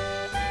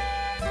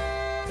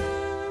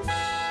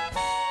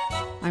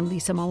 I'm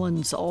Lisa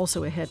Mullins.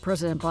 Also ahead,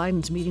 President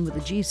Biden's meeting with the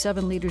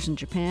G7 leaders in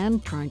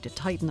Japan, trying to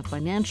tighten the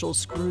financial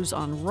screws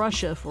on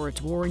Russia for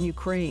its war in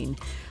Ukraine.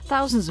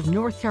 Thousands of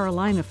North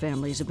Carolina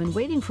families have been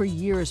waiting for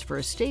years for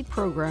a state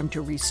program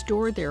to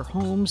restore their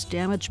homes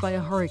damaged by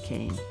a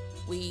hurricane.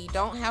 We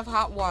don't have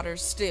hot water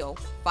still,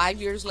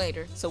 5 years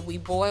later, so we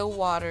boil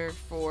water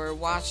for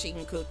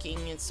washing, cooking,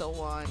 and so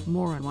on.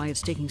 More on why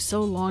it's taking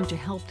so long to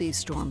help these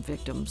storm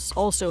victims.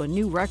 Also, a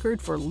new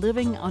record for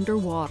living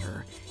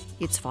underwater.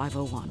 It's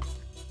 5:01.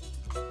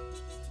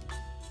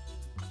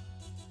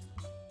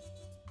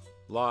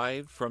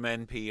 Live from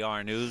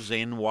NPR News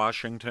in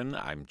Washington,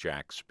 I'm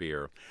Jack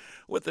Speer.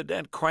 With the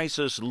debt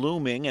crisis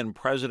looming and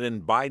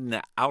President Biden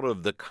out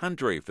of the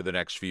country for the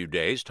next few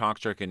days,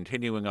 talks are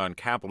continuing on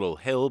Capitol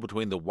Hill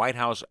between the White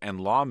House and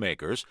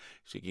lawmakers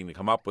seeking to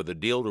come up with a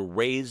deal to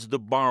raise the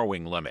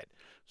borrowing limit.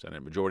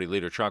 Senate Majority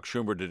Leader Chuck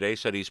Schumer today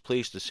said he's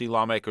pleased to see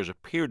lawmakers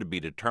appear to be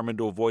determined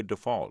to avoid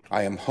default.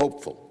 I am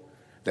hopeful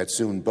that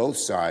soon both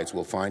sides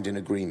will find an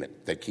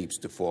agreement that keeps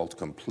default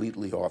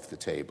completely off the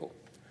table.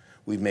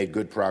 We've made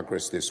good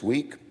progress this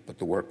week, but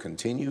the work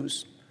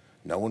continues.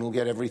 No one will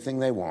get everything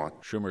they want.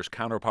 Schumer's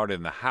counterpart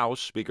in the House,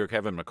 Speaker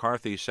Kevin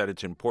McCarthy, said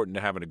it's important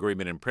to have an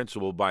agreement in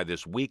principle by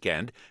this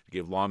weekend to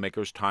give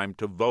lawmakers time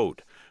to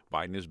vote.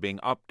 Biden is being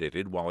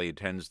updated while he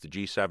attends the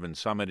G7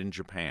 summit in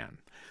Japan.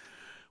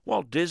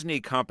 Walt Disney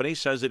Company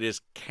says it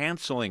is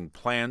canceling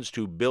plans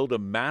to build a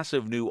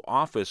massive new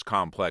office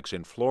complex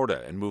in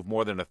Florida and move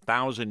more than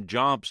 1,000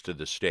 jobs to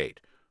the state.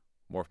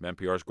 More from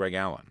NPR's Greg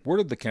Allen.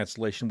 Word of the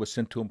cancellation was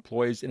sent to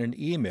employees in an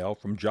email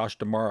from Josh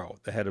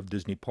D'Amaro, the head of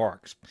Disney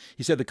Parks.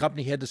 He said the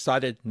company had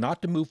decided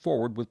not to move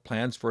forward with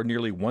plans for a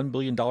nearly $1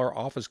 billion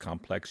office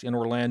complex in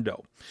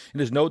Orlando. In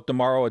his note,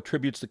 D'Amaro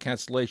attributes the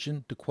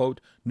cancellation to, quote,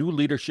 new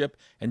leadership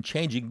and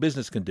changing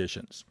business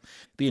conditions.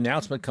 The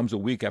announcement comes a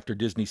week after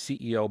Disney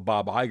CEO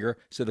Bob Iger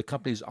said the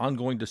company's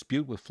ongoing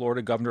dispute with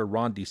Florida Governor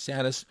Ron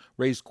DeSantis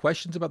raised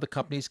questions about the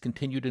company's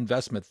continued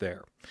investment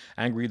there.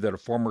 Angry that a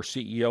former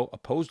CEO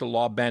opposed a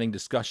law banning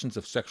discussions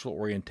of sexual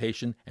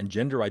orientation and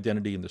gender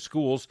identity in the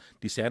schools,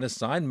 DeSantis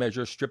signed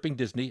measures stripping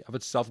Disney of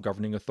its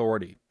self-governing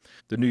authority.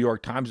 The New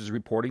York Times is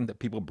reporting that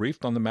people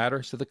briefed on the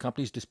matter said the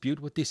company's dispute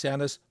with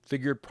DeSantis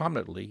figured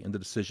prominently in the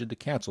decision to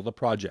cancel the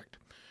project.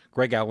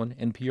 Greg Allen,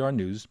 NPR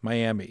News,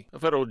 Miami. A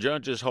federal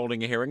judge is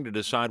holding a hearing to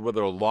decide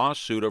whether a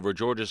lawsuit over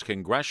Georgia's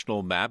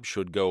congressional map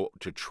should go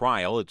to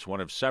trial. It's one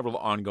of several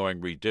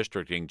ongoing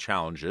redistricting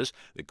challenges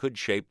that could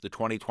shape the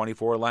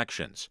 2024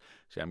 elections.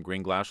 Sam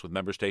Greenglass with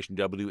member station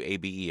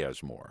WABE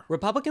has more.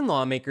 Republican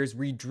lawmakers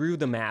redrew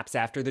the maps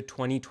after the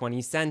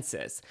 2020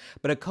 census,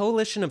 but a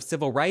coalition of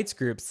civil rights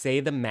groups say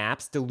the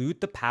maps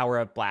dilute the power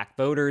of black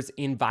voters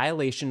in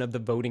violation of the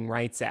Voting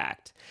Rights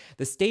Act.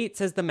 The state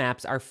says the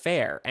maps are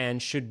fair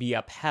and should be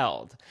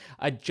upheld.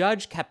 A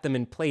judge kept them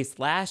in place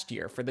last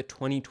year for the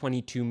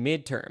 2022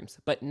 midterms,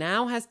 but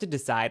now has to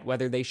decide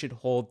whether they should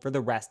hold for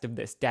the rest of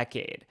this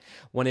decade.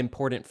 One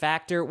important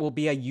factor will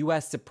be a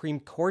U.S.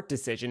 Supreme Court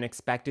decision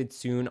expected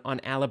soon on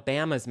on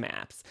Alabama's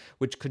maps,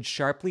 which could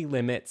sharply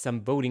limit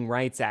some Voting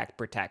Rights Act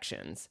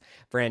protections.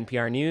 For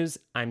NPR News,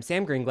 I'm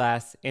Sam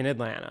Greenglass in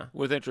Atlanta.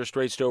 With interest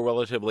rates still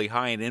relatively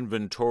high and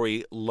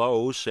inventory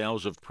low,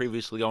 sales of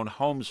previously owned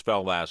homes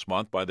fell last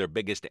month by their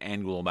biggest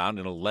annual amount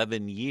in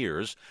 11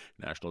 years.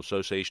 National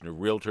Association of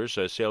Realtors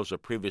says sales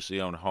of previously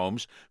owned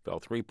homes fell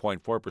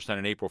 3.4%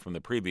 in April from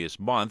the previous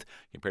month.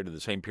 Compared to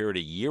the same period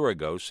a year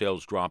ago,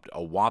 sales dropped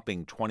a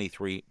whopping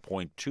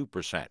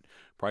 23.2%.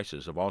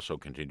 Prices have also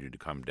continued to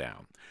come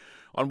down.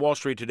 On Wall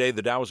Street today,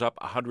 the Dow is up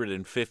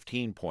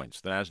 115 points.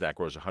 The Nasdaq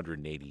rose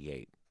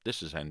 188.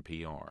 This is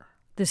NPR.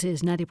 This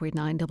is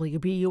 90.9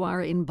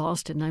 WBUR in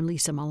Boston. I'm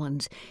Lisa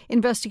Mullins.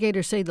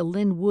 Investigators say the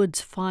Lynn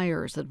Woods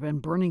fires that have been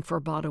burning for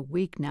about a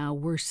week now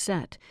were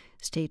set.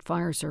 State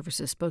Fire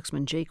Services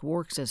spokesman Jake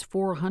Work says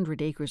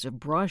 400 acres of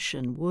brush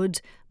and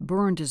woods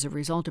burned as a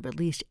result of at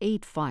least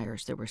 8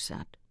 fires that were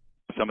set.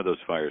 Some of those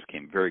fires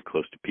came very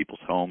close to people's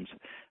homes,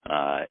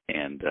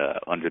 and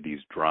under these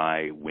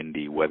dry,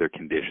 windy weather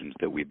conditions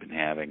that we've been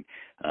having,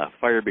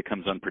 fire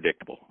becomes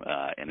unpredictable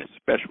and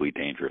especially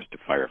dangerous to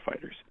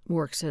firefighters.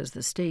 Work says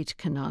the state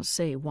cannot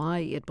say why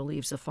it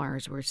believes the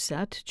fires were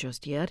set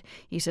just yet.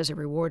 He says a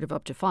reward of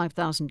up to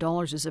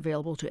 $5,000 is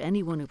available to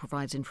anyone who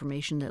provides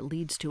information that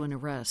leads to an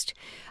arrest.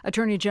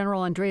 Attorney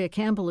General Andrea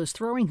Campbell is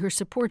throwing her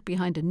support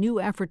behind a new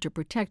effort to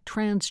protect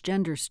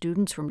transgender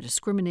students from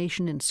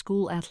discrimination in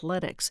school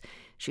athletics.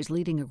 She's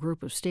leading a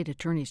group of state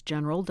attorneys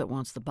general that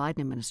wants the Biden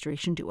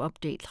administration to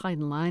update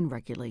Title IX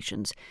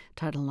regulations.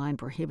 Title IX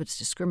prohibits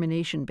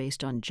discrimination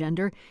based on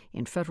gender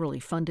in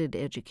federally funded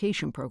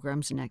education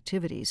programs and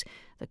activities.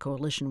 The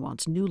coalition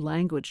wants new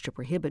language to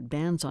prohibit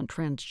bans on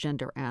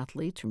transgender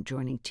athletes from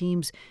joining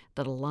teams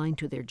that align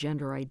to their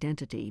gender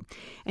identity.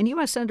 And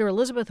U.S. Senator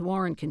Elizabeth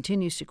Warren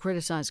continues to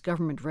criticize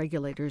government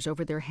regulators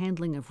over their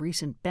handling of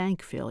recent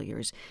bank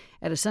failures.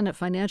 At a Senate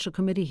Financial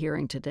Committee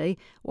hearing today,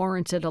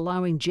 Warren said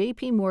allowing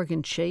J.P.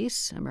 Morgan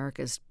Chase,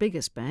 America's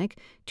biggest bank,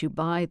 to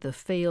buy the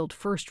failed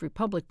First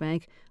Republic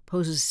Bank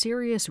poses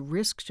serious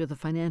risk to the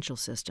financial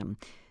system.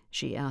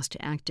 She asked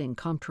acting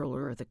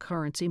comptroller of the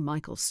currency,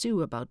 Michael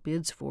Hsu, about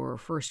bids for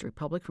First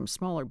Republic from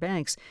smaller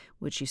banks,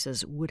 which she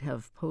says would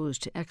have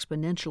posed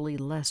exponentially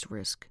less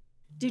risk.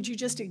 Did you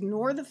just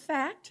ignore the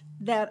fact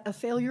that a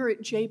failure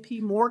at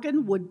J.P.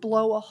 Morgan would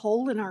blow a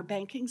hole in our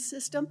banking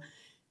system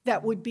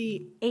that would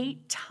be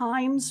 8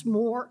 times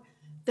more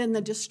than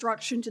the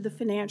destruction to the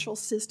financial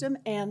system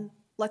and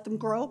let them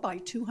grow by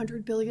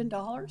 $200 billion?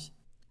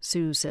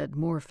 Hsu said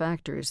more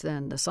factors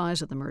than the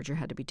size of the merger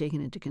had to be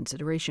taken into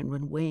consideration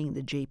when weighing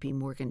the J.P.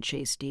 Morgan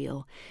Chase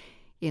deal.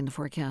 In the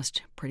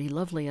forecast, pretty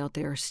lovely out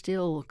there.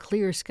 Still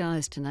clear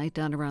skies tonight,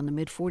 down around the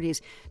mid-40s.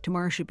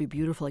 Tomorrow should be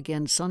beautiful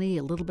again. Sunny,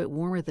 a little bit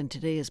warmer than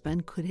today has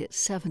been. Could hit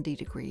 70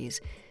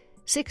 degrees.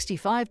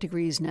 65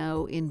 degrees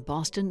now in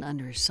Boston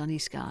under sunny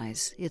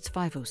skies. It's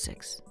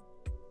 5:06.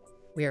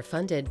 We are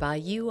funded by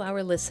you,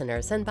 our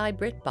listeners, and by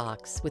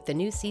BritBox with the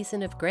new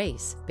season of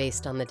Grace,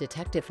 based on the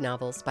detective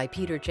novels by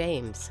Peter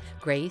James.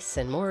 Grace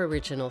and more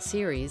original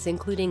series,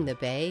 including The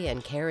Bay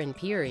and Karen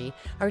Peary,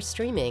 are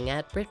streaming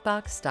at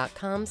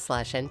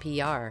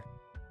BritBox.com/NPR.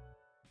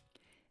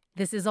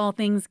 This is All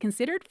Things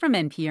Considered from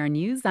NPR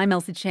News. I'm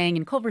Elsa Chang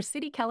in Culver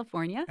City,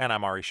 California. And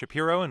I'm Ari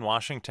Shapiro in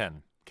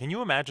Washington. Can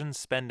you imagine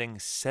spending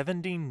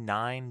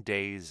 79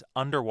 days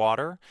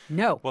underwater?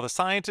 No. Well, the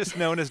scientist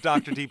known as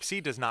Dr. Deep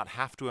Sea does not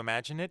have to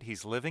imagine it.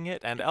 He's living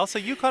it. And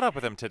Elsa, you caught up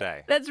with him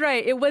today. That's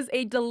right. It was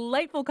a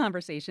delightful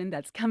conversation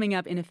that's coming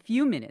up in a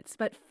few minutes.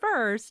 But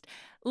first,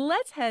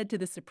 let's head to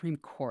the Supreme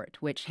Court,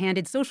 which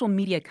handed social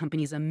media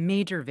companies a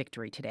major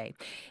victory today.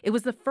 It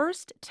was the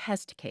first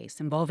test case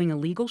involving a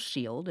legal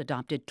shield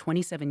adopted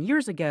 27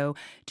 years ago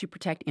to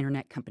protect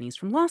internet companies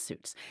from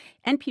lawsuits.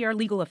 NPR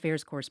legal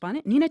affairs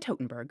correspondent Nina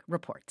Totenberg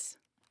reports.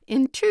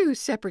 In 2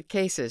 separate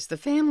cases, the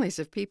families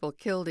of people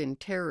killed in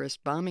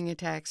terrorist bombing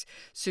attacks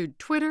sued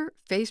Twitter,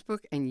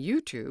 Facebook, and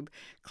YouTube,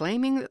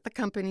 claiming that the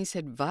companies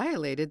had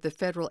violated the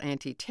Federal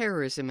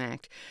Anti-Terrorism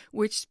Act,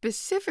 which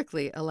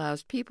specifically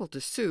allows people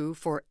to sue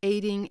for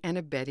aiding and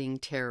abetting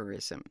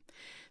terrorism.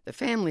 The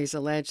families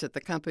allege that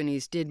the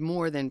companies did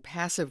more than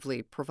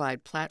passively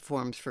provide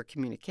platforms for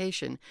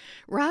communication.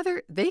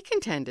 Rather, they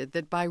contended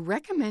that by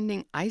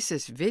recommending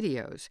ISIS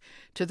videos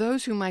to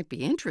those who might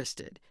be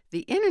interested,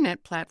 the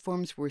internet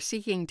platforms were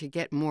seeking to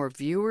get more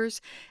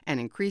viewers and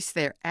increase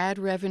their ad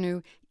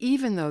revenue,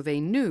 even though they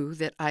knew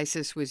that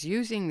ISIS was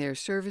using their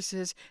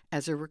services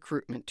as a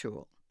recruitment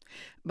tool.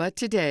 But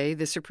today,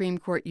 the Supreme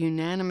Court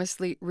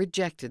unanimously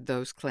rejected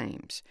those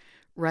claims.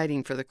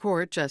 Writing for the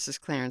court, Justice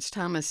Clarence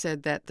Thomas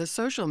said that the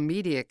social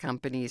media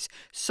companies'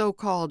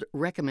 so-called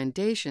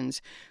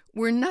recommendations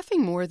were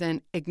nothing more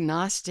than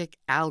agnostic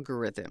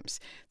algorithms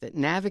that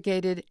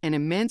navigated an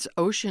immense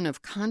ocean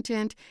of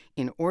content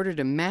in order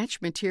to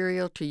match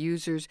material to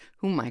users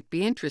who might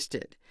be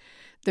interested.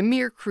 The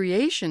mere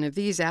creation of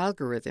these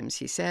algorithms,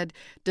 he said,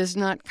 does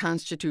not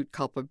constitute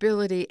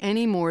culpability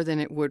any more than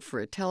it would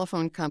for a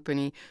telephone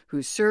company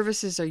whose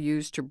services are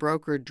used to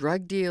broker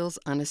drug deals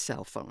on a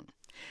cell phone.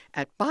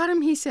 At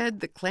bottom, he said,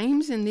 the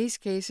claims in these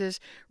cases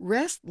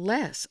rest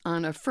less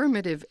on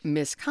affirmative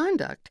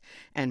misconduct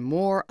and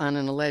more on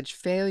an alleged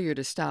failure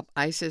to stop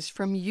ISIS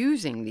from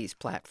using these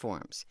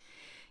platforms.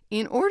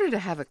 In order to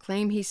have a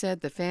claim, he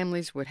said, the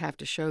families would have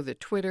to show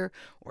that Twitter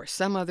or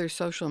some other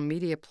social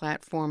media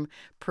platform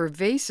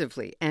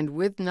pervasively and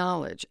with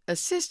knowledge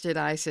assisted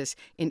ISIS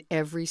in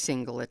every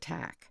single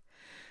attack.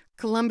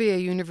 Columbia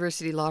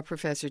University law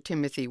professor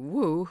Timothy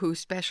Wu, who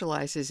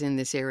specializes in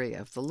this area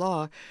of the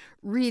law,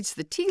 reads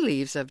the tea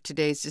leaves of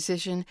today's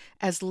decision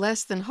as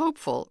less than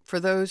hopeful for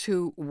those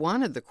who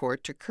wanted the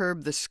court to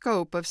curb the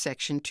scope of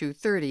Section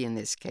 230 in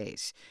this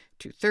case.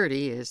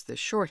 230 is the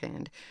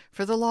shorthand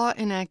for the law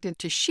enacted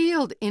to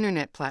shield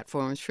Internet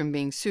platforms from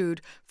being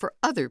sued for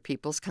other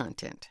people's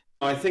content.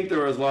 I think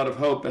there was a lot of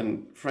hope,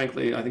 and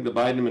frankly, I think the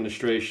Biden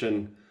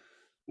administration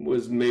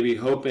was maybe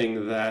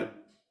hoping that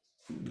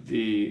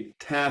the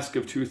task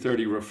of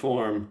 230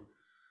 reform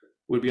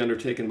would be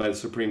undertaken by the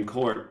Supreme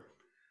Court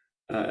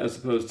as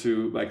opposed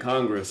to by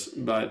Congress.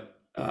 But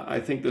I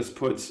think this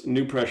puts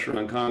new pressure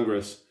on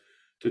Congress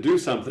to do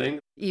something.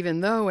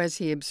 Even though, as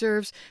he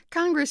observes,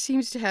 Congress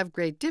seems to have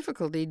great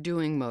difficulty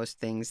doing most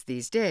things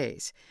these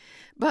days.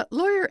 But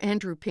lawyer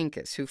Andrew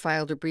Pincus, who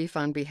filed a brief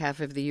on behalf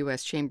of the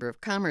U.S. Chamber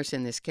of Commerce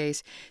in this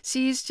case,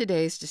 sees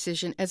today's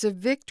decision as a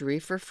victory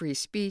for free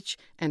speech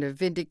and a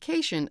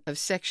vindication of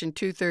Section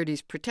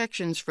 230's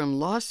protections from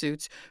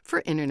lawsuits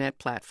for Internet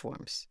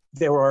platforms.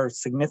 There are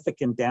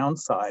significant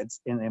downsides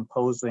in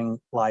imposing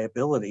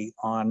liability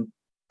on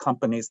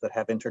companies that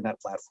have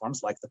internet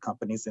platforms, like the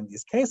companies in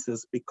these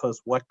cases, because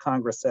what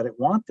Congress said it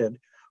wanted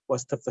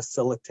was to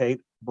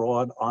facilitate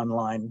broad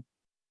online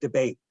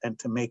debate and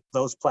to make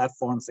those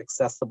platforms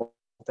accessible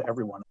to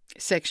everyone.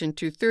 Section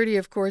 230,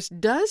 of course,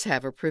 does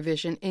have a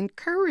provision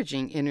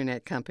encouraging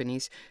internet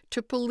companies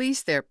to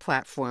police their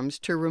platforms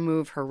to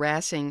remove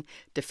harassing,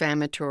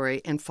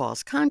 defamatory, and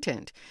false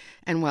content.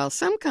 And while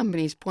some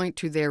companies point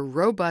to their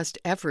robust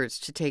efforts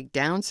to take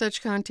down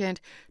such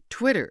content,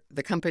 Twitter,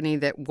 the company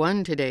that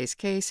won today's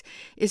case,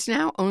 is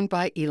now owned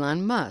by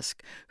Elon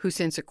Musk, who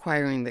since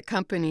acquiring the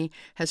company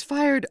has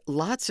fired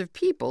lots of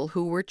people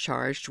who were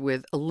charged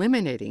with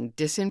eliminating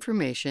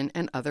disinformation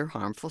and other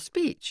harmful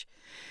speech.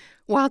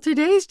 While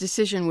today's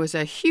decision was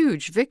a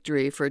huge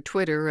victory for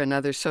Twitter and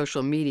other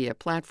social media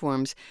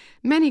platforms,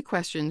 many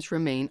questions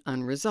remain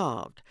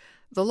unresolved.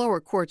 The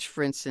lower courts,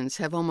 for instance,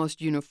 have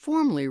almost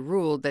uniformly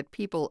ruled that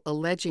people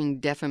alleging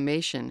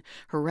defamation,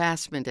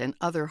 harassment, and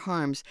other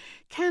harms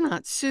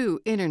cannot sue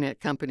Internet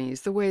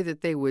companies the way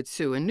that they would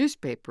sue a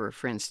newspaper,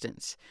 for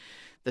instance.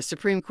 The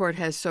Supreme Court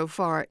has so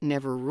far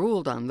never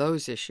ruled on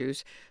those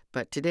issues,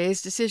 but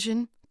today's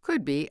decision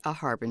could be a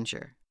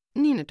harbinger.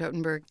 Nina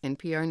Totenberg,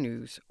 NPR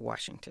News,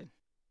 Washington.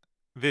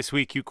 This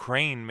week,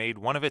 Ukraine made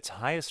one of its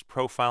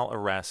highest-profile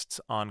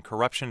arrests on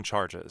corruption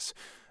charges.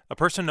 A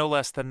person no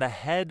less than the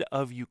head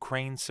of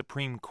Ukraine's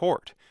Supreme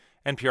Court.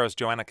 NPR's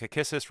Joanna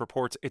Kakissis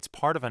reports it's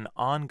part of an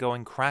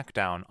ongoing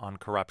crackdown on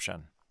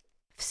corruption.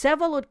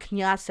 Vsevolod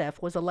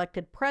Knyazev was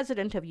elected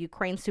president of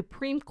Ukraine's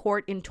Supreme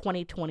Court in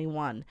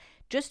 2021.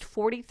 Just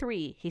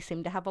 43, he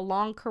seemed to have a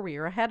long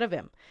career ahead of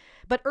him.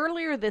 But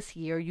earlier this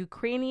year,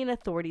 Ukrainian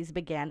authorities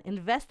began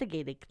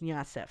investigating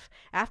Knyazev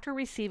after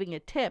receiving a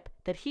tip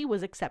that he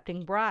was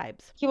accepting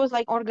bribes. He was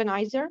like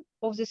organizer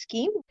of the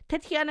scheme.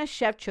 Tatiana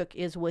Shevchuk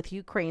is with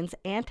Ukraine's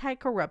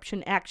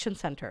Anti-Corruption Action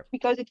Center.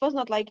 Because it was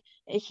not like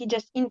he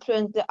just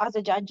influenced the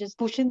other judges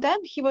pushing them,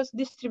 he was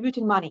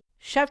distributing money.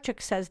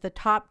 Shevchuk says the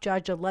top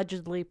judge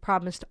allegedly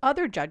promised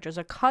other judges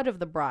a cut of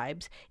the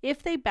bribes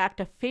if they backed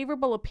a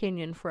favorable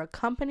opinion for a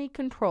company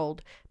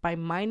controlled by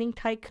mining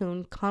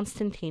tycoon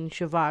Konstantin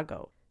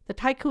Zhivago. The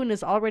tycoon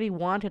is already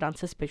wanted on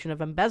suspicion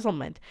of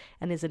embezzlement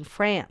and is in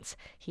France.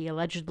 He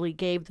allegedly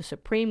gave the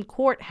Supreme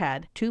Court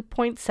head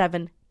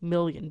 $2.7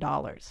 million.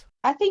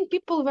 I think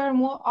people were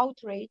more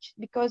outraged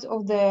because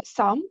of the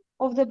sum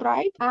of the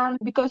bribe and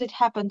because it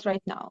happened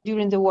right now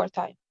during the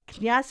wartime.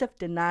 Knyazev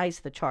denies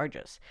the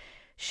charges.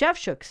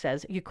 Shevchuk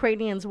says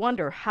Ukrainians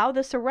wonder how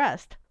this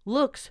arrest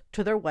looks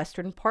to their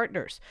Western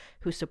partners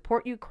who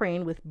support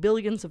Ukraine with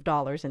billions of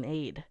dollars in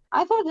aid.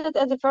 I thought that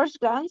at the first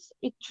glance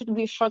it should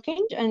be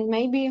shocking, and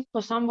maybe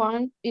for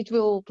someone it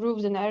will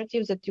prove the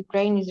narrative that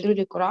Ukraine is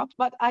really corrupt.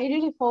 But I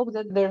really hope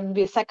that there will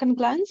be a second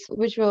glance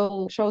which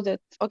will show that,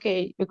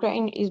 okay,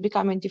 Ukraine is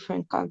becoming a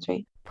different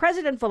country.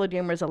 President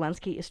Volodymyr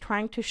Zelensky is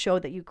trying to show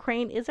that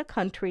Ukraine is a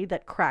country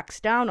that cracks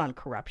down on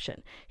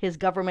corruption. His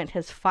government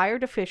has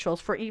fired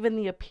officials for even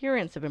the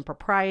appearance of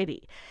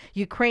impropriety.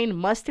 Ukraine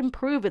must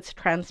improve its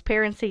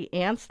transparency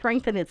and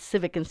strengthen its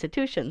civic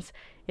institutions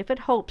if it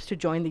hopes to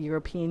join the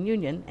European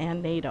Union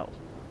and NATO.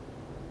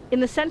 In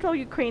the central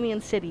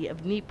Ukrainian city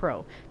of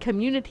Dnipro,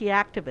 community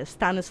activist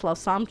Stanislav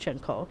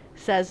Samchenko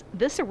says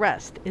this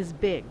arrest is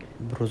big.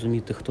 To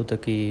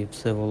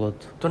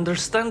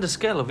understand the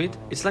scale of it,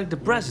 it's like the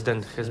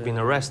president has been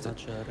arrested.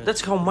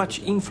 That's how much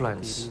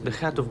influence the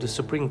head of the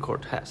Supreme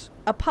Court has.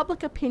 A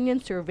public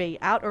opinion survey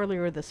out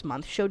earlier this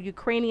month showed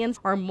Ukrainians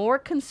are more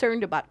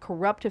concerned about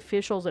corrupt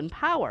officials in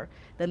power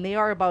than they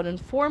are about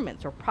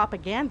informants or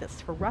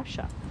propagandists for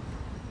Russia.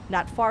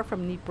 Not far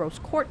from Dnipro's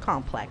court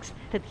complex,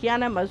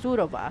 Tatiana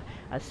Mazurova,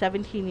 a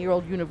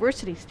 17-year-old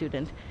university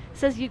student,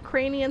 says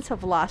Ukrainians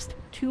have lost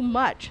too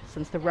much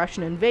since the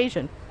Russian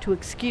invasion to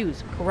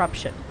excuse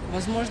corruption.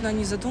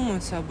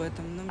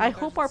 I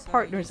hope our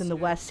partners in the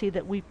West see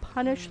that we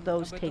punish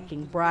those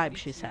taking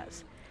bribes, she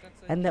says,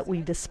 and that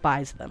we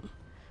despise them.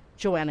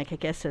 Joanna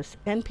Kakesis,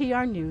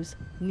 NPR News,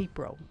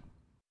 Dnipro.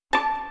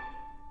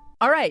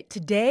 All right,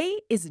 today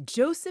is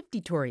Joseph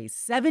DiTorre's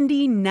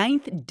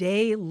 79th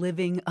day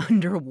living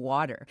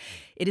underwater.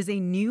 It is a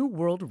new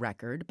world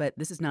record, but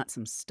this is not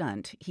some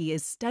stunt. He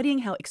is studying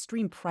how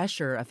extreme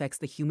pressure affects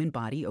the human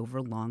body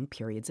over long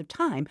periods of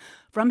time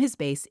from his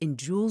base in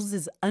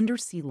Jules's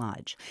Undersea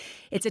Lodge.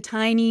 It's a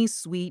tiny,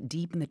 sweet,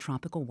 deep in the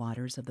tropical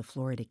waters of the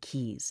Florida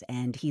Keys,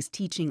 and he's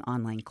teaching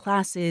online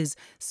classes,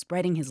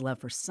 spreading his love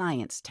for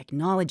science,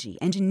 technology,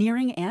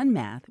 engineering, and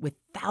math with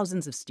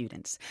thousands of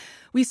students.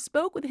 We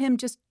spoke with him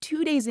just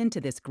 2 days into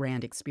this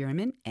grand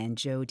experiment, and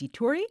Joe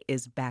DiTorre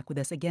is back with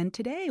us again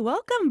today.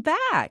 Welcome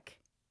back.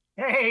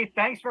 Hey,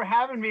 thanks for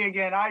having me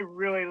again. I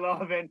really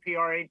love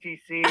NPR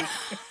ATC.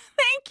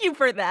 Thank you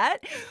for that.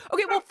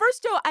 Okay, well,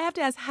 first, Joe, I have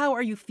to ask, how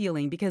are you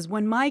feeling? Because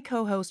when my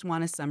co-host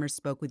Juana Summers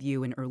spoke with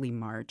you in early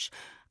March,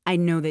 I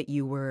know that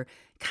you were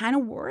kind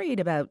of worried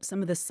about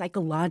some of the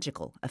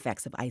psychological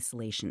effects of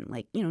isolation,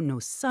 like, no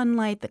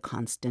sunlight, the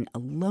constant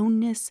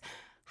aloneness.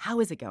 How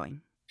is it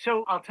going?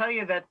 So I'll tell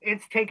you that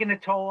it's taken a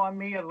toll on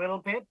me a little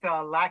bit.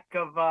 Lack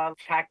of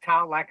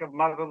tactile, lack of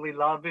motherly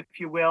love, if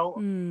you will.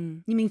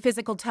 You mean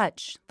physical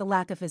touch, the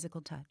lack of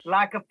physical touch.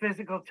 Lack of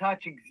physical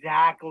touch,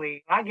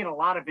 exactly. I get a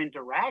lot of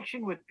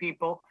interaction with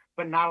people,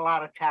 but not a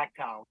lot of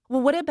tactile.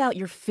 Well, what about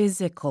your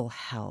physical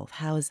health?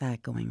 How is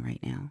that going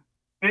right now?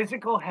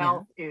 Physical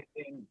health is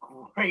in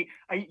great.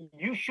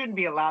 You shouldn't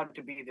be allowed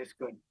to be this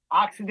good.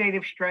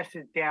 Oxidative stress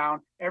is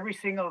down. Every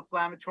single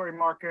inflammatory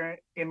marker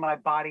in my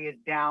body is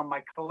down.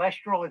 My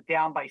cholesterol is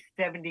down by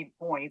 70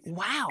 points.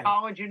 Wow.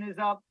 Collagen is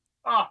up.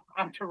 Oh,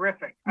 I'm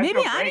terrific. Maybe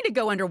I need to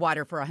go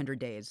underwater for 100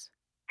 days.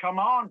 Come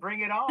on,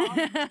 bring it on.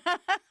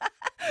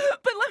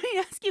 But let me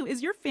ask you,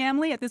 is your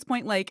family at this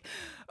point like,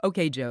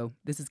 okay, Joe,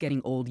 this is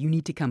getting old. You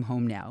need to come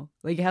home now.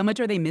 Like, how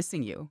much are they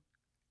missing you?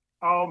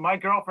 Oh, my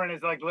girlfriend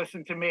is like,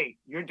 listen to me.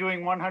 You're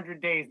doing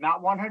 100 days,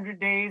 not 100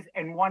 days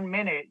and 1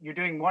 minute. You're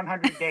doing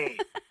 100 days.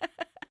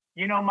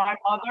 My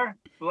mother,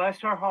 bless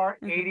her heart,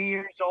 80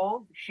 years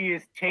old. She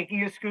is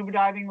taking a scuba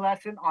diving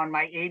lesson on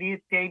my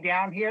 80th day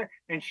down here,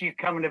 and she's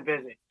coming to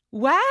visit.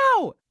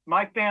 Wow.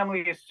 My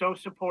family is so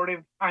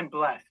supportive. I'm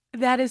blessed.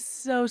 That is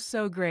so,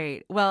 so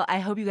great. Well, I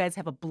hope you guys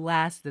have a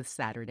blast this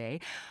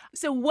Saturday.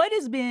 So what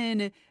has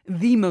been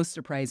the most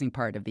surprising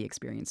part of the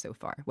experience so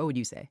far? What would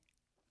you say?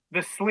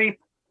 The sleep.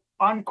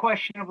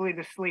 Unquestionably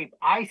the sleep.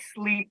 I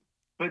sleep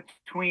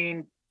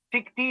between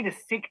 60 to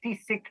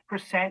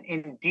 66%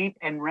 in deep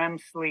and REM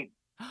sleep.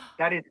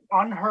 That is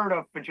unheard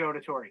of for Joe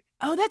DiTorre.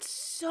 Oh, that's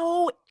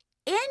so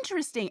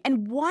interesting.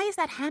 And why is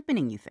that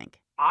happening, you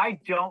think? I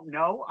don't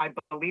know. I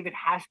believe it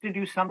has to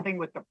do something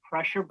with the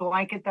pressure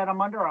blanket that I'm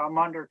under. I'm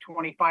under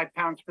 25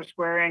 pounds per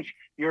square inch.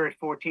 You're at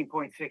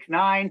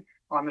 14.69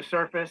 on the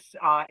surface.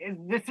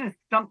 This is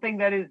something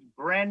that is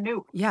brand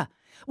new. Yeah.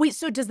 Wait,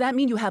 so does that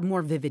mean you have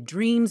more vivid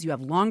dreams? You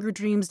have longer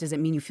dreams? Does it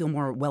mean you feel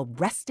more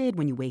well-rested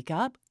when you wake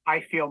up?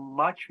 I feel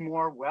much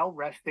more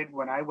well-rested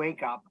when I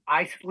wake up.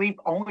 I sleep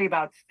only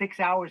about 6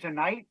 hours a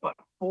night, but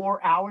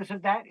 4 hours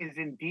of that is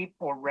in deep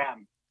or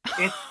REM.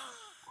 It's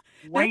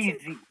crazy.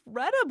 That's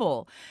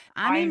incredible.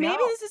 I mean, maybe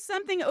this is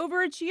something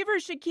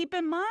overachievers should keep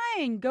in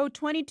mind. Go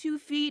 22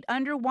 feet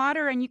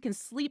underwater and you can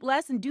sleep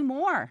less and do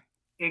more.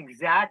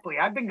 Exactly.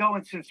 I've been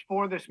going since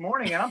 4 this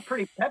morning, and I'm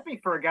pretty peppy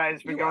for a guy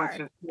that's been going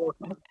since 4.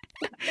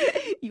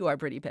 You are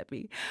pretty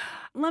peppy.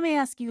 Let me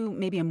ask you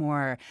maybe a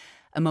more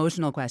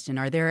emotional question.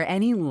 Are there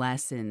any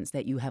lessons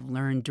that you have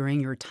learned during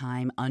your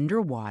time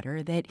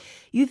underwater that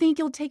you think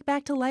you'll take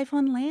back to life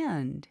on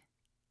land?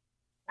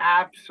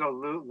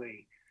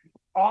 Absolutely.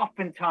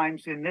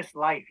 Oftentimes in this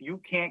life, you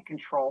can't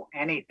control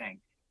anything.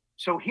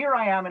 So here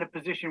I am in a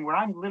position where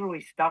I'm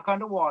literally stuck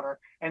underwater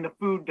and the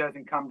food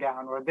doesn't come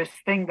down, or this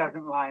thing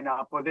doesn't line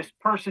up, or this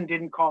person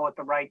didn't call at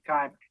the right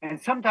time.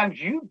 And sometimes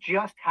you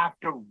just have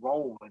to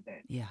roll with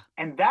it. Yeah.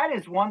 And that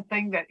is one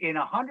thing that in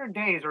 100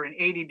 days or in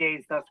 80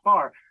 days thus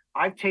far,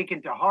 I've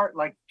taken to heart,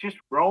 like just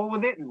roll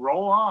with it and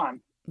roll on.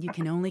 You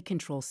can only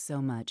control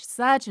so much.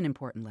 Such an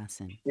important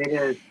lesson. It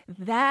is.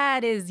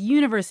 That is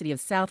University of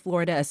South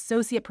Florida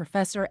Associate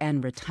Professor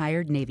and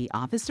retired Navy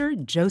officer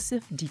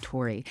Joseph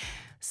DiTorre.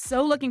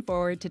 So looking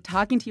forward to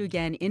talking to you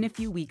again in a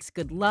few weeks.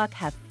 Good luck,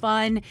 have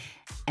fun,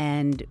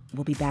 and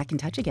we'll be back in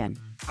touch again.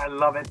 I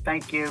love it.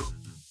 Thank you.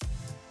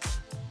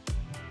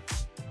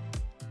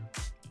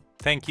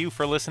 Thank you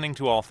for listening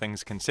to All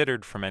Things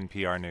Considered from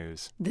NPR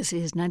News. This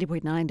is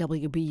 90.9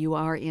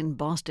 WBUR in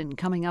Boston.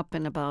 Coming up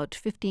in about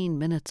 15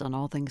 minutes on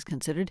All Things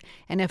Considered,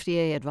 an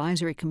FDA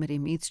advisory committee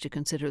meets to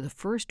consider the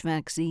first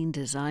vaccine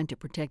designed to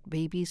protect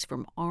babies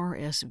from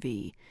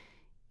RSV.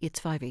 It's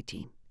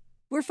 5:18.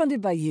 We're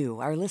funded by you,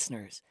 our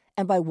listeners,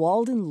 and by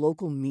Walden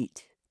Local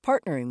Meat.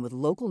 partnering with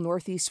local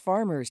Northeast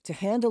farmers to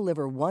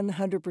hand-deliver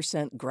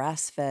 100%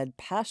 grass-fed,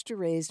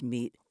 pasture-raised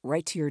meat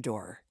right to your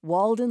door.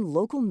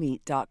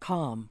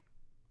 WaldenLocalMeat.com.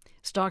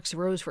 Stocks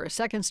rose for a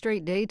second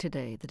straight day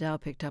today. The Dow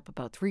picked up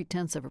about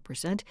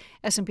 0.3%.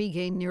 S&P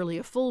gained nearly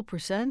a full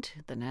percent.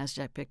 The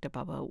Nasdaq picked up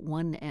about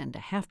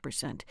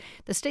 1.5%.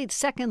 The state's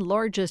second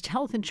largest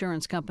health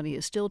insurance company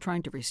is still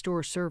trying to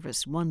restore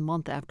service 1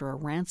 month after a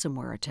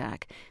ransomware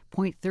attack.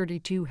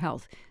 Point32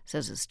 Health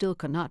says it still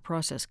cannot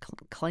process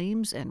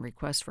claims and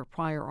requests for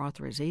prior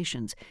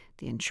authorizations.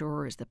 The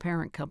insurer is the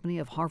parent company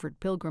of Harvard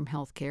Pilgrim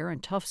Healthcare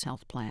and Tufts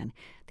Health Plan.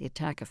 The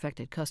attack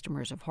affected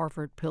customers of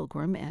Harvard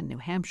Pilgrim and New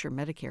Hampshire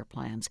Medicare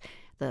plans.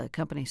 The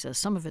company says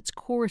some of its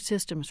core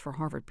systems for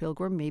Harvard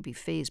Pilgrim may be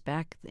phased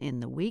back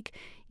in the week.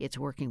 It's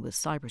working with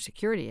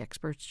cybersecurity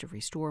experts to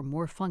restore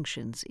more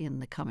functions in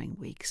the coming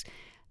weeks.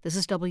 This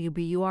is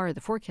WBUR.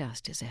 The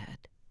forecast is ahead.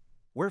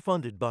 We're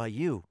funded by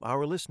you,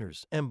 our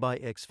listeners, and by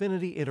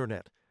Xfinity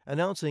Internet,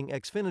 announcing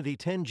Xfinity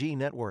 10G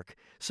network,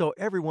 so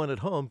everyone at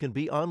home can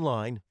be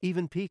online,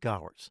 even peak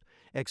hours.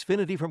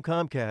 Xfinity from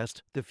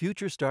Comcast, the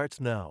future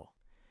starts now.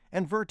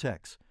 And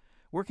Vertex,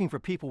 working for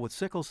people with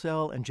sickle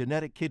cell and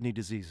genetic kidney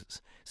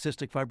diseases,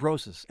 cystic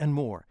fibrosis, and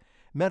more.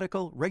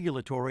 Medical,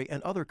 regulatory,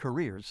 and other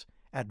careers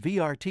at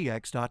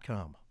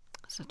vrtx.com.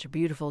 Such a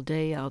beautiful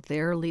day out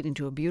there, leading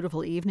to a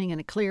beautiful evening and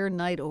a clear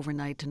night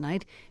overnight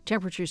tonight.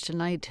 Temperatures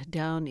tonight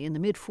down in the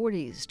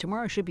mid-40s.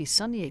 Tomorrow should be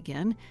sunny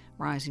again,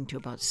 rising to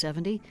about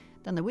 70.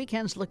 Then the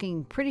weekend's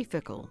looking pretty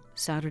fickle.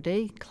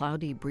 Saturday,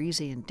 cloudy,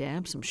 breezy, and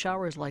damp. Some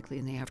showers likely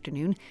in the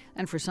afternoon.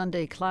 And for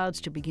Sunday, clouds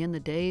to begin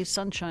the day.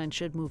 Sunshine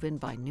should move in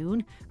by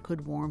noon.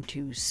 Could warm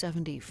to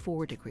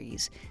 74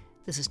 degrees.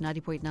 This is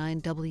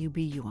 90.9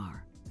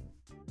 WBUR.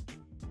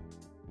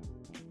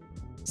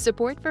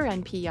 Support for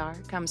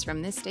NPR comes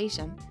from this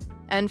station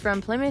and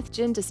from Plymouth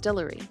Gin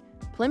Distillery.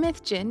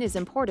 Plymouth Gin is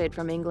imported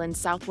from England's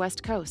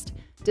southwest coast,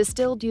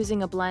 distilled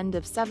using a blend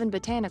of 7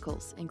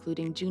 botanicals,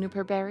 including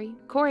juniper berry,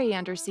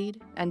 coriander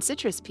seed, and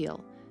citrus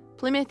peel.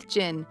 Plymouth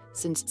Gin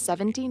since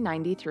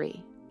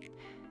 1793.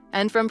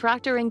 And from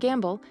Procter &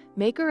 Gamble,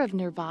 maker of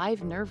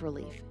Nervive Nerve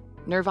Relief.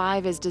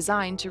 Nervive is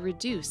designed to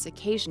reduce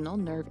occasional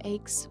nerve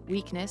aches,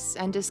 weakness,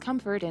 and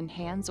discomfort in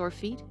hands or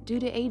feet due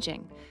to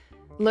aging.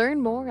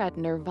 Learn more at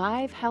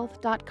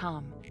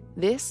nervivehealth.com.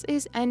 This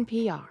is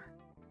NPR.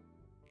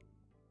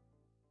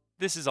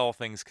 This is All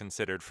Things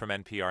Considered from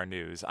NPR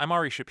News. I'm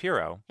Ari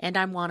Shapiro. And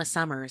I'm Juana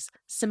Summers.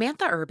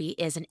 Samantha Irby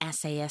is an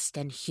essayist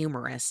and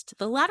humorist,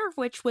 the latter of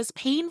which was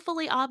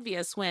painfully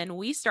obvious when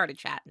we started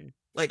chatting.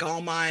 Like,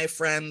 all my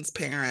friends'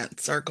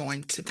 parents are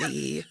going to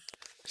be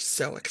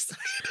so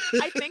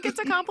excited. I think it's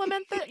a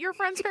compliment that your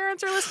friends'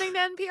 parents are listening to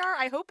NPR.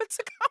 I hope it's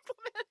a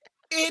compliment.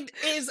 It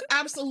is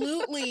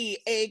absolutely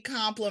a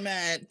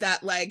compliment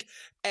that, like,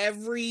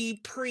 every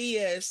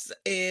Prius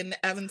in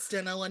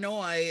Evanston,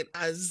 Illinois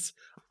has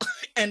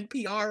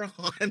NPR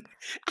on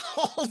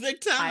all the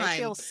time. I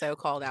feel so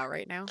called out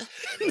right now.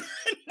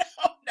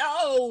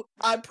 No,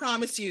 I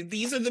promise you,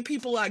 these are the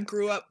people I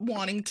grew up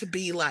wanting to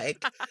be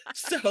like.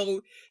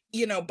 So,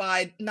 you know,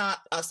 by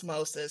not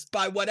osmosis,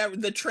 by whatever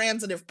the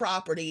transitive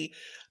property,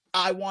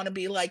 I want to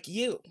be like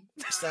you.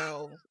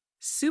 So...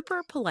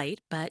 Super polite,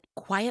 but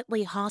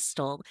quietly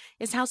hostile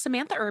is how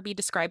Samantha Irby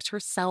describes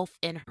herself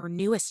in her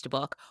newest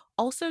book,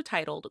 also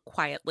titled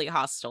Quietly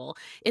Hostile.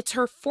 It's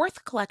her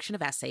 4th collection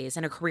of essays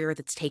in a career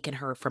that's taken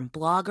her from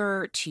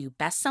blogger to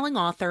best-selling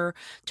author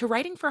to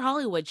writing for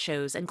Hollywood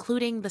shows,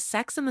 including the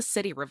Sex and the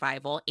City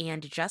revival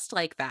and Just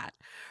Like That.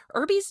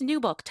 Irby's new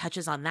book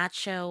touches on that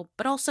show,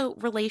 but also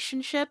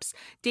relationships,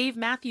 Dave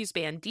Matthews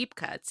Band deep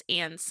cuts,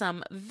 and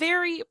some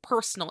very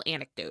personal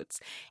anecdotes.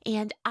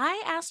 And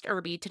I asked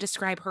Irby to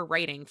describe her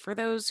writing for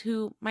those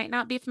who might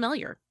not be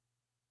familiar.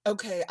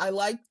 Okay, I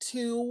like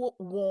to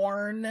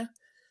warn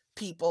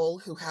people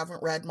who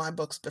haven't read my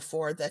books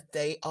before that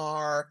they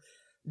are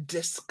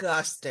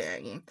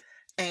disgusting.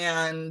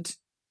 And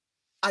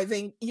I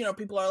think, you know,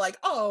 people are like,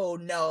 oh,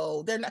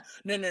 no, they're not.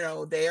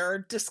 No, they're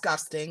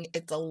disgusting.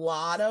 It's a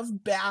lot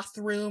of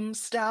bathroom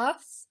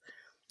stuff.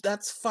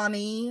 That's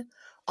funny.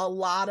 A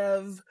lot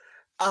of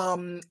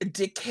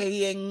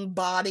decaying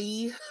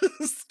body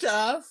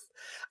stuff.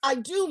 I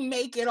do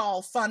make it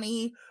all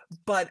funny,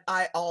 but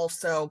I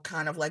also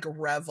kind of like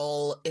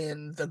revel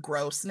in the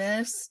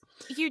grossness.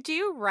 You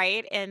do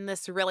write in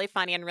this really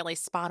funny and really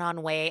spot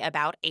on way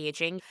about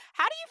aging.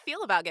 How do you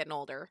feel about getting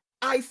older?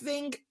 I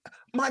think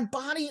my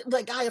body,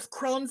 like, I have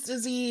Crohn's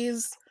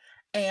disease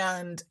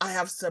and I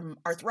have some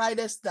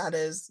arthritis that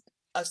is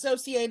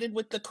associated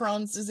with the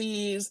Crohn's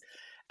disease,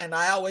 and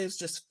I always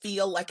just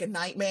feel like a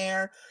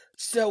nightmare.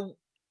 So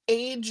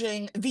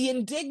aging, the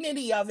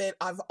indignity of it,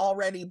 I've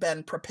already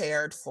been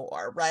prepared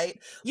for, right?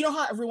 You know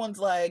how everyone's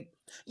like,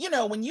 you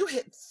know, when you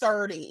hit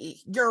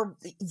 30, you're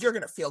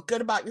going to feel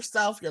good about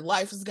yourself. Your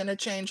life is going to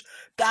change.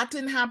 That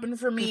didn't happen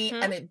for me,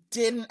 and it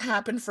didn't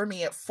happen for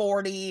me at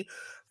 40.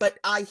 But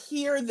I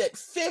hear that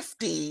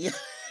 50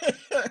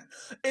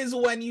 is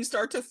when you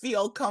start to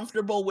feel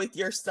comfortable with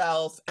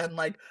yourself and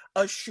like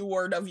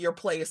assured of your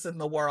place in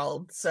the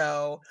world.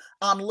 So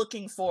I'm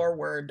looking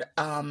forward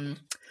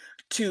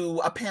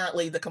to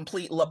apparently the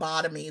complete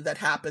lobotomy that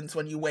happens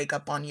when you wake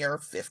up on your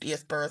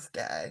 50th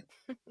birthday.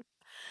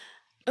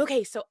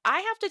 Okay, so I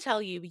have to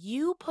tell you,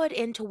 you put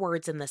into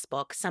words in this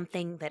book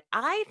something that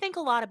I think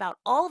a lot about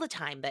all the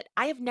time that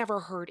I have never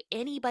heard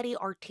anybody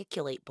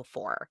articulate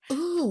before.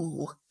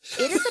 Ooh.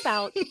 It is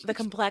about the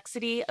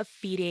complexity of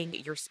feeding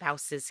your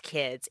spouse's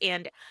kids.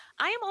 And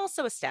I am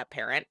also a step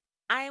parent.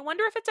 I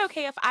wonder if it's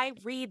okay if I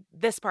read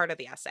this part of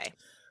the essay.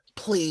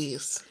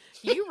 Please.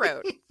 You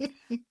wrote,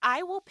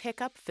 I will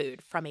pick up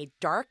food from a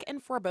dark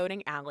and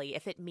foreboding alley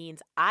if it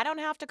means I don't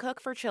have to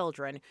cook for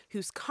children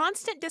whose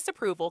constant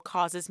disapproval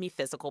causes me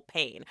physical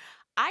pain.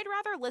 I'd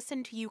rather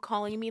listen to you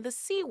calling me the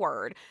C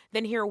word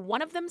than hear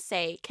one of them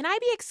say, "Can I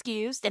be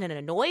excused?" in an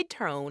annoyed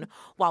tone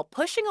while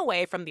pushing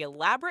away from the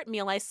elaborate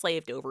meal I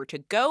slaved over to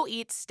go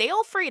eat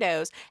stale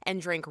Fritos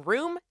and drink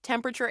room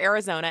temperature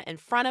Arizona in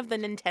front of the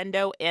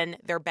Nintendo in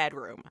their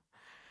bedroom.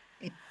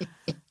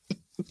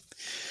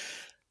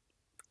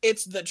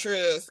 It's the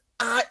truth.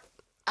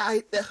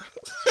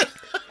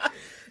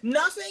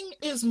 Nothing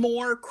is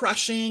more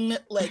crushing.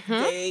 Like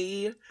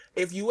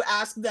if you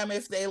ask them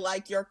if they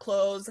like your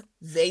clothes,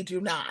 they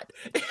do not.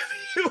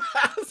 If you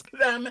ask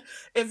them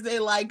if they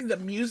like the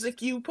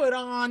music you put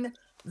on,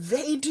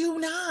 they do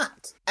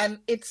not. And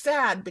it's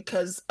sad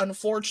because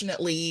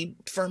unfortunately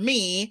for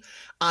me,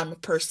 I'm a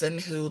person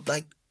who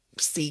like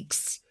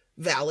seeks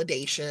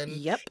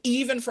validation,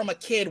 even from a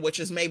kid,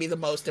 which is maybe the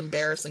most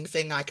embarrassing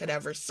thing I could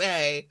ever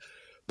say.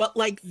 But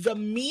like the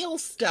meal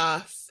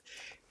stuff,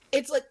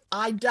 it's like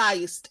I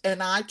diced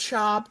and I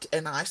chopped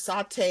and I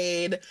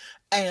sauteed.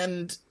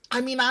 And I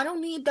mean, I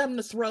don't need them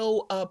to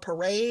throw a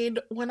parade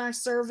when I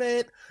serve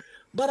it,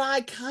 but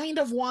I kind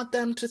of want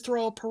them to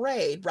throw a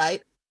parade,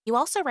 right? You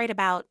also write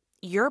about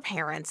your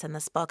parents in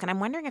this book, and I'm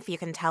wondering if you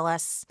can tell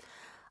us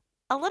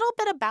a little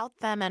bit about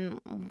them and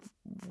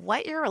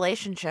what your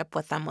relationship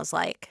with them was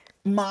like.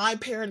 My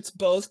parents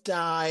both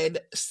died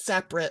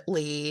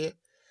separately.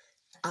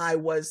 I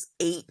was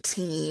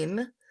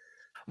 18.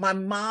 My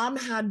mom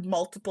had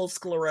multiple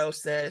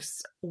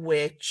sclerosis,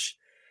 which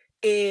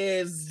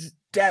is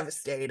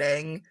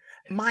devastating.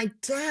 My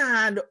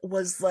dad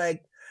was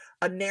like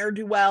a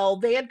ne'er-do-well.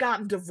 They had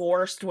gotten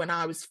divorced when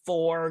I was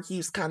 4.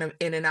 He's kind of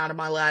in and out of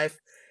my life.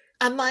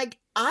 And like,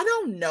 I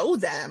don't know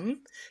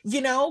them,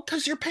 you know,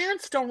 because your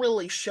parents don't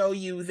really show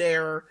you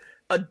their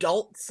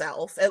adult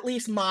self. At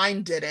least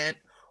mine didn't.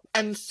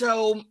 And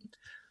so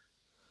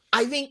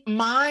I think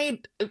my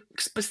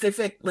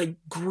specific like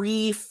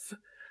grief,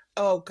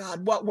 oh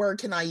God, what word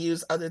can I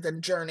use other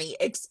than journey,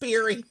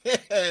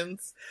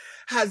 experience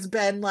has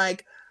been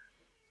like,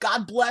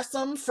 God bless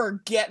them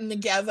for getting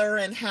together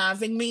and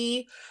having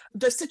me.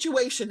 The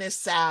situation is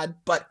sad,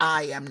 but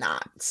I am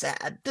not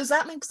sad. Does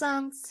that make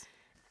sense?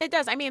 It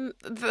does. I mean,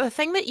 the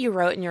thing that you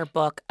wrote in your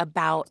book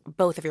about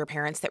both of your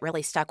parents that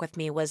really stuck with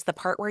me was the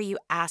part where you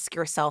ask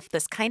yourself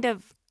this kind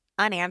of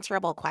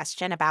unanswerable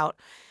question about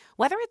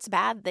whether it's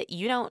bad that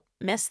you don't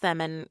miss them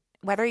and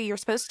whether you're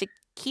supposed to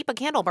keep a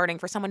candle burning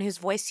for someone whose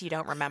voice you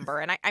don't remember.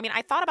 And I mean,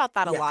 I thought about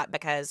that a lot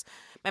because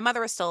my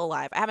mother is still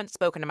alive. I haven't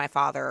spoken to my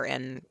father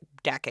in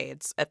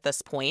decades at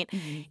this point.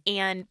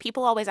 And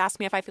people always ask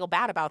me if I feel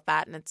bad about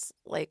that. And it's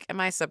like, am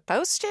I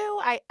supposed to?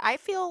 I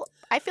feel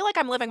like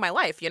I'm living my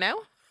life, you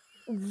know?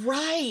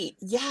 Right.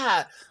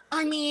 Yeah.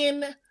 I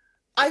mean,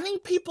 I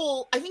think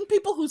people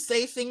who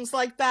say things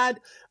like that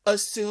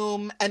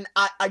assume, and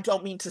I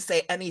don't mean to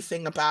say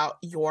anything about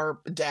your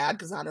dad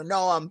because I don't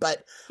know him,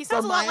 but he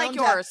sounds a lot like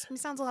yours. He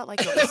sounds a lot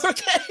like yours.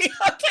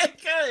 Okay,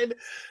 good.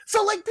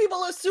 So like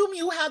people assume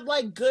you had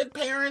like good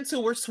parents who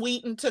were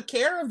sweet and took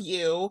care of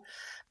you,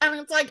 and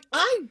it's like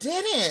I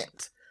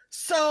didn't.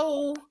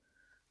 So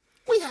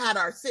we had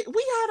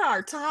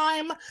our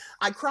time.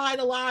 I cried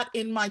a lot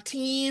in my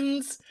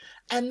teens,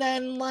 and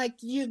then like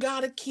you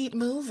got to keep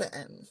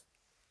moving.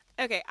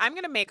 Okay, I'm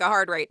going to make a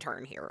hard right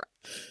turn here.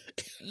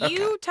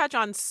 You touch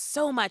on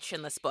so much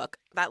in this book,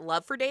 that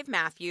love for Dave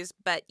Matthews,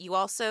 but you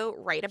also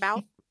write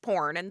about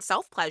porn and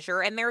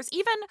self-pleasure, and there's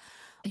even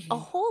a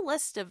whole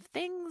list of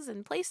things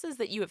and places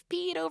that you have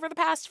peed over the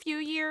past few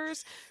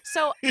years.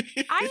 So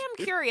I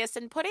am curious,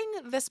 in putting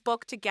this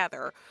book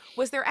together,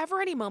 was there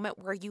ever any moment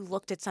where you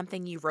looked at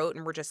something you wrote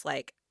and were just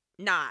like,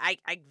 nah,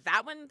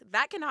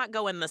 that cannot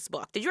go in this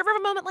book? Did you ever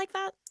have a moment like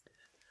that?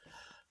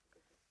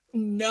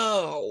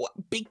 No,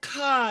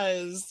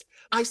 because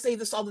I say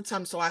this all the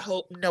time, so I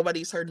hope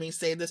nobody's heard me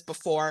say this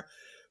before,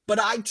 but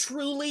I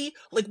truly,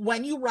 like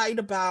when you write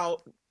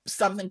about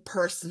something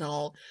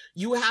personal,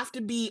 you have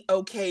to be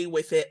okay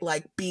with it,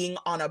 like being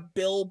on a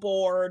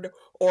billboard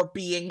or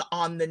being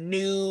on the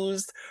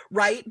news,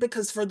 right?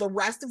 Because for the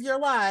rest of your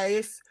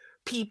life,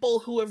 people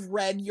who have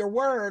read your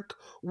work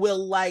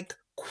will like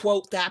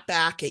quote that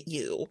back at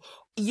you,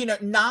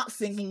 not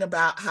thinking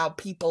about how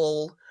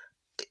people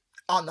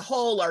on the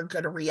whole are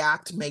going to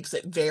react makes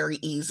it very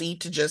easy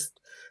to just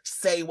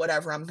say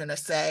whatever I'm going to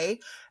say.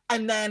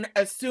 And then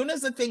as soon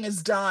as the thing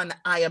is done,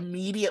 I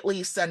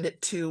immediately send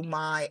it to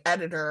my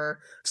editor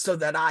so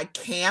that I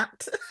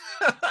can't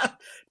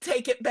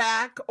take it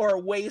back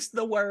or waste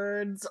the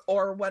words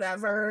or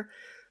whatever.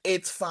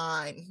 It's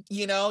fine.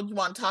 You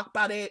want to talk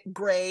about it?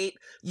 Great.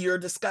 You're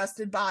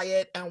disgusted by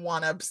it and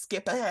want to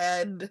skip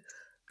ahead?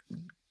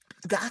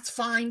 That's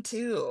fine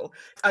too.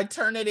 I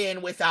turn it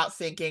in without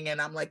thinking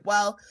and I'm like,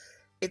 well,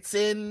 it's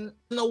in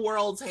the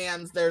world's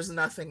hands. There's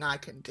nothing I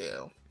can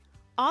do.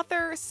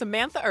 Author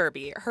Samantha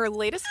Irby. Her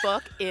latest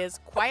book is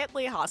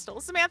Quietly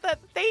Hostile. Samantha,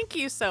 thank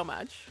you so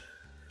much.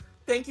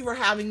 Thank you for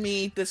having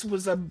me. This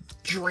was a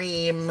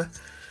dream.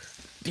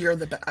 You're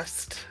the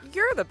best.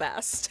 You're the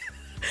best.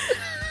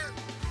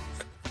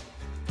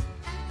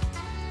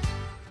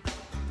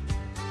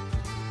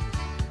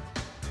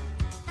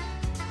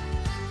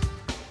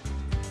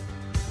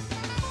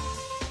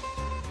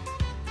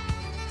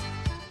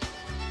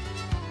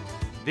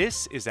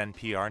 This is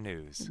NPR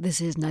News. This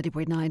is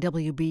 90.9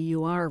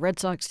 WBUR. Red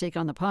Sox take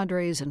on the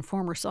Padres, and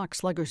former Sox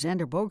slugger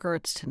Xander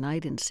Bogaerts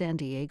tonight in San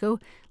Diego.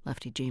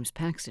 Lefty James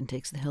Paxton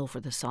takes the hill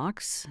for the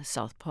Sox.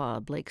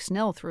 Southpaw Blake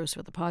Snell throws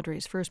for the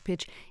Padres. First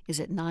pitch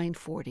is at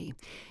 9:40.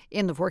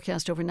 In the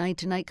forecast overnight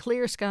tonight,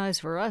 clear skies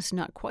for us,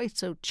 not quite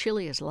so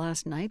chilly as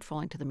last night,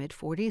 falling to the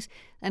mid-40s.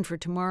 And for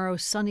tomorrow,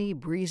 sunny,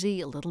 breezy,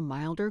 a little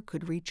milder,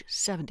 could reach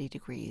 70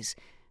 degrees.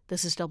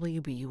 This is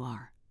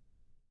WBUR.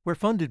 We're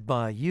funded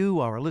by you,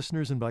 our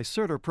listeners, and by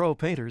Certa Pro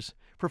Painters,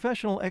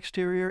 professional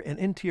exterior and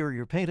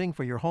interior painting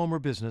for your home or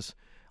business.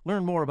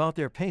 Learn more about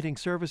their painting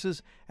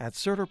services at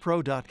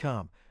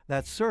CertaPro.com.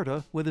 That's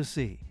Certa with a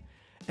C.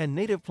 And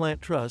Native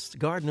Plant Trust,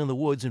 Garden in the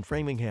Woods in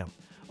Framingham,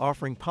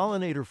 offering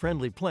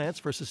pollinator-friendly plants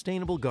for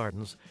sustainable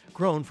gardens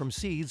grown from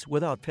seeds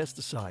without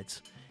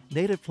pesticides.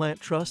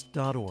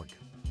 NativePlantTrust.org.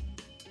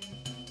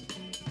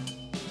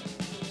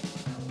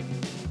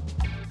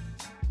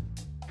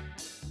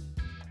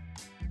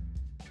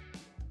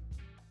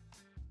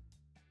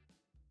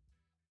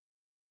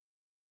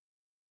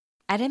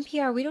 At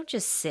NPR, we don't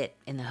just sit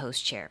in the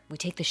host chair. We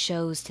take the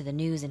shows to the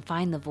news and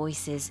find the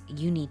voices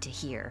you need to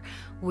hear.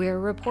 We're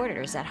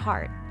reporters at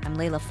heart. I'm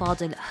Layla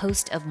Faldin,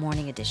 host of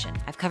Morning Edition.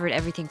 I've covered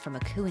everything from a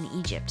coup in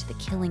Egypt to the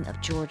killing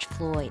of George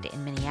Floyd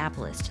in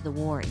Minneapolis to the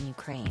war in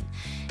Ukraine.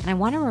 And I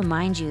want to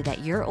remind you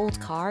that your old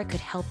car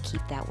could help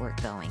keep that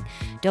work going.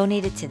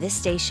 Donate it to this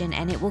station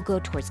and it will go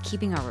towards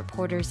keeping our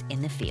reporters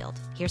in the field.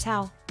 Here's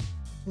how.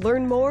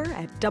 Learn more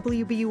at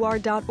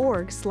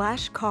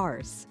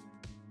wbur.org/cars.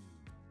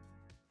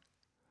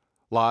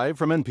 Live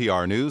from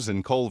NPR News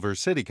in Culver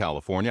City,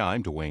 California,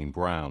 I'm Dwayne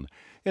Brown.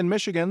 In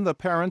Michigan, the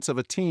parents of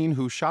a teen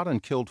who shot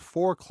and killed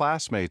 4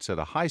 classmates at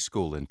a high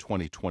school in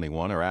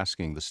 2021 are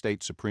asking the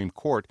state Supreme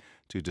Court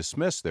to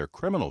dismiss their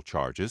criminal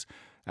charges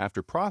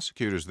after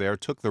prosecutors there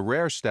took the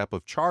rare step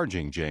of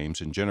charging James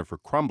and Jennifer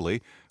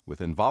Crumbly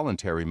with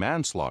involuntary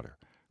manslaughter.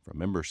 From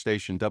member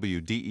station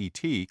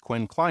WDET,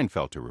 Quinn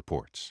Kleinfelter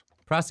reports.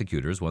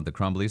 Prosecutors want the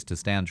Crumbleys to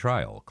stand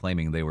trial,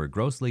 claiming they were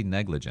grossly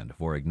negligent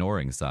for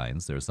ignoring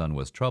signs their son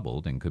was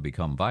troubled and could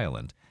become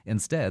violent.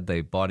 Instead,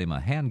 they bought him a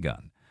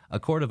handgun. A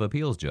Court of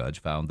Appeals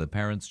judge found that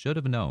parents should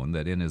have known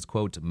that in his,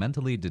 quote,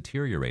 mentally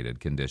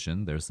deteriorated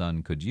condition, their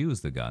son could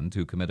use the gun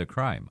to commit a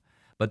crime.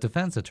 But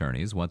defense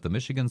attorneys want the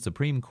Michigan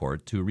Supreme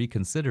Court to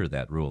reconsider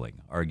that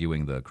ruling,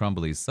 arguing the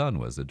Crumbleys' son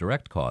was a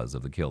direct cause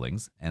of the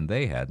killings, and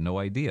they had no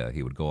idea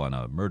he would go on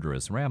a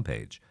murderous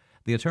rampage.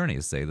 The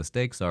attorneys say the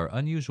stakes are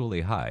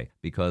unusually high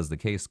because the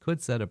case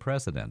could set a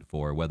precedent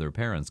for whether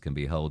parents can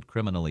be held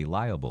criminally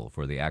liable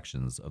for the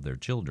actions of their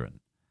children.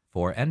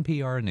 For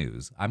NPR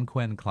News, I'm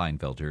Quinn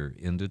Kleinfelter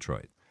in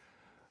Detroit.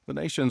 The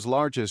nation's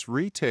largest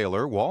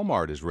retailer,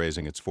 Walmart, is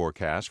raising its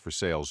forecast for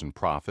sales and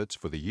profits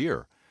for the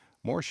year.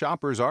 More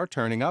shoppers are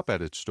turning up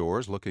at its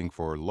stores looking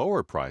for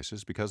lower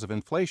prices because of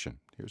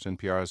inflation. Here's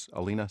NPR's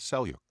Alina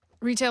Selyuk.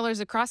 Retailers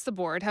across the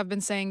board have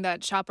been saying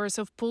that shoppers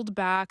have pulled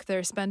back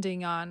their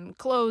spending on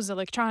clothes,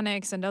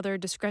 electronics, and other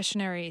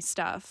discretionary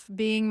stuff,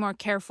 being more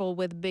careful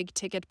with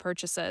big-ticket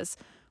purchases.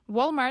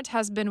 Walmart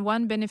has been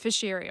one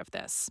beneficiary of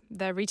this.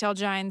 The retail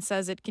giant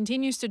says it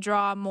continues to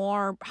draw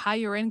more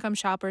higher-income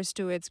shoppers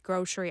to its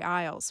grocery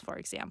aisles, for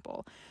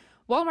example.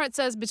 Walmart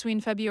says between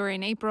February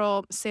and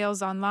April,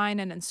 sales online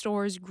and in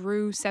stores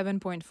grew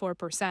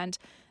 7.4%.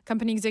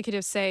 Company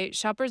executives say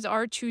shoppers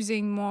are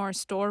choosing more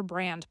store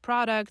brand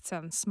products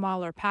and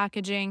smaller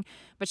packaging,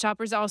 but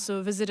shoppers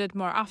also visited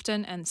more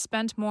often and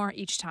spent more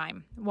each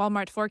time.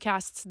 Walmart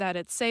forecasts that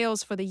its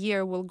sales for the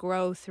year will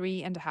grow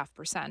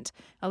 3.5%.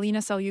 Alina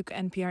Selyuk,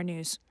 NPR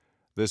News.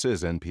 This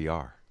is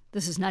NPR.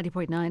 This is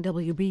 90.9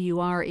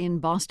 WBUR in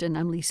Boston.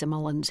 I'm Lisa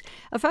Mullins.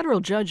 A federal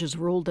judge has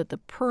ruled that the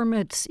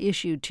permits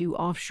issued to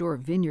offshore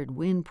Vineyard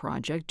Wind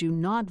project do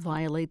not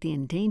violate the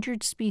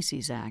Endangered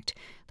Species Act.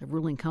 The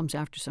ruling comes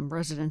after some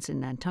residents in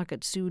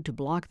Nantucket sued to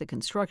block the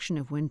construction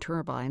of wind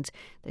turbines.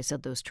 They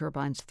said those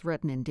turbines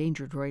threaten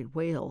endangered right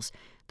whales.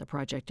 The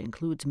project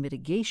includes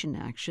mitigation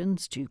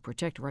actions to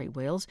protect right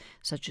whales,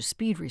 such as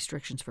speed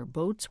restrictions for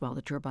boats while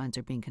the turbines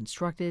are being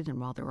constructed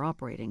and while they're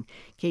operating.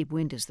 Cape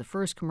Wind is the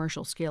first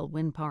commercial-scale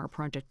wind power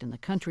project in the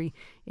country.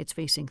 It's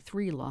facing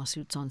 3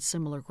 lawsuits on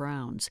similar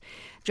grounds.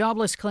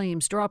 Jobless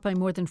claims dropped by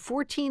more than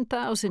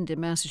 14,000 in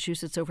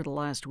Massachusetts over the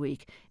last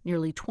week.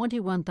 Nearly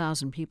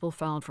 21,000 people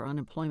filed for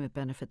unemployment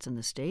benefits in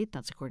the state.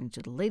 That's according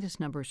to the latest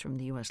numbers from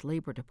the U.S.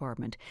 Labor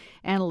Department.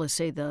 Analysts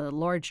say the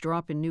large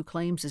drop in new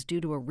claims is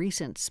due to a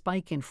recent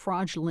spike in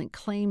fraudulent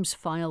claims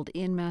filed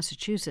in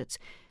Massachusetts.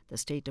 The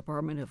State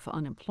Department of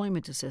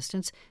Unemployment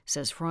Assistance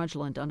says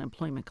fraudulent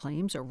unemployment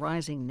claims are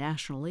rising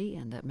nationally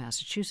and that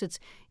Massachusetts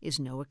is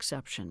no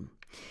exception.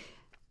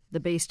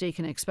 The Bay State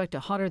can expect a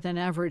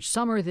hotter-than-average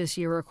summer this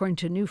year, according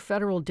to new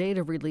federal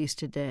data released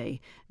today.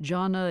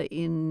 Jana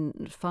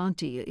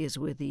Infanti is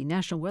with the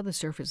National Weather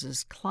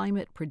Service's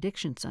Climate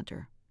Prediction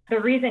Center. The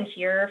reason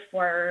here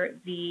for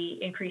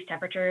the increased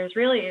temperatures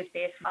really is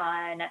based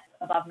on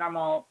above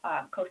normal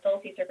coastal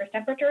sea surface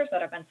temperatures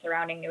that have been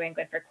surrounding New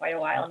England for quite a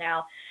while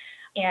now.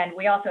 And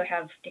we also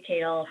have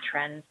decadal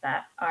trends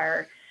that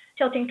are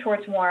tilting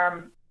towards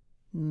warm.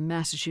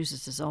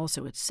 Massachusetts is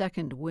also its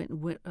second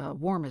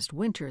warmest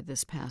winter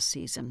this past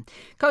season.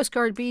 Coast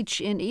Guard Beach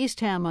in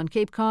Eastham on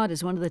Cape Cod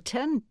is one of the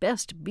 10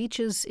 best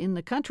beaches in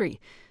the country.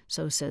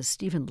 So says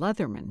Stephen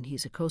Leatherman.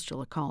 He's a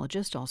coastal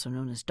ecologist, also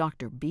known as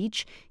Dr.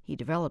 Beach. He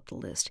developed the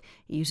list.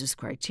 He uses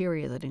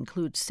criteria that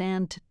include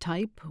sand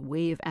type,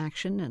 wave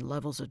action, and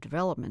levels of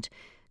development.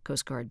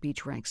 Coast Guard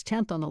Beach ranks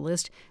 10th on the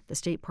list. The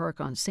state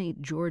park on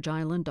St. George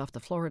Island off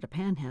the Florida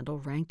Panhandle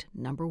ranked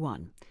number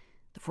 1.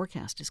 The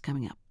forecast is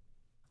coming up.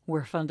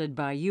 We're funded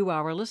by you,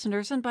 our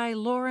listeners, and by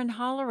Lauren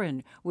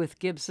Holleran with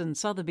Gibson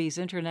Sotheby's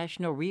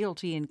International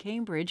Realty in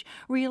Cambridge,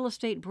 real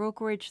estate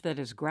brokerage that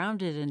is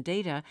grounded in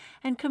data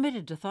and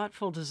committed to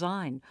thoughtful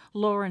design.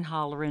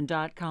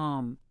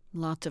 LaurenHolleran.com.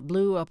 Lots of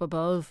blue up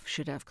above.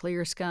 Should have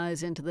clear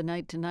skies into the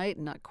night tonight.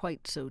 Not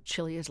quite so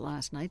chilly as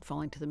last night,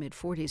 falling to the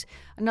mid-40s.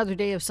 Another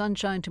day of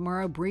sunshine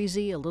tomorrow,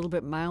 breezy, a little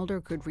bit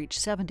milder, could reach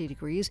 70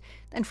 degrees.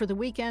 Then for the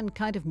weekend,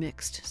 kind of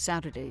mixed.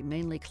 Saturday,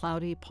 mainly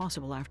cloudy,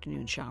 possible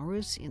afternoon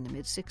showers in the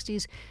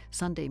mid-60s.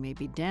 Sunday may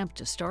be damp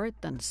to start,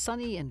 then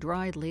sunny and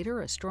dry later,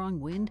 a strong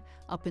wind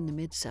up in the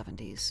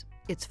mid-70s.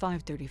 It's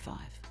 5:35.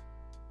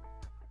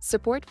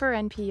 Support for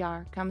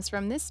NPR comes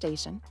from this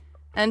station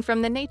and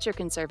from the Nature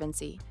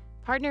Conservancy,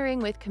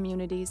 partnering with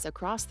communities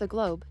across the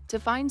globe to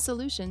find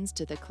solutions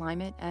to the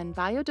climate and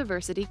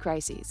biodiversity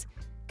crises,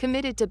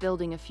 committed to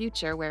building a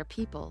future where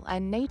people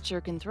and nature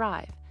can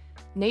thrive.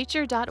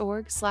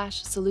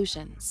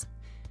 nature.org/solutions.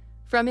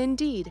 From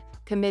Indeed,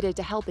 committed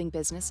to helping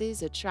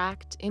businesses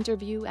attract,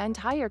 interview, and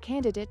hire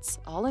candidates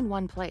all in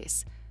one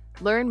place.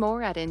 Learn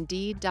more at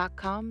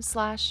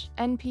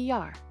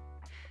Indeed.com/NPR.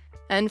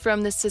 And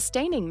from the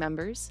sustaining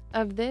members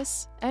of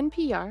this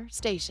NPR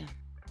station.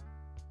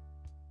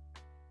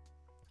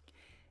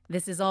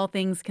 This is All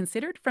Things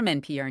Considered from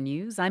NPR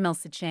News. I'm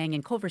Elsa Chang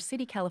in Culver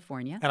City,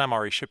 California. And I'm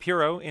Ari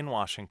Shapiro in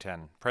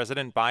Washington.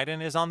 President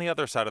Biden is on the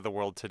other side of the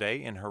world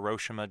today in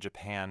Hiroshima,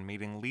 Japan,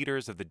 meeting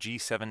leaders of the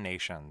G7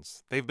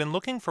 nations. They've been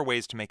looking for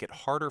ways to make it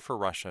harder for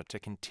Russia to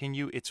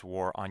continue its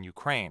war on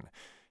Ukraine,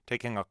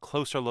 taking a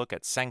closer look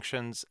at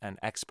sanctions and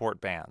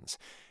export bans.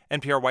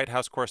 NPR White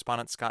House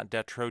correspondent Scott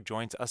Detrow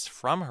joins us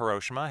from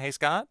Hiroshima. Hey,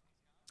 Scott.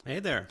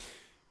 Hey there.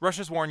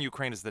 Russia's war in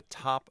Ukraine is the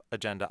top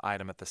agenda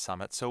item at the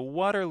summit. So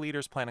what are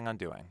leaders planning on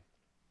doing?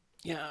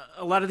 Yeah,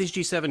 a lot of these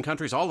G7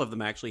 countries, all of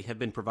them actually, have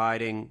been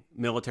providing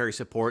military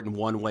support in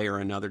one way or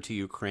another to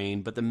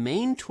Ukraine. But the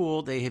main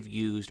tool they have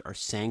used are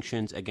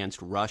sanctions against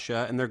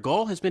Russia. And their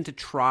goal has been to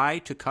try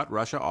to cut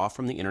Russia off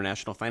from the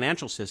international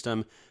financial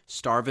system,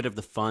 starve it of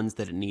the funds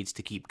that it needs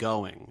to keep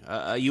going.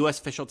 A U.S.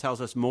 official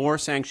tells us more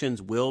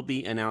sanctions will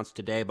be announced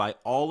today by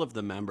all of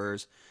the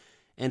members.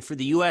 And for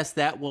the U.S.,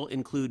 that will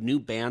include new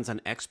bans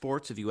on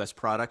exports of U.S.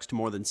 products to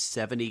more than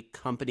 70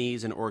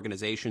 companies and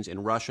organizations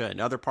in Russia and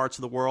other parts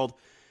of the world.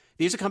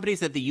 These are companies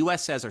that the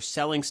U.S. says are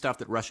selling stuff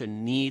that Russia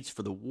needs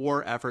for the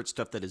war effort,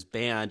 stuff that is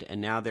banned, and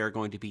now they're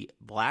going to be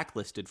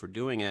blacklisted for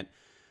doing it.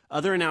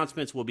 Other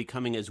announcements will be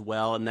coming as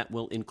well, and that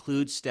will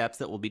include steps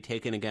that will be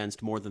taken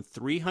against more than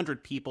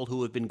 300 people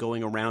who have been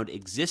going around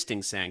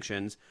existing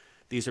sanctions.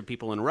 These are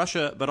people in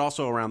Russia, but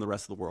also around the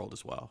rest of the world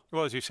as well.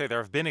 Well, as you say,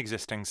 there have been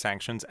existing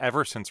sanctions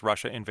ever since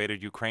Russia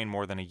invaded Ukraine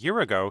more than a year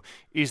ago.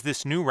 Is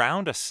this new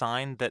round a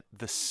sign that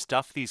the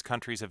stuff these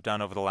countries have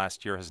done over the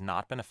last year has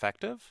not been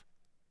effective?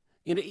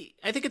 You know,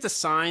 I think it's a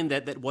sign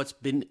that what's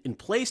been in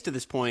place to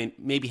this point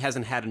maybe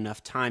hasn't had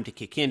enough time to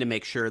kick in to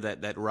make sure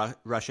that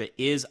Russia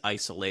is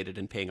isolated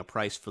and paying a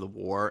price for the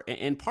war.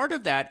 And part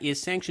of that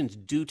is sanctions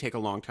do take a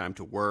long time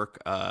to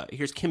work.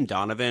 Here's Kim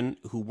Donovan,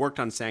 who worked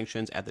on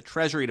sanctions at the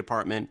Treasury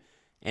Department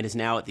and is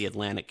now at the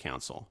Atlantic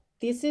Council.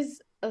 This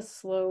is a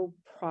slow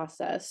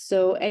process.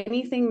 So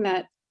anything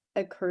that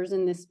occurs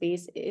in this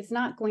space is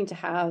not going to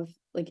have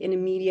like an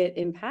immediate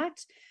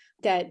impact.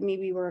 that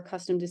maybe we're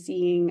accustomed to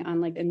seeing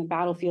on like in the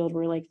battlefield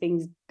where like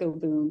things go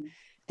boom.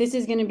 This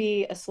is going to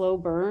be a slow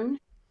burn.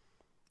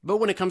 But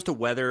when it comes to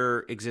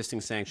whether existing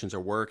sanctions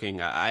are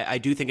working, I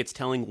do think it's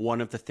telling one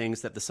of the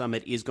things that the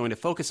summit is going to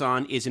focus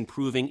on is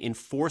improving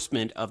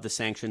enforcement of the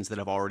sanctions that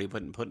have already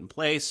been put in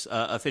place.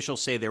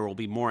 Officials say there will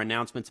be more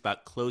announcements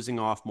about closing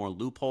off more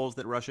loopholes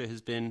that Russia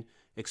has been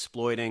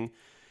exploiting.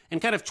 And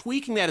kind of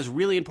tweaking that is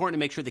really important to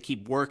make sure they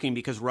keep working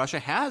because Russia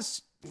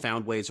has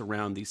found ways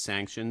around these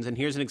sanctions. And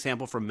here's an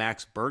example from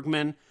Max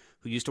Bergman,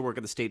 who used to work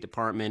at the State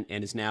Department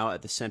and is now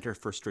at the Center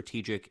for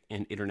Strategic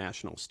and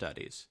International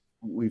Studies.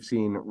 We've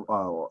seen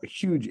a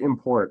huge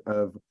import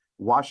of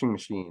washing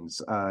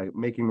machines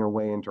making their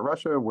way into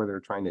Russia, where they're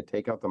trying to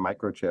take out the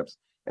microchips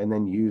and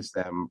then use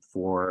them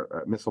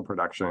for missile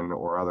production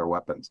or other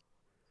weapons.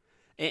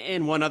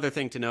 And one other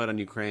thing to note on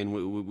Ukraine,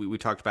 we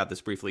talked about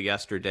this briefly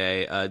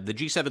yesterday. The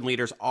G7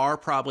 leaders are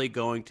probably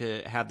going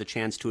to have the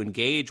chance to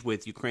engage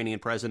with Ukrainian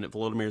President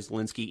Volodymyr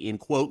Zelensky in,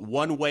 quote,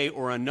 one way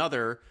or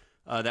another.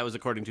 That was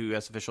according to a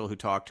U.S. official who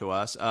talked to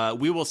us.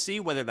 We will see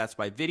whether that's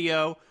by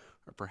video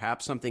or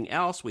perhaps something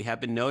else. We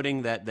have been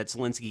noting that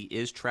Zelensky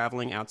is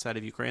traveling outside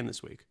of Ukraine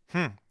this week.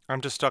 I'm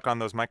just stuck on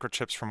those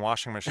microchips from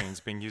washing machines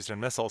being used in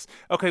missiles.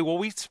 Okay, well,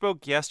 we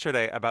spoke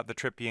yesterday about the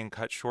trip being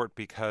cut short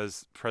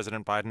because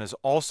President Biden is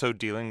also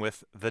dealing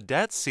with the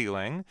debt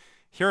ceiling.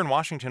 Here in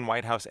Washington,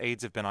 White House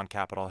aides have been on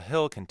Capitol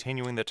Hill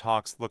continuing the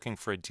talks, looking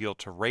for a deal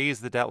to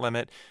raise the debt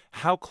limit.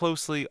 How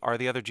closely are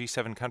the other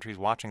G7 countries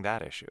watching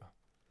that issue?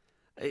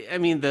 I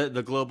mean,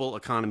 the global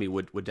economy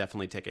would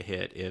definitely take a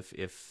hit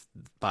if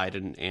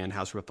Biden and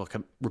House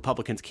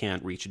Republicans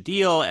can't reach a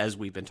deal, as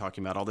we've been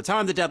talking about all the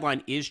time. The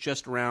deadline is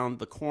just around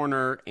the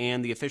corner,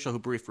 and the official who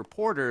briefed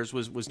reporters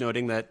was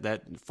noting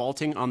that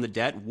faulting on the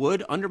debt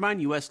would undermine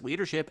U.S.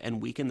 leadership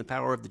and weaken the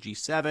power of the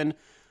G7.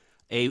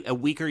 A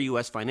weaker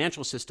U.S.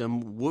 financial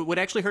system would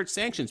actually hurt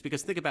sanctions,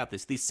 because think about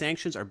this. These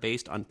sanctions are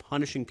based on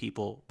punishing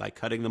people by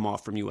cutting them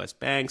off from U.S.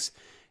 banks.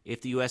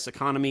 If the U.S.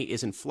 economy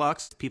is in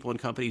flux, people and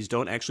companies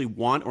don't actually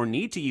want or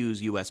need to use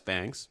U.S.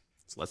 banks,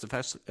 it's less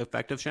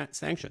effective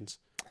sanctions.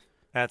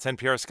 That's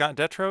NPR's Scott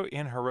Detrow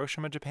in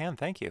Hiroshima, Japan.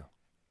 Thank you.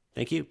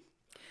 Thank you.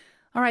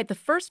 All right, the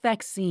first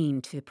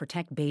vaccine to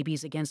protect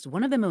babies against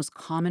one of the most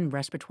common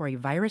respiratory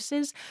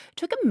viruses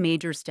took a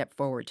major step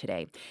forward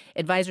today.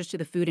 Advisors to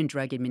the Food and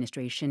Drug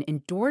Administration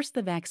endorsed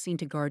the vaccine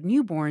to guard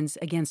newborns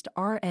against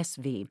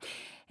RSV.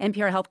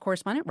 NPR health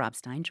correspondent Rob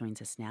Stein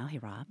joins us now. Hey,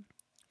 Rob.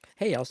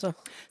 Hey, Elsa.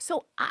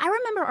 So I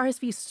remember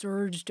RSV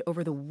surged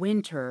over the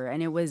winter,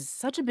 and it was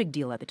such a big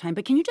deal at the time.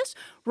 But can you just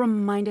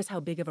remind us how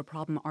big of a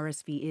problem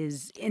RSV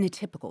is in a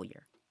typical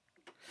year?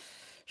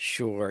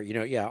 Sure.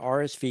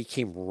 RSV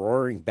came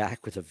roaring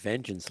back with a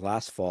vengeance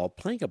last fall,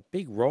 playing a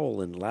big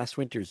role in last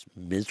winter's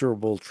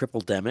miserable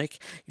triple-demic,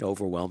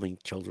 overwhelming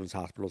children's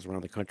hospitals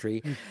around the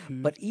country.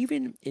 Mm-hmm. But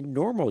even in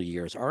normal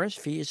years,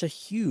 RSV is a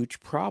huge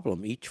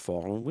problem each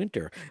fall and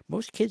winter.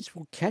 Most kids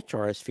will catch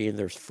RSV in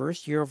their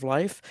first year of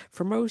life.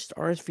 For most,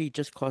 RSV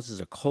just causes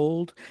a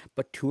cold,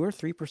 but 2 or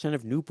 3%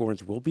 of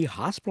newborns will be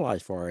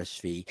hospitalized for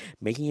RSV,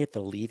 making it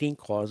the leading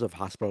cause of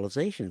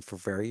hospitalization for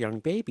very young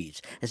babies.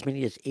 As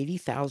many as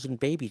 80,000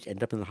 babies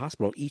end up in the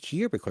hospital each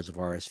year because of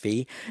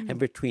RSV, and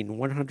between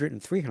 100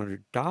 and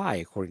 300 die,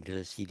 according to the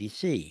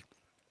CDC.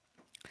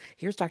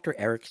 Here's Dr.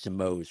 Eric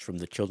Simoes from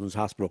the Children's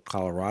Hospital of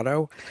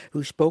Colorado,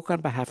 who spoke on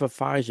behalf of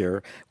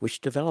Pfizer,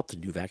 which developed the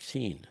new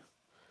vaccine.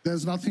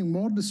 There's nothing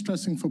more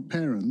distressing for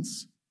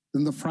parents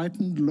than the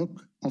frightened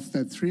look of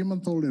their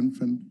 3-month-old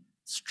infant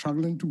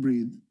struggling to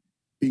breathe,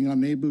 being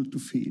unable to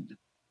feed.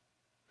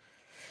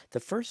 The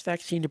first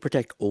vaccine to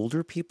protect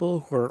older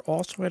people who are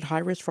also at high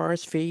risk for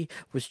RSV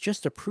was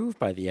just approved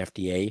by the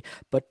FDA,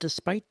 but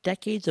despite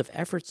decades of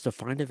efforts to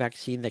find a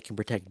vaccine that can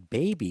protect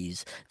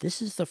babies, this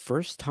is the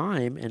first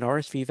time an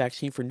RSV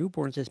vaccine for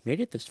newborns has made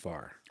it this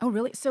far. Oh,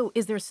 really? So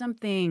is there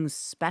something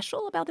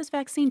special about this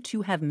vaccine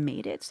to have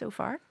made it so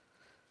far?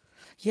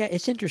 Yeah,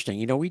 it's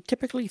interesting. We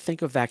typically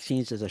think of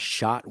vaccines as a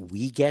shot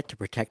we get to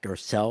protect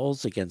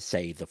ourselves against,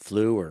 say, the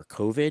flu or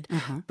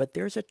COVID. But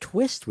there's a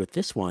twist with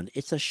this one.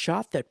 It's a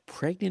shot that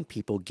pregnant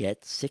people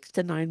get 6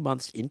 to 9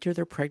 months into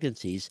their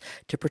pregnancies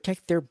to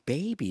protect their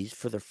babies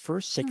for the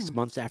first 6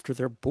 months after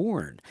they're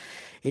born.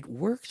 It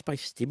works by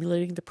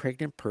stimulating the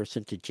pregnant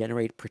person to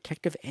generate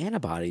protective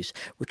antibodies,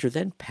 which are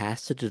then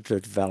passed to the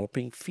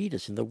developing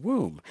fetus in the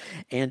womb.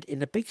 And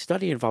in a big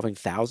study involving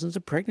thousands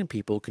of pregnant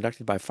people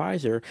conducted by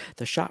Pfizer,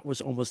 the shot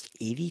was almost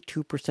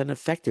 82%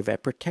 effective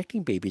at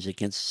protecting babies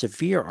against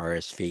severe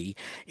RSV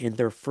in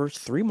their first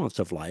 3 months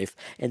of life,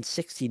 and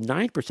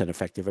 69%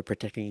 effective at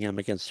protecting them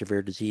against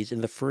severe disease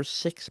in the first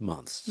 6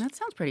 months. That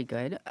sounds pretty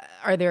good.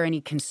 Are there any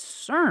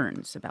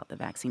concerns about the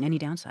vaccine? Any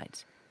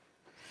downsides?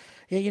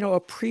 Yeah, a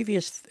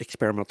previous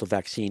experimental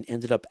vaccine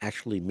ended up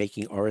actually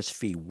making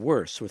RSV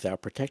worse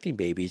without protecting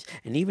babies.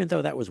 And even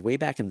though that was way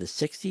back in the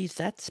 60s,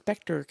 that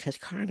specter has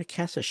kind of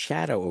cast a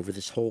shadow over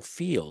this whole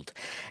field.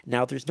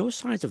 Now, there's no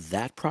signs of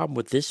that problem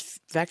with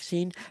this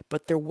vaccine,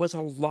 but there was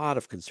a lot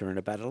of concern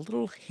about a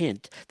little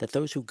hint that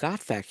those who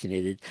got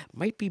vaccinated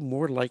might be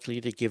more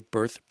likely to give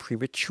birth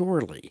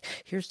prematurely.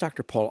 Here's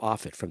Dr. Paul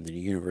Offit from the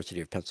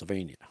University of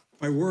Pennsylvania.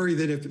 I worry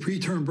that if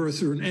preterm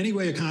births are in any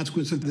way a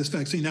consequence of this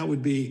vaccine, that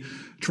would be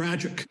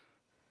tragic.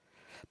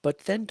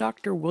 But then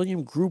Dr.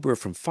 William Gruber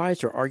from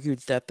Pfizer argued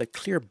that the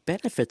clear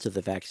benefits of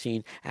the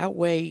vaccine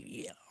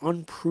outweigh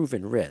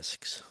unproven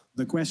risks.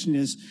 The question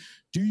is,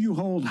 do you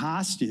hold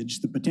hostage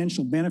the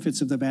potential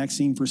benefits of the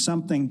vaccine for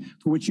something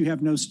for which you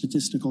have no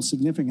statistical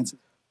significance?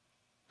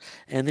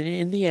 And then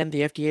in the end,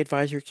 the FDA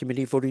Advisory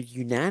Committee voted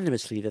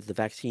unanimously that the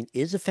vaccine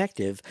is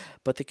effective,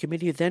 but the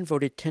committee then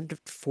voted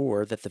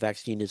 10-4 that the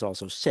vaccine is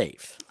also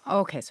safe.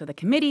 Okay, so the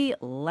committee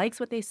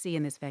likes what they see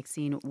in this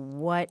vaccine.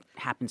 What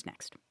happens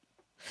next?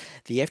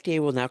 The FDA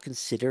will now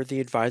consider the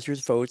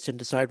advisors' votes and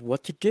decide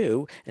what to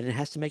do, and it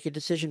has to make a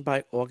decision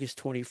by August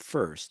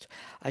 21st.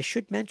 I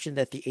should mention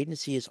that the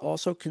agency is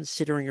also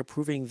considering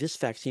approving this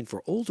vaccine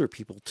for older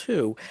people,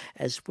 too,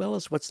 as well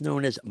as what's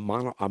known as a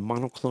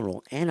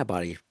monoclonal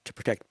antibody to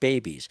protect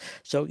babies.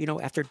 So,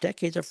 after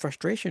decades of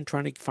frustration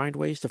trying to find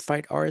ways to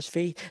fight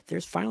RSV,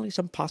 there's finally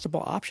some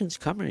possible options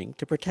coming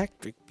to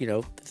protect,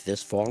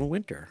 this fall and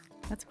winter.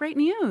 That's great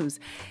news.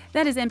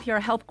 That is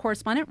NPR health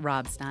correspondent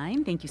Rob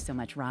Stein. Thank you so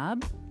much,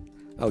 Rob.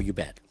 Oh, you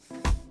bet.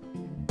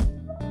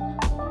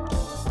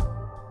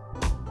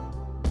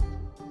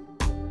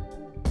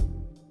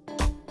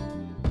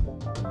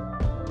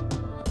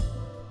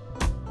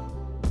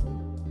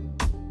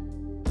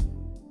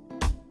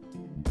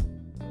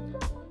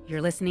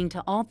 You're listening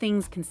to All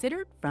Things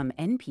Considered from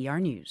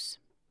NPR News.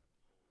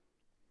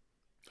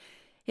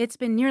 It's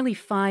been nearly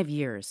 5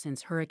 years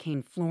since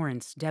Hurricane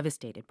Florence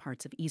devastated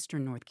parts of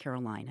eastern North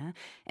Carolina,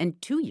 and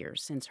 2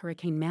 years since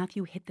Hurricane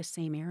Matthew hit the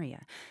same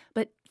area.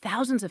 But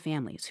thousands of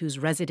families whose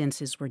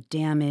residences were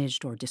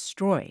damaged or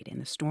destroyed in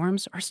the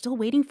storms are still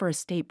waiting for a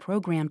state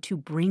program to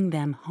bring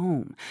them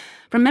home.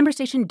 From member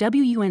station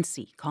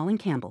WUNC, Colin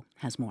Campbell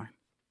has more.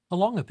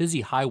 Along a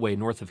busy highway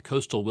north of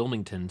coastal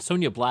Wilmington,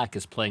 Sonia Black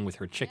is playing with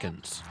her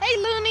chickens. Hey,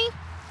 Looney!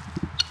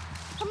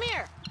 Come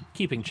here!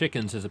 Keeping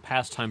chickens is a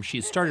pastime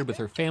she's started with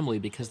her family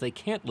because they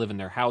can't live in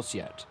their house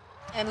yet.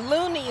 And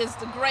Looney is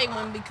the great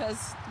one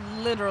because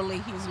literally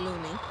he's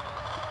loony.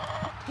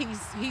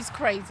 He's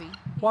crazy.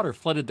 Water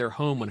flooded their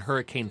home when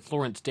Hurricane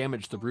Florence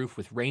damaged the roof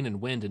with rain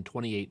and wind in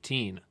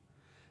 2018.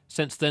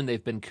 Since then,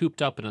 they've been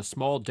cooped up in a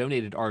small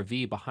donated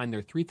RV behind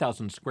their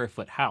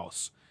 3,000-square-foot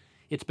house.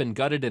 It's been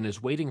gutted and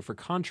is waiting for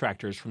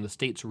contractors from the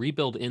state's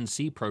Rebuild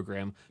NC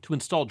program to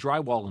install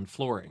drywall and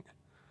flooring.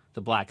 The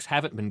Blacks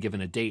haven't been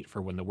given a date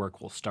for when the work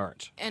will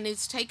start. And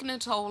it's taken a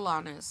toll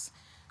on us.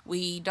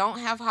 We don't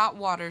have hot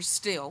water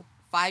still,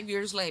 5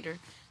 years later,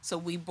 so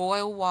we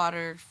boil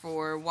water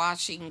for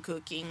washing,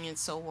 cooking, and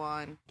so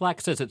on.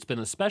 Black says it's been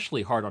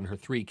especially hard on her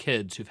 3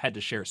 kids who've had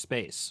to share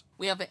space.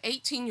 We have an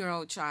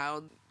 18-year-old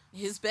child.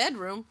 His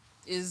bedroom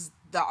is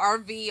the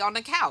RV on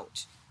a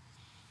couch.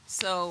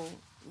 So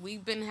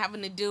we've been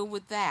having to deal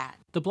with that.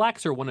 The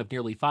Blacks are one of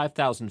nearly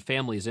 5,000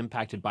 families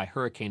impacted by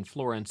Hurricane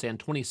Florence and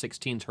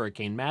 2016's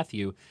Hurricane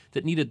Matthew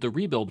that needed the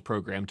Rebuild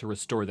program to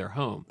restore their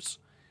homes.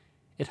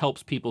 It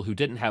helps people who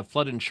didn't have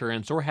flood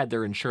insurance or had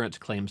their insurance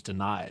claims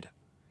denied.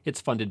 It's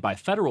funded by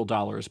federal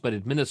dollars but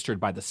administered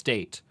by the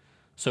state.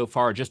 So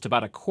far, just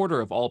about a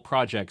quarter of all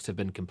projects have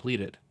been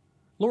completed.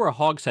 Laura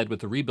Hogshead with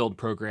the Rebuild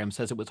program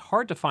says it was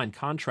hard to find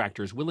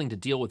contractors willing to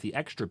deal with the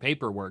extra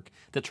paperwork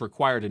that's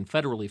required in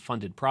federally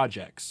funded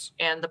projects.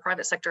 And the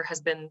private sector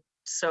has been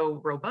so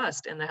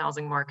robust in the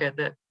housing market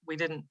that we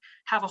didn't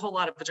have a whole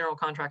lot of the general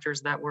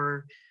contractors that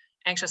were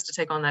anxious to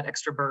take on that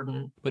extra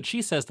burden. But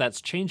she says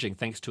that's changing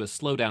thanks to a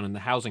slowdown in the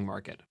housing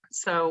market.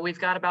 So we've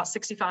got about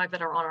 65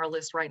 that are on our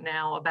list right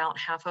now. About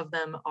half of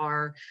them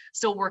are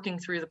still working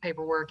through the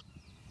paperwork.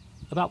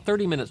 About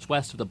 30 minutes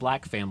west of the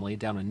Black family,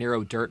 down a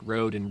narrow dirt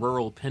road in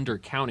rural Pender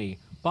County,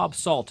 Bob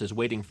Salt is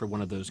waiting for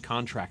one of those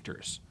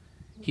contractors.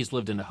 He's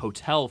lived in a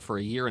hotel for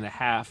a year and a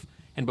half,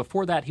 and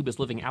before that he was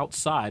living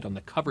outside on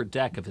the covered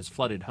deck of his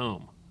flooded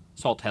home.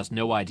 Salt has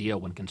no idea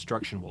when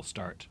construction will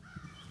start.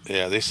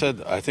 Yeah, they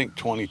said, I think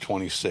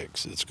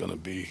 2026 it's going to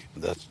be,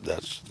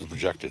 that's the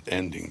projected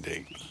ending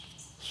date.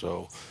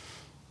 So,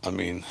 I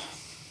mean,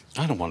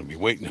 I don't want to be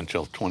waiting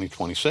until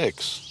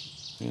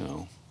 2026,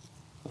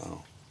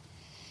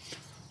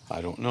 I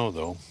don't know,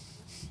 though,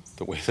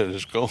 the way that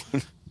it's going.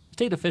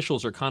 State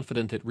officials are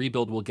confident that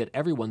Rebuild will get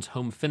everyone's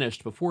home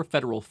finished before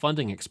federal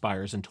funding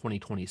expires in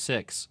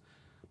 2026.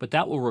 But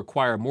that will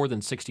require more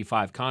than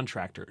 65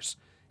 contractors.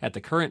 At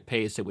the current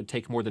pace, it would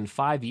take more than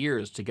 5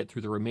 years to get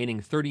through the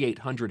remaining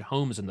 3,800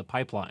 homes in the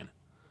pipeline.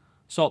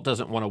 Salt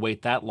doesn't want to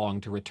wait that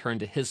long to return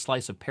to his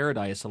slice of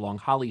paradise along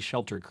Holly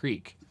Shelter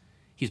Creek.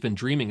 He's been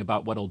dreaming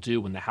about what he'll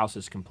do when the house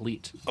is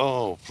complete.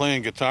 Oh,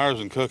 playing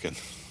guitars and cooking.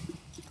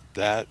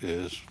 That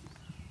is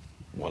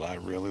what I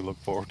really look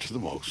forward to the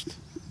most.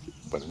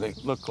 but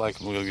it looked like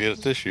we'll get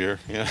it this year.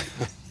 Yeah.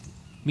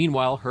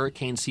 Meanwhile,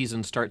 hurricane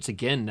season starts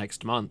again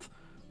next month,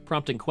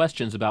 prompting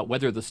questions about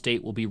whether the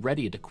state will be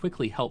ready to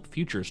quickly help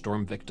future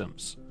storm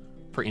victims.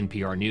 For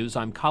NPR News,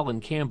 I'm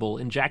Colin Campbell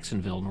in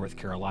Jacksonville, North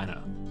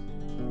Carolina.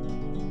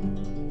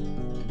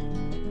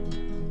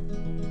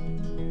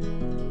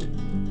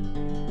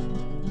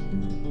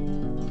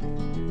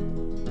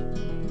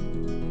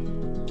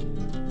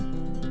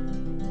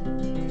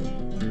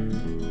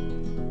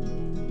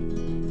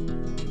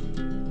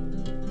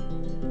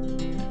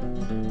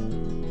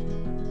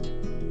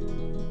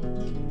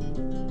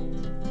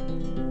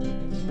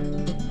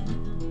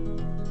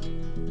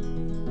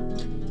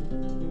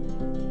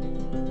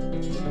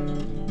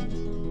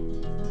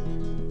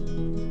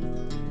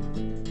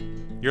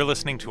 You're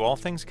listening to All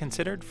Things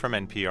Considered from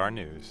NPR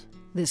News.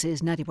 This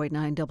is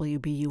 90.9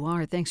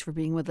 WBUR. Thanks for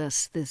being with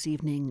us this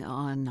evening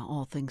on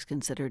All Things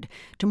Considered.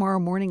 Tomorrow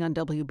morning on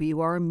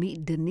WBUR,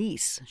 meet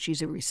Denise.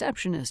 She's a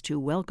receptionist who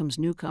welcomes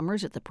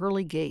newcomers at the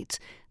pearly gates.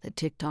 The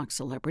TikTok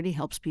celebrity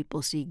helps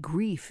people see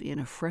grief in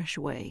a fresh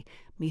way.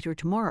 Meet her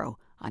tomorrow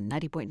on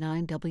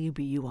 90.9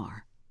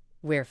 WBUR.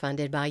 We're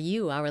funded by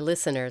you, our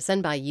listeners,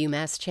 and by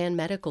UMass Chan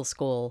Medical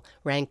School,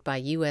 ranked by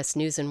U.S.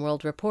 News &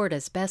 World Report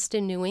as best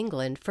in New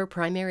England for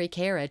primary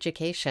care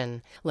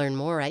education. Learn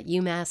more at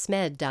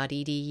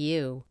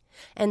umassmed.edu.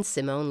 And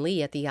Simone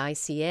Lee at the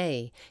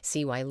ICA.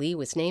 See why Lee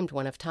was named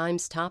one of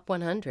Time's top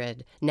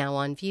 100. Now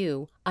on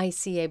view,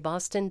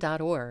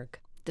 icaboston.org.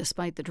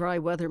 Despite the dry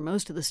weather,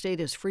 most of the state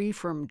is free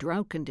from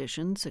drought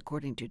conditions.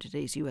 According to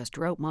today's U.S.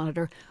 Drought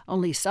Monitor,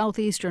 only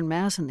southeastern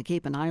Mass and the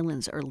Cape and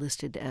Islands are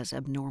listed as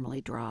abnormally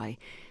dry.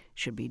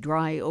 Should be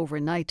dry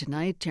overnight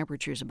tonight,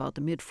 temperatures about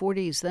the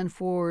mid-40s. Then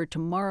for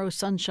tomorrow,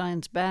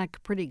 sunshine's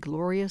back, pretty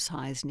glorious,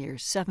 highs near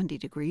 70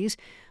 degrees.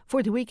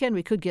 For the weekend,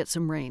 we could get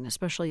some rain,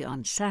 especially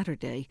on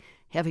Saturday.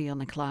 Heavy on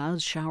the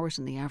clouds, showers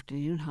in the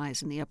afternoon,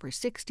 highs in the upper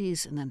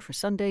 60s. And then for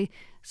Sunday,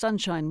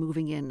 sunshine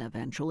moving in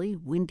eventually,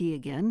 windy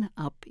again,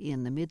 up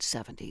in the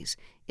mid-70s.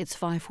 It's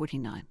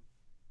 5:49.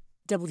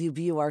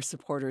 WBUR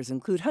supporters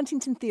include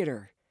Huntington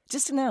Theater,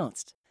 just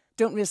announced.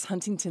 Don't miss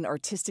Huntington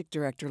artistic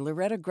director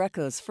Loretta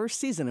Greco's first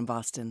season in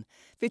Boston,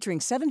 featuring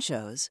 7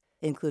 shows,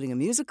 including a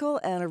musical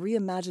and a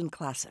reimagined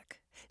classic.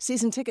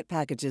 Season ticket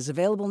packages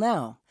available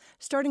now,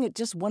 starting at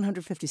just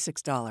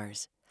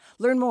 $156.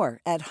 Learn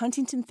more at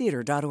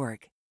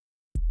huntingtontheater.org.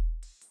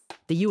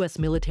 The U.S.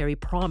 military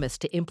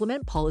promised to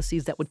implement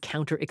policies that would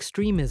counter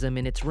extremism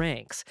in its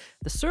ranks.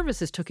 The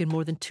services took in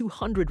more than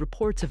 200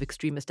 reports of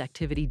extremist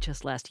activity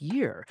just last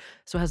year.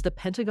 So has the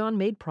Pentagon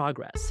made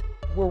progress?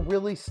 We're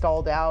really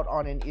stalled out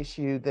on an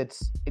issue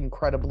that's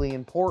incredibly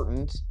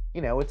important.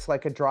 You know, it's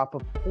like a drop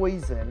of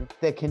poison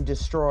that can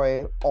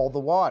destroy all the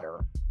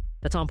water.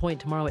 That's On Point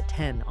tomorrow at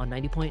 10 on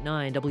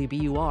 90.9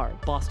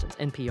 WBUR, Boston's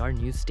NPR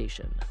news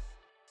station.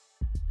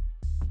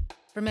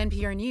 From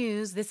NPR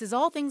News, this is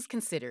All Things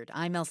Considered.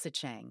 I'm Elsa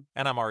Chang.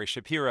 And I'm Ari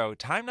Shapiro.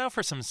 Time now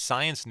for some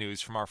science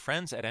news from our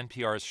friends at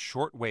NPR's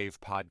Shortwave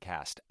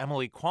podcast.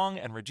 Emily Kwong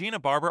and Regina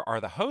Barber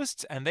are the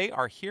hosts, and they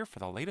are here for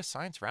the latest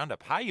science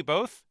roundup. Hi, you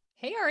both.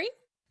 Hey, Ari.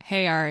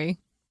 Hey, Ari.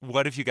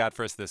 What have you got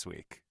for us this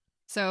week?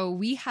 So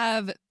we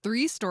have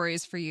 3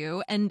 stories for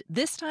you, and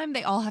this time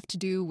they all have to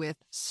do with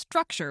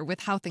structure,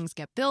 with how things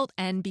get built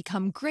and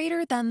become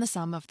greater than the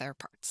sum of their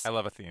parts. I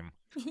love a theme.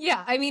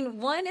 Yeah, I mean,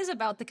 one is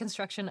about the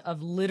construction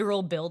of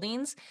literal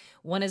buildings,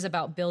 one is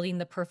about building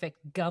the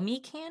perfect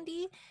gummy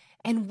candy,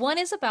 and one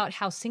is about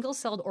how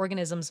single-celled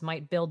organisms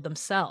might build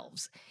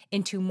themselves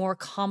into more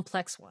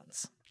complex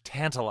ones.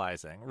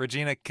 Tantalizing.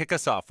 Regina, kick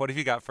us off. What have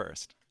you got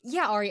first?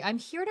 Yeah, Ari, I'm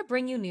here to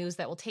bring you news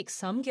that will take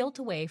some guilt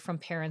away from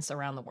parents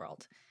around the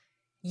world.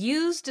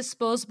 Used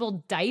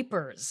disposable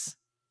diapers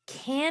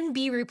can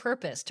be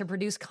repurposed to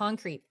produce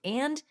concrete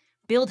and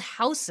build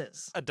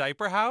houses. A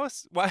diaper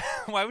house? Why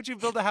would you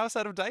build a house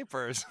out of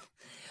diapers?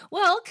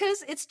 Well,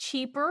 because it's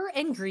cheaper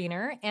and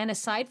greener, and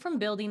aside from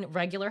building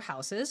regular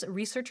houses,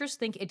 researchers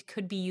think it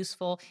could be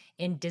useful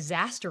in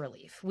disaster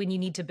relief when you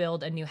need to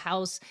build a new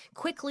house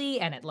quickly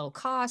and at low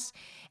cost,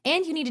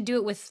 and you need to do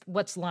it with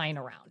what's lying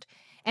around.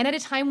 And at a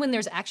time when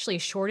there's actually a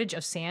shortage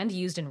of sand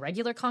used in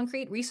regular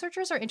concrete,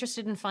 researchers are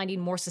interested in finding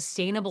more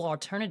sustainable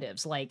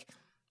alternatives like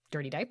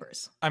dirty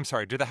diapers. I'm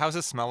sorry, do the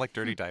houses smell like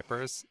dirty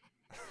diapers?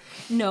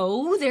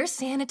 No, they're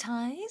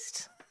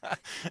sanitized.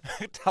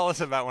 Tell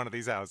us about one of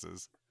these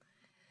houses.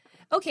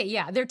 Okay,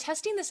 yeah, they're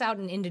testing this out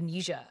in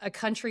Indonesia, a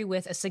country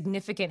with a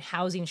significant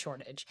housing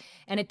shortage.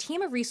 And a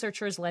team of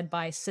researchers led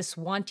by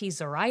Siswanti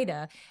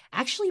Zoraida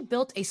actually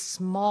built a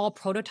small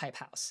prototype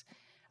house,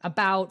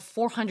 about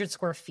 400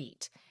 square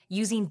feet,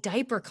 using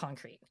diaper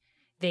concrete.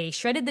 They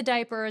shredded the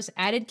diapers,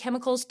 added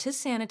chemicals to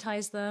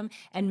sanitize them,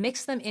 and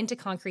mixed them into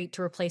concrete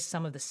to replace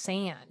some of the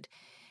sand.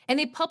 And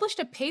they published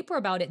a paper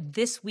about it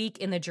this week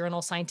in the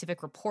journal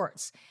Scientific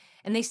Reports.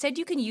 And they said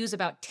you can use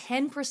about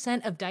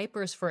 10% of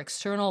diapers for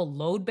external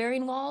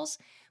load-bearing walls,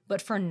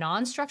 but for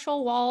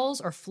non-structural walls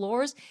or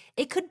floors,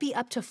 it could be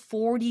up to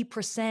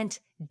 40%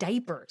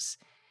 diapers.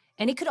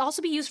 And it could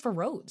also be used for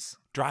roads.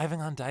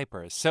 Driving on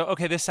diapers. So,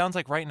 okay, this sounds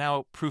like right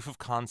now proof of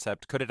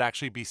concept. Could it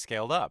actually be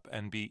scaled up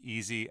and be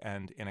easy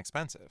and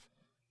inexpensive?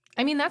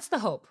 I mean, that's the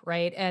hope,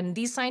 right? And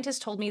these scientists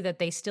told me that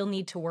they still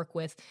need to work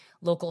with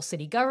local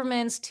city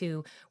governments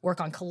to work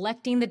on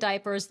collecting the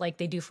diapers like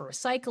they do for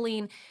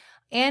recycling.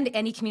 And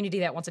any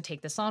community that wants to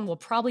take this on will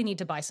probably need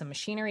to buy some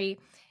machinery.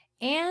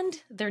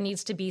 And there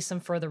needs to be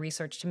some further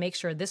research to make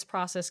sure this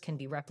process can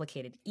be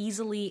replicated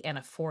easily and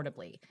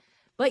affordably.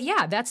 But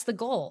yeah, that's the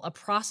goal, a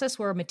process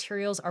where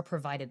materials are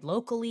provided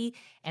locally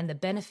and the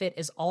benefit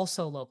is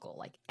also local,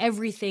 like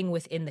everything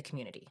within the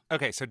community.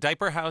 Okay, so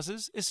diaper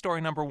houses is story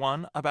number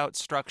 1 about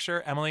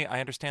structure. Emily, I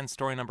understand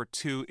story number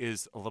 2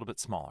 is a little bit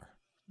smaller.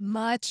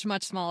 Much,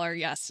 much smaller,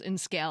 yes, in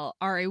scale.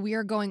 Ari, we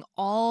are going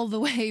all the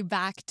way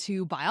back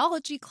to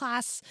biology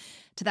class,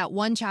 to that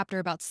one chapter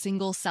about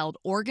single-celled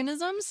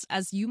organisms,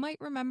 as you might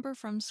remember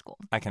from school.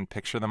 I can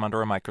picture them under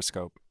a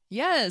microscope.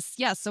 Yes.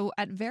 So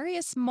at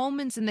various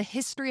moments in the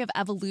history of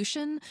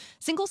evolution,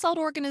 single-celled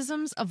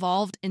organisms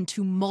evolved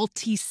into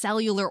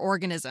multicellular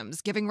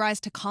organisms, giving rise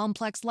to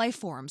complex life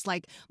forms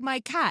like my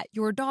cat,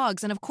 your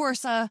dogs, and of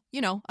course, us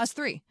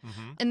three.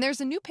 Mm-hmm. And there's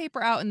a new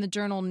paper out in the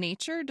journal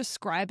Nature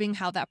describing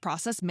how that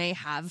process may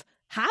have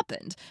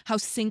happened, how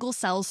single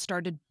cells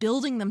started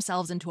building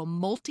themselves into a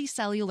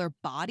multicellular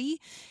body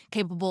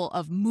capable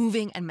of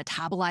moving and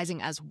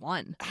metabolizing as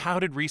one. How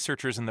did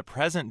researchers in the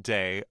present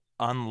day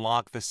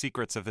unlock the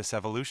secrets of this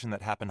evolution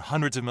that happened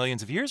hundreds of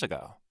millions of years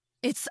ago?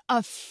 It's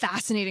a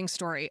fascinating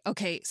story.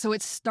 Okay, so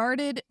it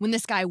started when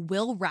this guy,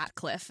 Will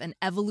Ratcliffe, an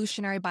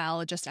evolutionary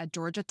biologist at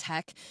Georgia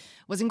Tech,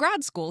 was in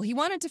grad school. He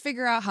wanted to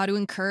figure out how to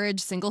encourage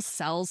single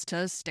cells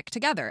to stick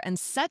together and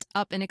set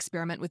up an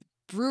experiment with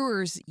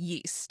brewer's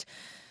yeast.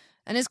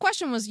 And his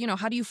question was,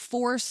 how do you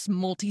force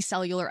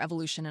multicellular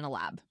evolution in a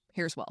lab?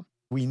 Here's Will.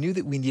 We knew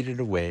that we needed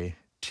a way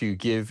to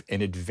give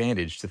an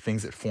advantage to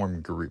things that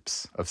form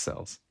groups of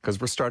cells, because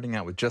we're starting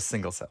out with just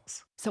single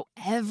cells. So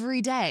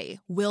every day,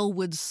 Will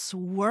would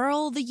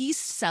swirl the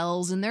yeast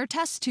cells in their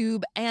test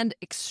tube and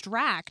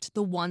extract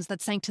the ones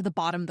that sank to the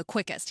bottom the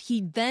quickest.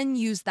 He'd then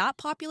use that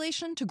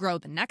population to grow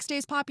the next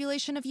day's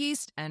population of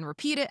yeast and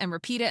repeat it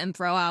and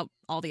throw out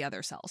all the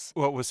other cells.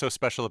 What was so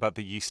special about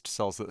the yeast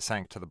cells that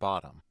sank to the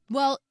bottom?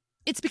 Well,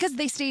 it's because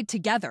they stayed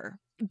together.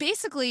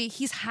 Basically,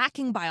 he's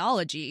hacking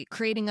biology,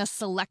 creating a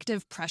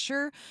selective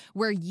pressure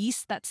where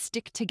yeasts that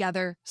stick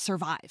together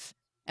survive.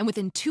 And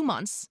within 2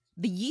 months,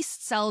 the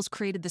yeast cells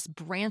created this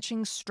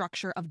branching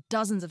structure of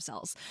dozens of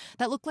cells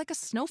that looked like a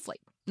snowflake.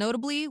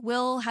 Notably,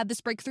 Will had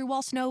this breakthrough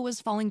while snow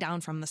was falling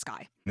down from the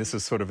sky. This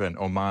was sort of an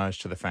homage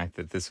to the fact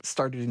that this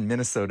started in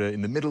Minnesota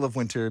in the middle of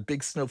winter.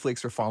 Big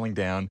snowflakes were falling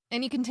down.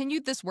 And he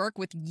continued this work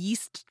with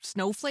yeast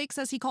snowflakes,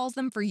 as he calls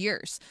them, for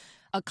years.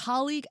 A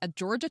colleague at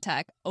Georgia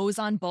Tech,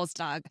 Ozan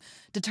Bozdag,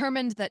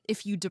 determined that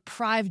if you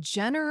deprive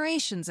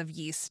generations of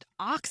yeast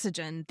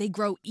oxygen, they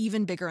grow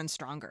even bigger and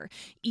stronger,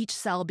 each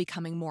cell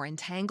becoming more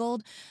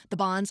entangled, the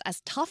bonds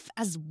as tough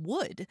as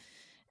wood.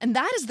 And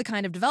that is the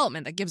kind of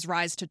development that gives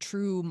rise to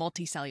true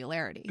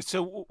multicellularity.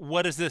 So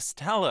what does this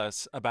tell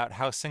us about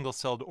how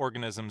single-celled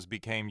organisms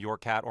became your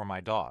cat or my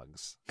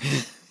dogs?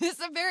 It's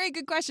a very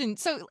good question.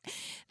 So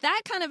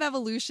that kind of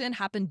evolution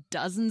happened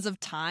dozens of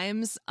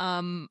times.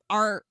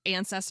 Our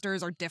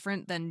ancestors are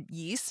different than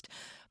yeast.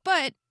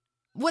 But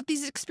what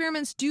these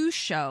experiments do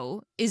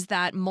show is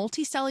that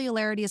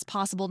multicellularity is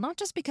possible not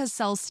just because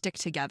cells stick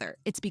together.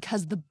 It's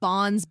because the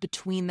bonds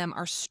between them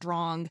are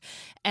strong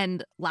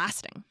and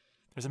lasting.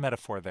 There's a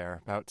metaphor there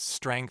about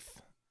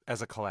strength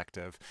as a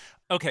collective.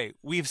 Okay,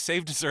 we've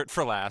saved dessert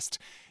for last.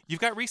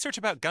 You've got research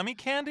about gummy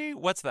candy?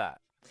 What's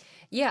that?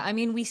 Yeah, I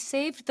mean, we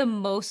saved the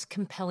most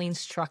compelling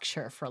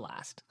structure for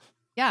last.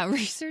 Yeah,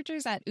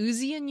 researchers at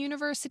Uzzian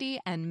University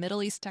and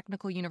Middle East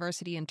Technical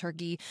University in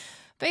Turkey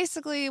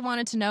basically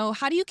wanted to know,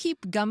 how do you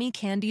keep gummy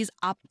candies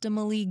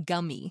optimally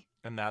gummy?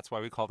 And that's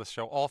why we call this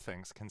show All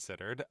Things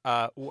Considered.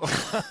 How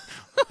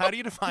do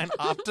you define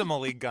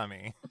optimally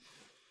gummy?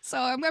 So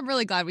I'm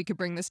really glad we could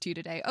bring this to you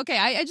today. Okay,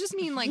 I just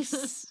mean like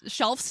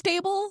shelf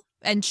stable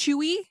and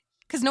chewy,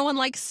 because no one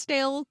likes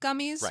stale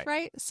gummies,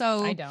 right?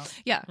 So I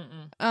don't.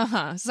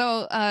 Yeah.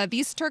 So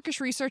these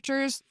Turkish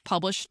researchers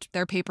published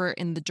their paper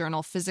in the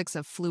journal Physics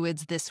of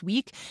Fluids this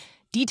week,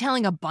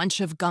 detailing a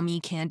bunch of gummy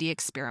candy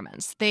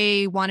experiments.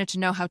 They wanted to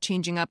know how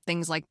changing up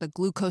things like the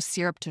glucose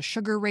syrup to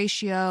sugar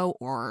ratio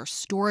or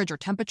storage or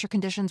temperature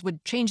conditions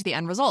would change the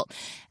end result.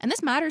 And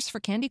this matters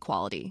for candy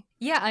quality.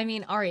 Yeah, I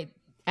mean, Ari,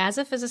 as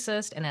a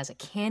physicist and as a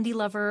candy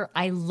lover,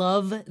 I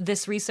love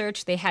this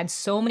research. They had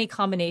so many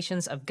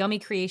combinations of gummy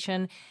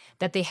creation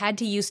that they had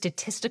to use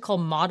statistical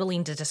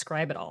modeling to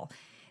describe it all.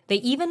 They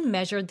even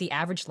measured the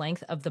average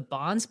length of the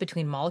bonds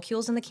between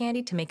molecules in the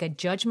candy to make a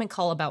judgment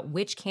call about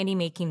which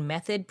candy-making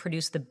method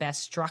produced the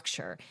best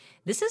structure.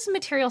 This is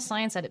material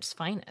science at its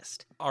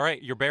finest. All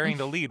right, you're burying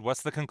the lead.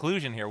 What's the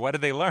conclusion here? What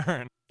did they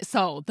learn?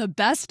 So, the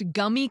best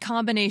gummy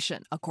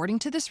combination, according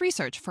to this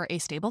research, for a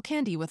stable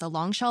candy with a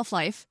long shelf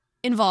life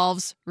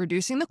involves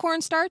reducing the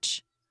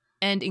cornstarch,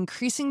 and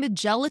increasing the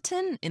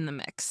gelatin in the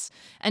mix.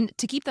 And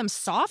to keep them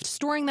soft,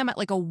 storing them at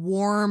like a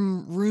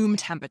warm room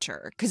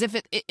temperature. Because if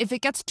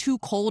it gets too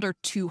cold or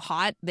too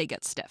hot, they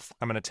get stiff.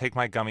 I'm going to take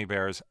my gummy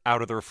bears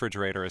out of the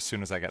refrigerator as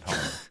soon as I get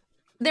home.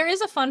 There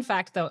is a fun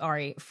fact, though,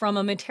 Ari. From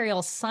a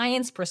material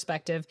science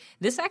perspective,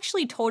 this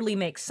actually totally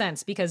makes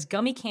sense because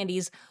gummy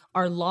candies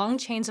are long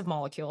chains of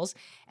molecules,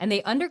 and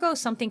they undergo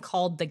something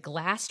called the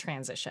glass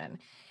transition,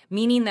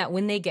 meaning that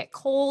when they get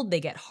cold, they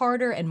get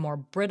harder and more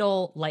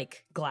brittle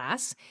like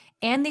glass,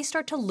 and they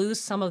start to lose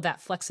some of that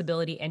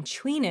flexibility and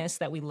chewiness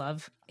that we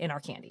love in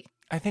our candy.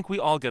 I think we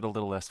all get a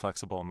little less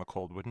flexible in the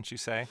cold, wouldn't you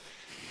say?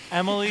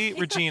 Emily,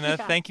 Regina,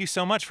 Thank you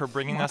so much for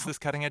bringing us this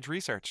cutting-edge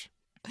research.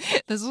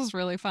 This was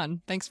really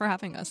fun. Thanks for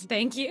having us.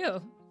 Thank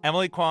you.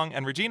 Emily Kwong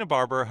and Regina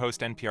Barber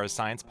host NPR's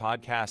science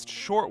podcast,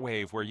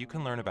 Shortwave, where you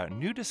can learn about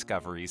new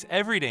discoveries,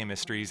 everyday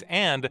mysteries,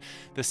 and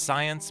the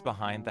science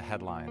behind the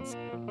headlines.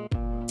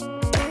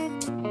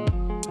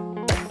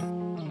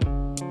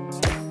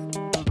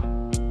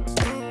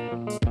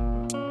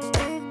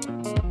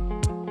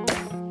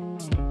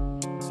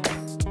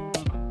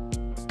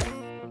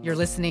 You're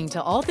listening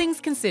to All Things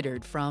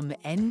Considered from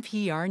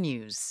NPR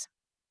News.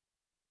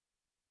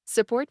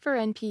 Support for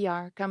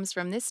NPR comes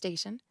from this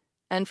station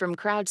and from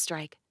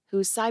CrowdStrike,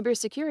 whose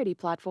cybersecurity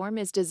platform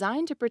is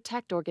designed to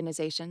protect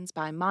organizations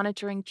by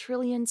monitoring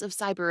trillions of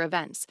cyber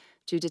events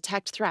to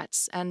detect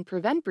threats and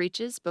prevent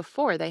breaches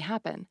before they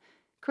happen.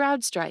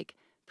 CrowdStrike,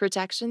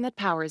 protection that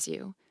powers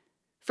you.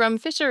 From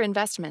Fisher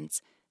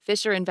Investments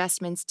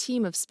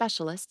team of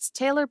specialists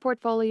tailor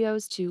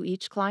portfolios to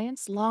each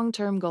client's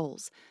long-term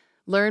goals.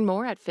 Learn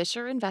more at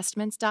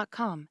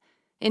FisherInvestments.com.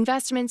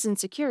 Investments in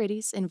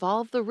securities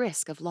involve the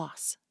risk of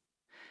loss.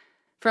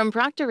 From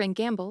Procter &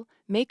 Gamble,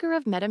 maker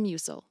of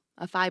Metamucil,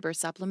 a fiber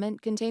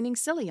supplement containing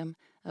psyllium,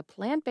 a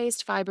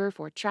plant-based fiber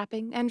for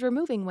trapping and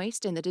removing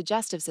waste in the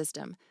digestive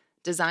system,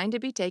 designed to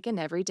be taken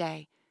every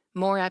day.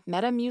 More at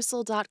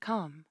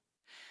Metamucil.com.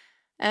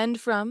 And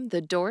from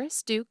the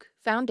Doris Duke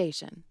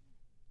Foundation.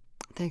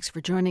 Thanks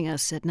for joining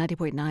us at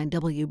 90.9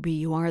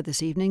 WBUR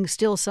this evening.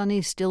 Still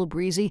sunny, still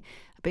breezy.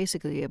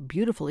 Basically a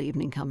beautiful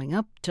evening coming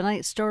up.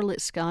 Tonight,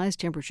 starlit skies,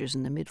 temperatures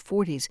in the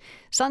mid-40s.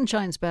 Sun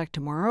shines back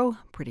tomorrow.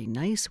 Pretty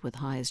nice with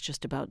highs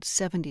just about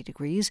 70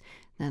 degrees.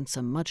 Then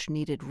some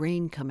much-needed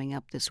rain coming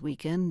up this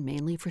weekend,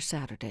 mainly for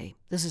Saturday.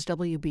 This is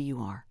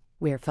WBUR.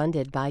 We're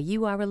funded by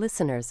you, our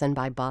listeners, and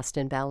by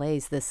Boston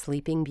Ballet's The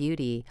Sleeping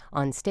Beauty,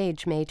 on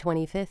stage May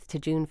 25th to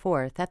June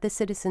 4th at the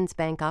Citizens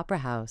Bank Opera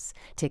House.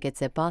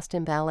 Tickets at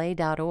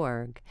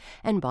bostonballet.org.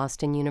 And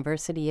Boston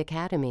University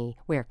Academy,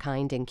 where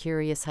kind and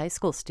curious high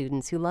school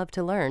students who love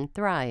to learn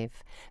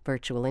thrive.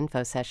 Virtual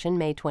info session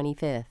May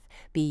 25th,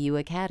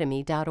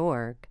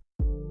 buacademy.org.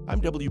 I'm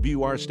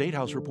WBUR State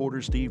House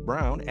reporter Steve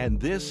Brown, and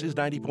this is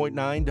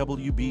 90.9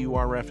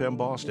 WBUR FM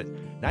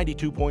Boston,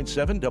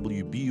 92.7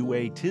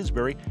 WBUA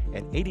Tisbury,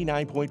 and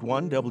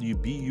 89.1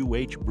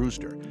 WBUH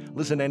Brewster.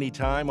 Listen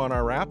anytime on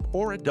our app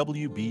or at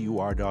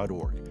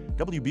WBUR.org.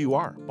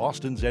 WBUR,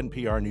 Boston's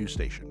NPR news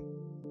station.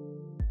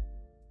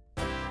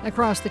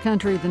 Across the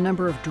country, the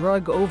number of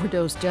drug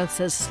overdose deaths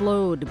has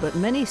slowed, but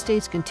many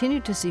states continue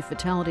to see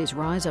fatalities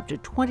rise up to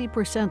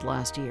 20%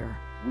 last year.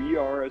 We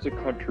are, as a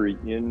country,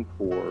 in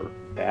for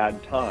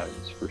bad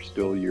times for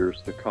still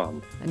years to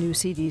come. A new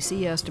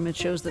CDC estimate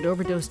shows that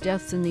overdose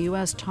deaths in the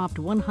U.S. topped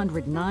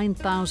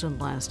 109,000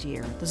 last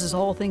year. This is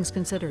All Things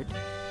Considered.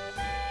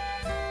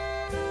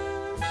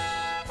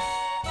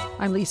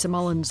 I'm Lisa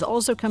Mullins.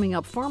 Also coming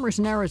up, farmers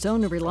in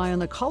Arizona rely on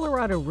the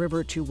Colorado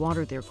River to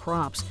water their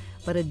crops.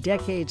 But a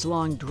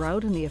decades-long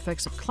drought and the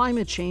effects of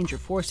climate change are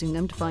forcing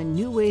them to find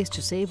new ways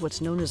to save what's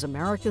known as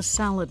America's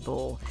salad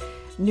bowl.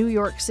 New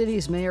York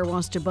City's mayor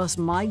wants to bus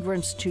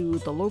migrants to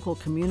the local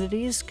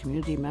communities.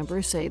 Community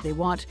members say they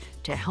want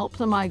to help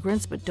the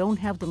migrants but don't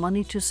have the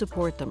money to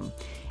support them.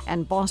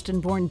 And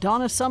Boston-born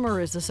Donna Summer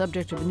is the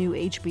subject of a new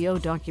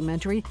HBO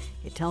documentary.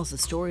 It tells the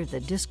story of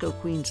the disco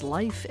queen's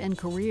life and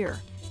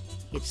career.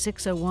 It's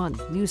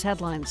 6:01. News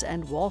headlines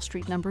and Wall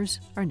Street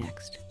numbers are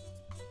next.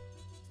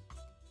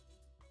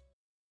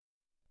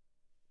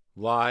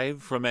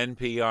 Live from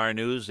NPR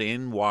News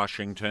in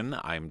Washington,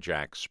 I'm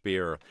Jack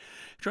Speer.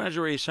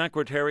 Treasury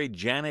Secretary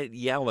Janet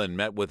Yellen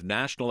met with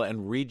national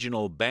and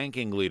regional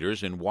banking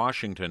leaders in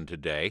Washington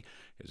today.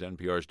 As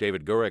NPR's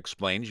David Gura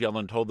explains,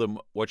 Yellen told them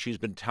what she's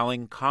been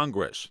telling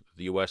Congress.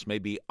 The U.S. may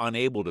be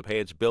unable to pay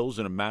its bills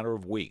in a matter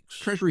of weeks.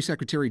 Treasury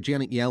Secretary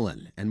Janet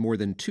Yellen and more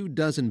than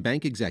 24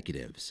 bank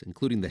executives,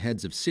 including the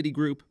heads of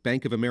Citigroup,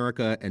 Bank of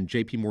America, and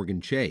J.P.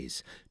 Morgan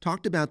Chase,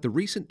 talked about the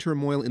recent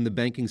turmoil in the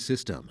banking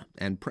system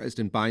and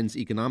President Biden's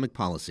economic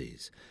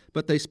policies.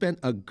 But they spent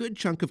a good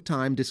chunk of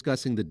time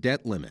discussing the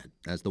debt limit,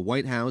 as the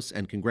White House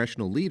and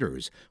congressional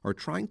leaders are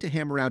trying to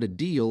hammer out a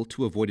deal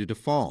to avoid a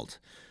default.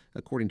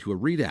 According to a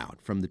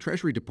readout from the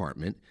Treasury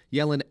Department,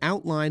 Yellen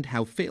outlined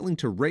how failing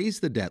to raise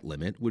the debt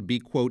limit would be,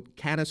 quote,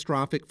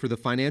 catastrophic for the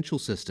financial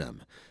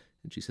system.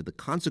 And she said the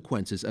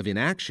consequences of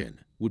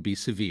inaction would be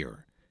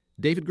severe.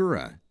 David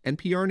Gura,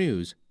 NPR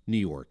News, New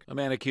York. A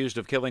man accused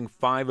of killing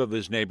 5 of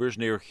his neighbors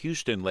near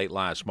Houston late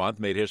last month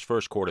made his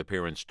first court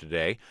appearance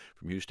today.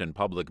 From Houston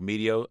Public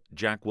Media,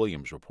 Jack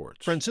Williams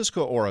reports.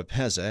 Francisco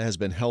Oropeza has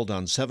been held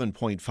on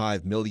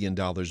 $7.5 million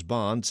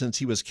bond since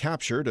he was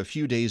captured a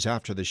few days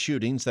after the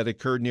shootings that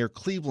occurred near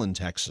Cleveland,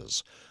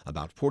 Texas,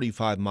 about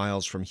 45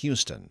 miles from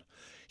Houston.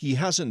 He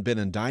hasn't been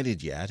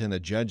indicted yet, and a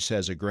judge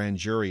says a grand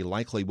jury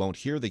likely won't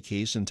hear the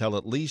case until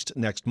at least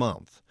next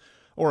month.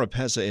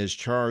 Oropeza is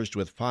charged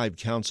with 5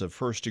 counts of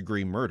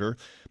first-degree murder,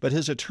 but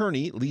his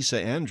attorney,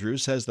 Lisa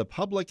Andrews, says the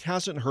public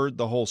hasn't heard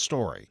the whole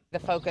story. The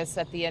focus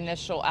at the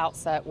initial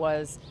outset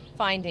was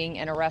finding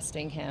and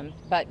arresting him,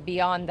 but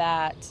beyond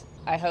that,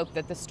 I hope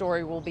that the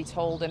story will be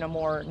told in a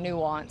more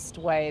nuanced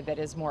way that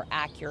is more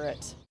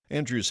accurate.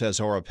 Andrews says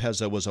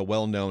Oropeza was a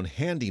well-known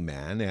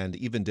handyman and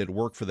even did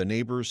work for the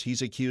neighbors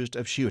he's accused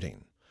of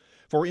shooting.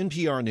 For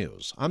NPR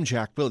News, I'm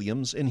Jack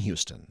Williams in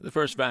Houston. The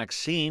first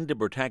vaccine to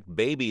protect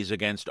babies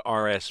against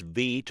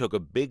RSV took a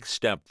big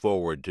step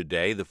forward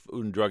today. The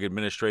Food and Drug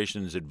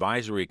Administration's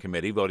Advisory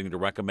Committee voting to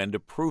recommend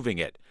approving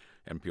it.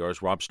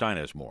 NPR's Rob Stein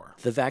has more.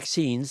 The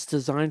vaccine's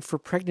designed for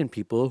pregnant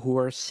people who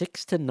are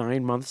 6 to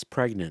 9 months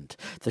pregnant.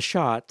 The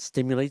shot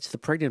stimulates the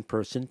pregnant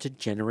person to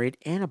generate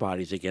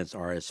antibodies against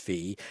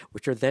RSV,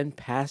 which are then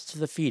passed to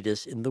the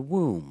fetus in the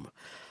womb.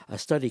 A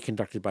study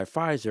conducted by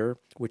Pfizer,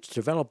 which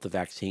developed the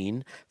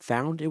vaccine,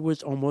 found it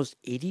was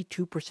almost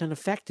 82%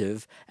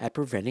 effective at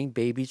preventing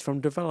babies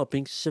from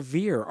developing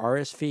severe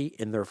RSV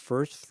in their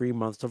first 3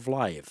 months of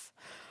life.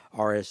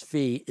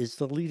 RSV is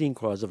the leading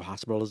cause of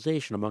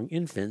hospitalization among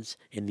infants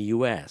in the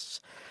U.S.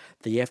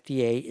 The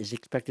FDA is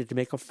expected to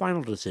make a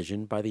final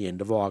decision by the end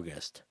of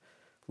August.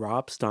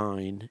 Rob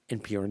Stein,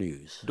 NPR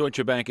News.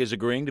 Deutsche Bank is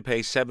agreeing to pay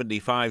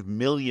 $75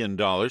 million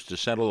to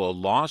settle a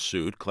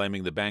lawsuit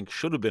claiming the bank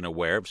should have been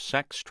aware of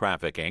sex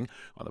trafficking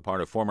on the part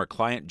of former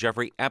client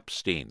Jeffrey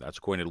Epstein. That's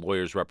according to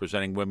lawyers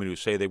representing women who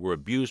say they were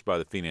abused by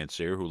the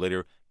financier who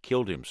later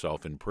killed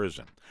himself in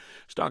prison.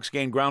 Stocks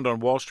gained ground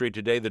on Wall Street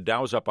today. The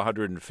Dow's up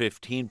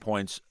 115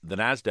 points. The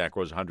Nasdaq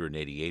rose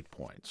 188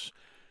 points.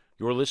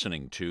 You're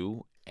listening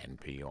to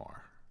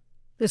NPR.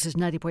 This is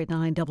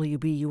 90.9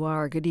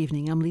 WBUR. Good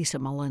evening. I'm Lisa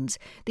Mullins.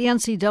 The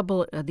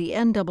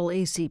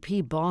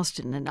NAACP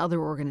Boston and other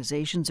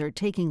organizations are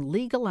taking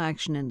legal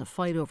action in the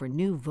fight over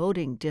new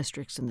voting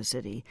districts in the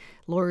city.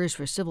 Lawyers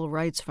for Civil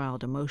Rights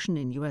filed a motion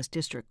in U.S.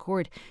 District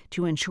Court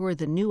to ensure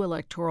the new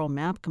electoral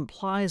map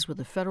complies with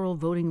the Federal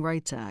Voting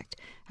Rights Act.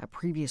 A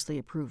previously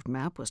approved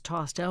map was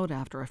tossed out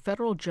after a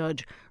federal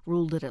judge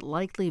ruled that it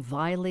likely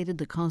violated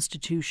the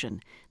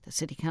Constitution. The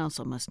city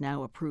council must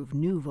now approve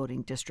new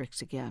voting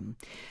districts again.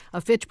 A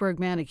Fitchburg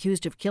man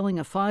accused of killing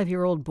a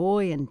 5-year-old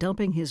boy and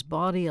dumping his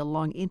body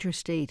along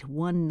Interstate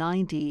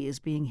 190 is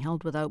being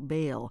held without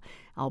bail.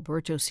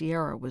 Alberto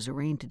Sierra was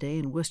arraigned today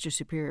in Worcester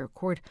Superior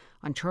Court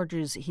on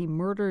charges he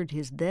murdered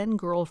his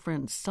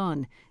then-girlfriend's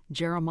son,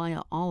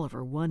 Jeremiah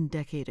Oliver, 1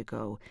 decade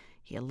ago.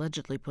 He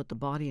allegedly put the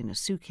body in a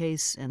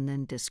suitcase and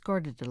then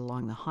discarded it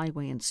along the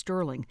highway in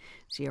Sterling.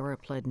 Sierra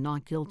pled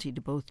not guilty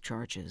to both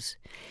charges.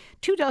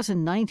 2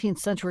 dozen 19th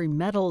century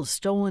medals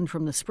stolen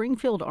from the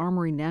Springfield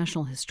Armory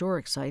National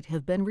Historic Site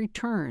have been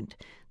returned.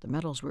 The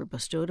medals were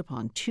bestowed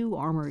upon 2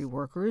 armory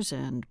workers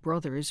and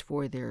brothers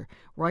for their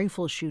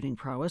rifle shooting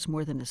prowess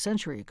more than a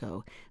century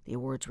ago. The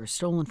awards were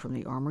stolen from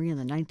the armory in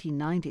the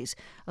 1990s.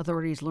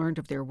 Authorities learned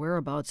of their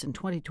whereabouts in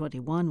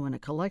 2021 when a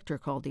collector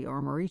called the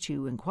armory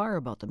to inquire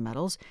about the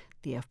medals.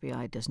 The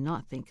FBI does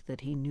not think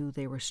that he knew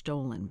they were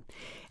stolen.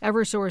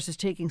 Eversource is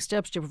taking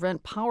steps to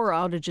prevent power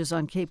outages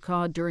on Cape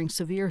Cod during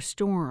severe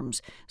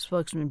storms.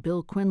 Spokesman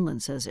Bill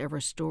Quinlan says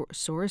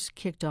Eversource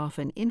kicked off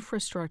an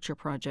infrastructure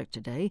project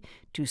today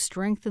to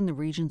strengthen the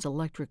region's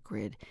electric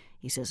grid.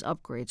 He says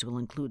upgrades will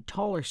include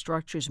taller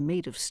structures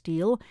made of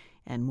steel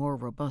and more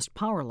robust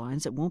power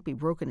lines that won't be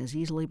broken as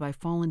easily by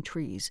fallen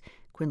trees.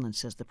 Quinlan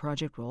says the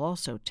project will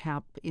also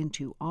tap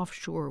into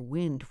offshore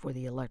wind for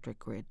the electric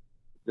grid.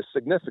 The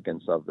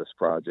significance of this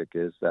project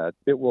is that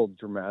it will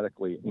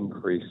dramatically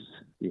increase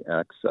the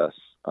access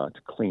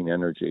to clean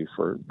energy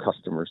for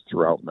customers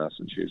throughout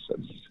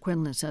Massachusetts.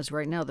 Quinlan says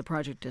right now the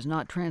project does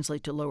not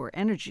translate to lower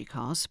energy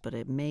costs, but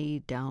it may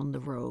down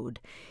the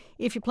road.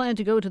 If you plan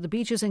to go to the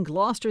beaches in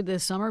Gloucester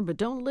this summer but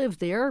don't live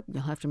there,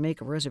 you'll have to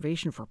make a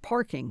reservation for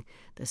parking.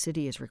 The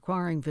city is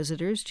requiring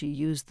visitors to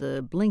use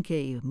the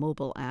Blinkay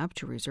mobile app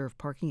to reserve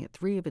parking at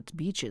 3 of its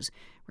beaches.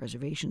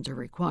 Reservations are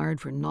required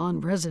for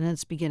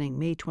non-residents beginning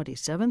May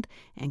 27th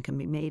and can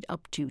be made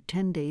up to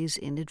 10 days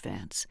in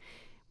advance.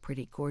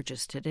 Pretty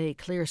gorgeous today.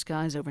 Clear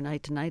skies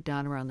overnight tonight,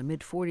 down around the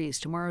mid-40s.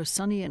 Tomorrow,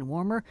 sunny and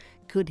warmer,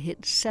 could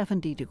hit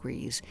 70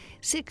 degrees.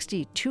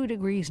 62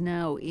 degrees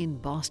now in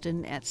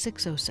Boston at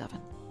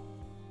 6:07.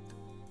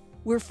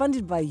 We're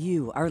funded by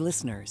you, our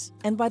listeners,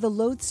 and by the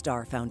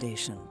Lodestar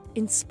Foundation,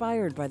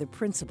 inspired by the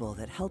principle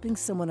that helping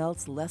someone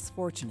else less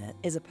fortunate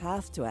is a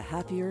path to a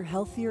happier,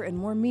 healthier, and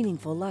more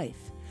meaningful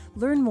life.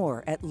 Learn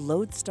more at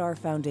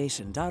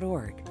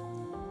lodestarfoundation.org.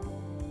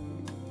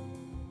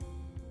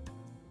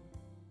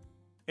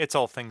 It's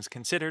All Things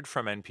Considered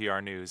from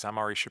NPR News. I'm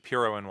Ari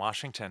Shapiro in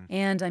Washington.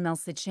 And I'm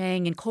Elsa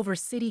Chang in Culver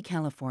City,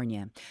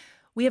 California.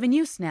 We have a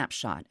new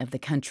snapshot of the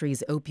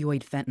country's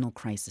opioid fentanyl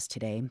crisis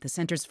today. The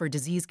Centers for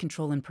Disease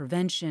Control and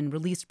Prevention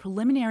released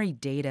preliminary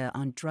data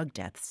on drug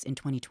deaths in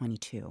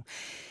 2022.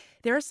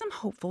 There are some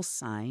hopeful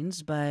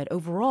signs, but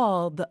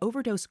overall, the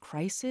overdose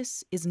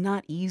crisis is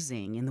not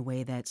easing in the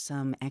way that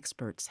some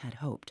experts had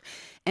hoped.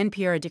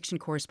 NPR addiction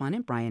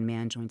correspondent Brian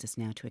Mann joins us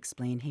now to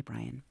explain. Hey,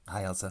 Brian.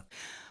 Hi, Elsa.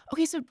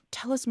 Okay, so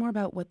tell us more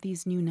about what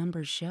these new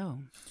numbers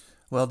show.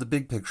 Well, the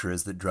big picture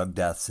is that drug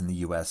deaths in the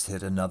U.S.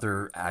 hit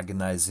another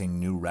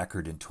agonizing new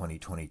record in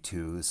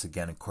 2022. This,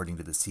 again, according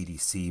to the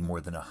CDC,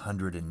 more than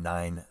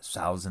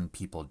 109,000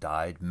 people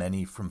died,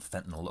 many from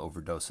fentanyl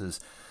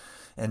overdoses.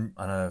 And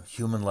on a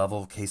human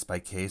level, case by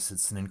case,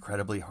 it's an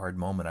incredibly hard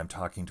moment. I'm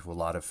talking to a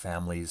lot of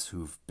families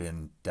who've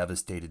been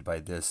devastated by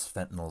this.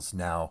 Fentanyl's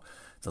now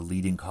the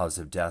leading cause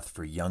of death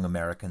for young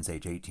Americans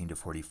age 18 to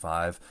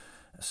 45.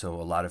 So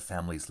a lot of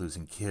families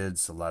losing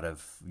kids, a lot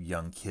of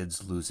young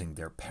kids losing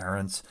their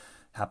parents,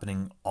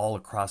 happening all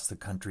across the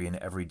country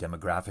in every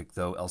demographic,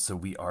 though, Elsa,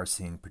 we are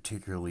seeing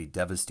particularly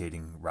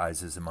devastating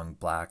rises among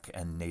Black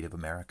and Native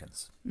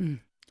Americans.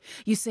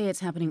 You say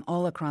it's happening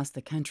all across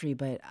the country,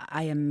 but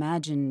I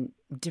imagine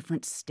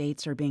different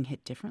states are being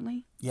hit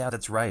differently? Yeah,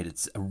 that's right.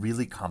 It's a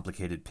really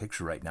complicated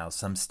picture right now.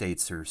 Some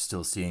states are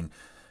still seeing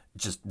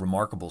just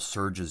remarkable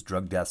surges.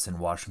 Drug deaths in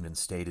Washington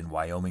State and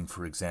Wyoming,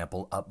 for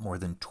example, up more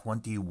than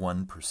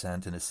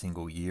 21% in a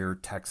single year.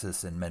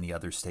 Texas and many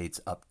other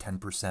states up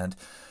 10%.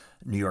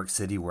 New York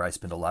City, where I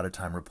spent a lot of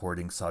time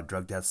reporting, saw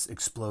drug deaths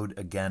explode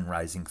again,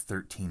 rising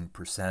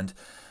 13%.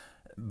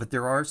 But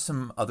there are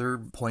some other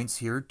points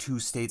here. 2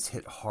 states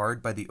hit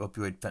hard by the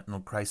opioid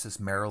fentanyl crisis.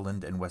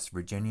 Maryland and West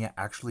Virginia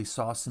actually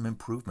saw some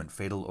improvement.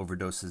 Fatal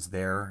overdoses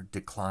there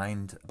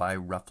declined by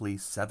roughly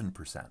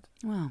 7%.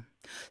 Wow.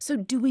 So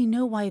do we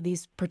know why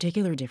these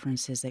particular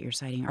differences that you're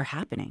citing are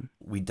happening?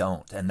 We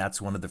don't, and that's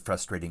one of the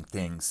frustrating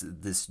things.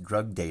 This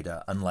drug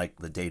data, unlike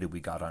the data we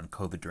got on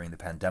COVID during the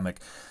pandemic,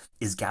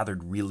 is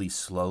gathered really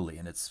slowly,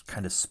 and it's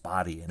kind of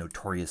spotty and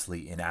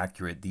notoriously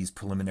inaccurate. These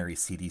preliminary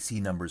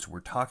CDC numbers we're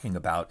talking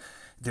about,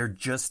 they're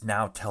just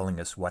now telling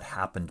us what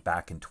happened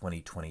back in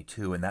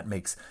 2022, and that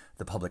makes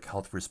the public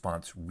health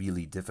response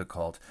really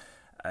difficult.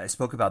 I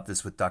spoke about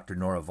this with Dr.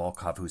 Nora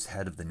Volkov, who's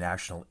head of the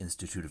National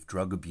Institute of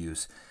Drug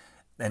Abuse,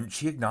 and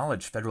she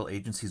acknowledged federal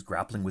agencies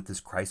grappling with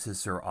this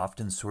crisis are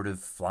often sort of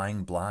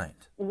flying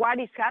blind. What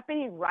is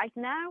happening right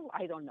now,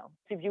 I don't know.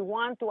 If you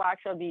want to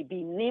actually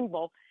be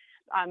nimble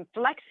and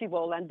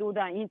flexible and do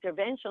the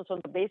interventions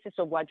on the basis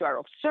of what you are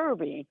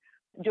observing,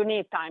 you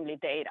need timely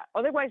data.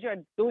 Otherwise,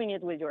 you're doing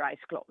it with your eyes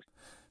closed.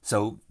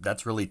 So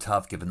that's really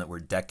tough, given that we're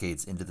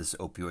decades into this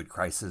opioid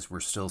crisis. We're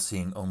still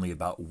seeing only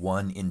about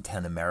 1 in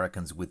 10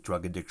 Americans with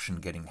drug addiction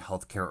getting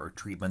health care or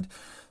treatment.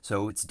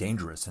 So it's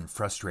dangerous and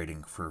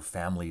frustrating for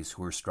families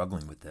who are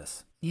struggling with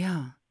this.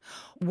 Yeah.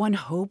 One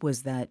hope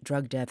was that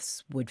drug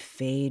deaths would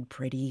fade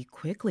pretty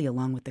quickly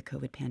along with the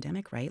COVID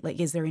pandemic, right? Like,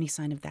 is there any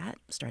sign of that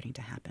starting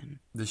to happen?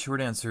 The short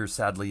answer,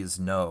 sadly, is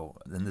no.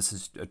 And this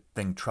is a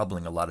thing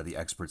troubling a lot of the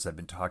experts I've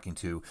been talking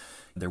to.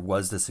 There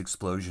was this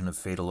explosion of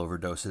fatal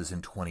overdoses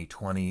in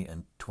 2020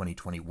 and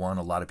 2021.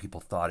 A lot of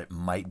people thought it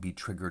might be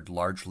triggered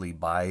largely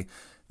by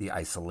the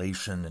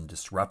isolation and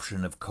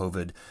disruption of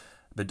COVID.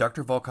 But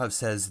Dr. Volkov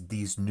says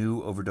these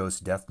new overdose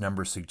death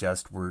numbers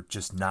suggest we're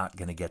just not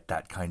going to get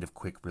that kind of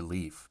quick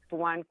relief.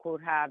 One could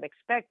have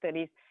expected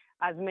is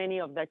as many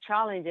of the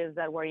challenges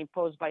that were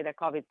imposed by the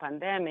COVID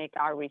pandemic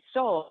are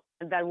resolved,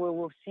 that we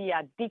will see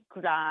a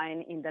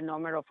decline in the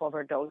number of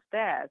overdose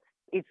deaths.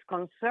 It's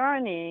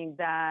concerning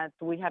that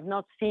we have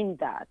not seen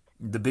that.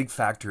 The big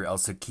factor,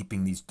 Elsa,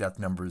 keeping these death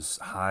numbers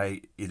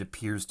high, it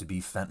appears to be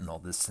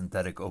fentanyl, this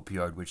synthetic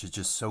opioid, which is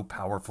just so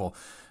powerful.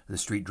 The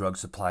street drug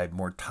supply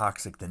more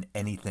toxic than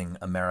anything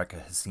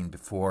America has seen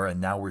before. And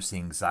now we're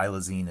seeing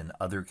xylazine and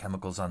other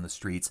chemicals on the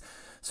streets.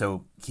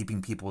 So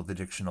keeping people with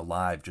addiction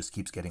alive just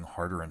keeps getting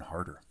harder and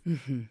harder.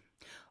 Mm-hmm.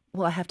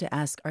 Well, I have to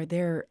ask, are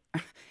there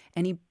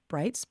any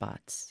bright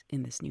spots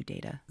in this new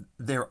data?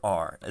 There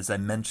are. As I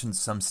mentioned,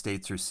 some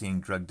states are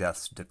seeing drug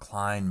deaths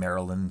decline.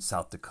 Maryland,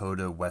 South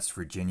Dakota, West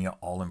Virginia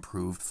all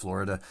improved.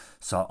 Florida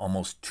saw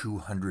almost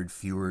 200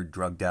 fewer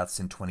drug deaths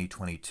in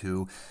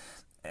 2022.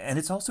 And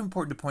it's also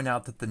important to point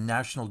out that the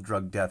national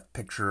drug death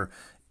picture,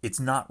 it's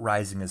not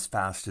rising as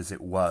fast as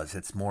it was.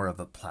 It's more of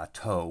a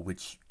plateau,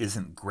 which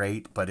isn't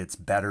great, but it's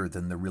better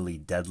than the really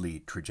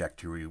deadly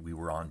trajectory we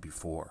were on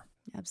before.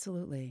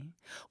 Absolutely.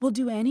 Well,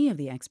 do any of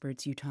the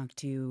experts you talk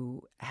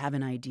to have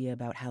an idea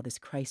about how this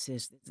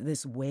crisis,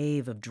 this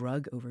wave of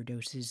drug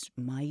overdoses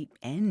might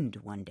end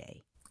one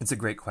day? It's a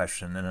great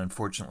question, and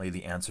unfortunately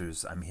the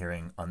answers I'm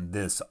hearing on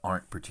this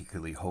aren't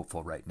particularly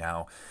hopeful right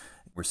now.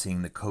 We're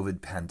seeing the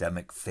COVID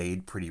pandemic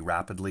fade pretty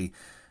rapidly,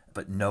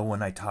 but no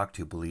one I talk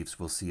to believes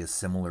we'll see a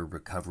similar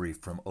recovery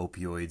from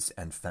opioids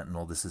and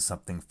fentanyl. This is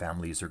something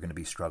families are going to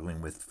be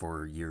struggling with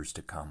for years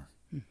to come.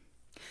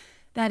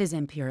 That is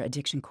NPR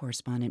addiction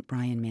correspondent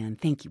Brian Mann.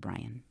 Thank you,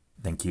 Brian.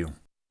 Thank you.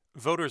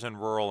 Voters in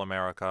rural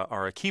America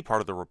are a key part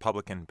of the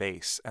Republican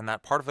base, and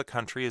that part of the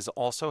country is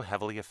also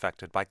heavily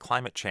affected by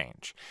climate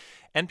change.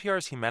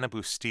 NPR's Jimena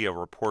Bustia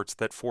reports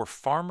that for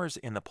farmers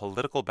in the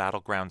political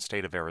battleground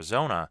state of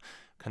Arizona,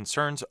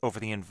 concerns over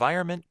the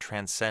environment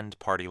transcend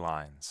party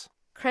lines.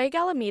 Craig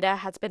Alameda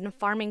has been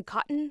farming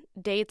cotton,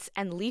 dates,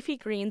 and leafy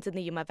greens in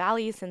the Yuma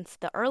Valley since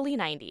the early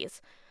 90s.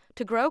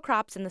 To grow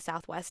crops in the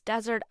Southwest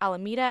desert,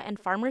 Alameda and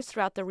farmers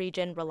throughout the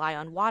region rely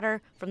on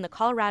water from the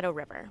Colorado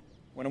River.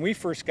 When we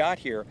first got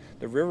here,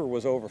 the river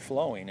was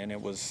overflowing and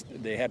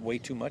they had way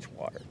too much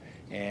water.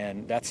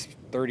 And that's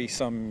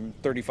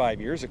 35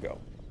 years ago.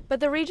 But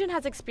the region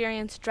has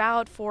experienced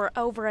drought for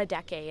over a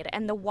decade,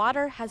 and the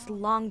water has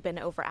long been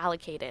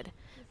overallocated.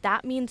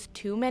 That means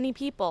too many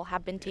people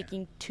have been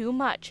taking too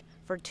much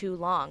for too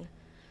long.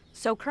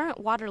 So current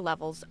water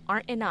levels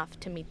aren't enough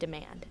to meet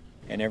demand.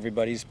 And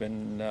everybody's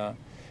been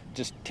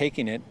just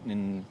taking it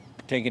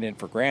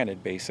for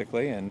granted,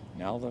 basically, and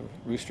now the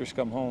roosters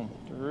come home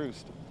to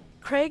roost.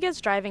 Craig is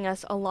driving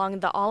us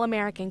along the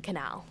All-American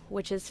Canal,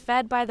 which is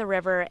fed by the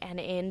river and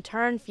in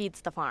turn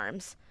feeds the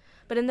farms.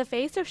 But in the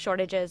face of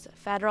shortages,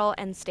 federal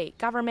and state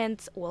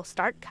governments will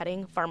start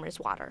cutting farmers'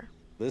 water.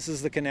 This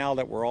is the canal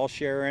that we're all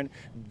sharing.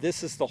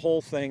 This is the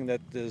whole thing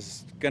that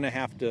is going to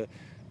have to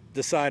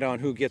decide on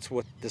who gets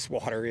what this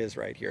water is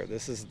right here.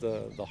 This is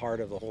the heart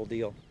of the whole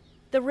deal.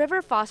 The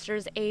river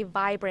fosters a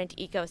vibrant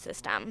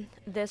ecosystem.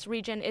 This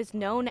region is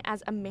known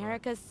as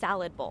America's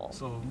salad bowl.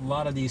 So a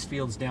lot of these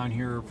fields down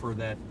here for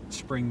that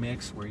spring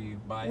mix where you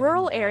buy...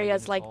 Rural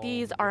areas like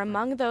these are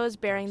among those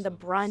bearing the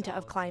brunt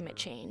of climate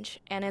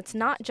change. And it's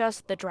not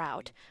just the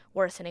drought.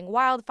 Worsening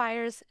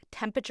wildfires,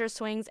 temperature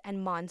swings,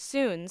 and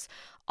monsoons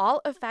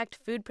all affect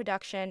food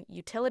production,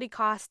 utility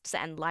costs,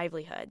 and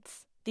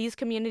livelihoods. These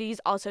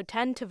communities also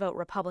tend to vote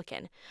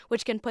Republican,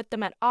 which can put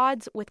them at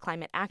odds with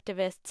climate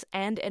activists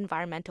and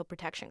environmental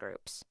protection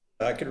groups.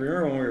 I can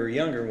remember when we were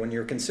younger, when you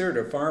were considered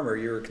a farmer,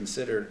 you were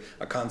considered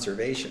a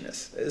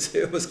conservationist.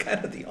 It was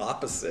kind of the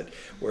opposite,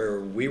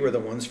 where we were the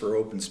ones for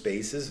open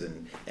spaces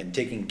and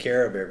taking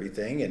care of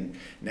everything, and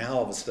now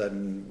all of a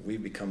sudden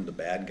we've become the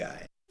bad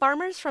guy.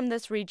 Farmers from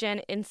this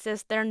region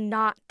insist they're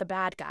not the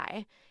bad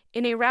guy.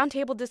 In a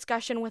roundtable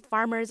discussion with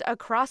farmers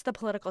across the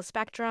political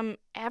spectrum,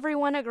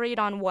 everyone agreed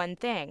on one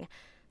thing.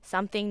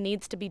 Something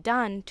needs to be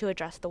done to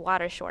address the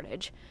water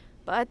shortage.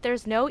 But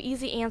there's no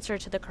easy answer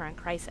to the current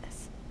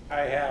crisis.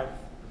 I have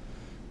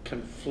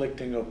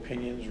conflicting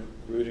opinions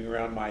rooting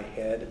around my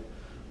head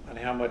on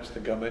how much the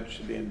government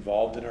should be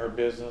involved in our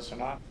business or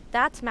not.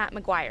 That's Matt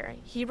McGuire.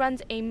 He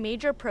runs a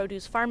major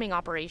produce farming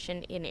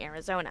operation in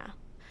Arizona.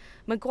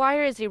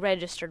 McGuire is a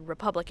registered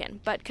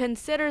Republican, but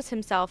considers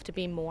himself to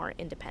be more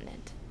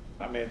independent.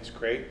 I mean, it's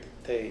great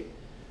that they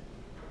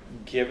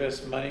give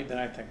us money. Then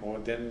I think,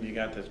 well, then you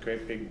got this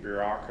great big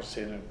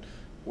bureaucracy and a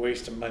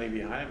waste of money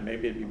behind it.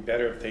 Maybe it'd be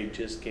better if they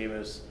just gave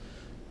us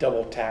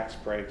double tax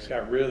breaks,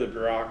 got rid of the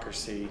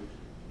bureaucracy,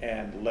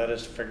 and let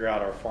us figure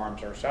out our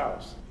farms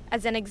ourselves.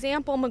 As an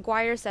example,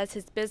 McGuire says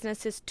his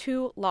business is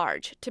too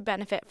large to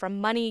benefit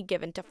from money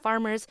given to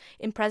farmers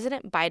in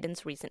President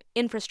Biden's recent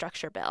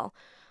infrastructure bill.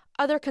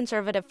 Other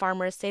conservative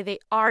farmers say they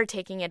are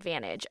taking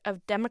advantage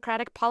of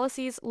Democratic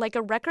policies like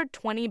a record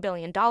 $20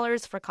 billion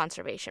for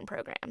conservation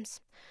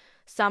programs.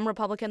 Some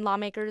Republican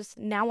lawmakers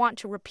now want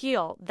to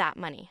repeal that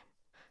money.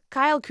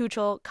 Kyle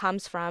Kuchel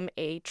comes from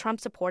a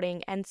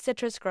Trump-supporting and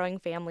citrus-growing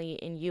family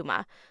in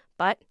Yuma,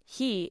 but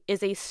he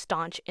is a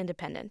staunch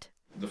independent.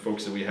 The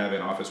folks that we have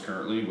in office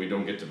currently, we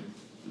don't get to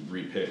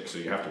repick, so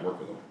you have to work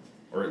with them,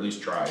 or at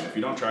least try. And if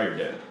you don't try, you're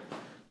dead.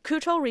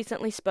 Kuchel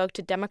recently spoke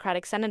to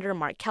Democratic Senator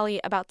Mark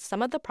Kelly about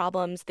some of the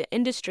problems the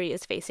industry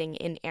is facing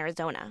in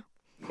Arizona.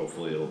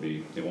 Hopefully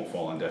it won't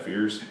fall on deaf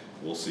ears.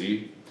 We'll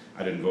see.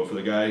 I didn't vote for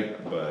the guy,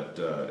 but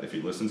if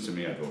he listens to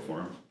me, I'd vote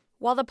for him.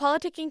 While the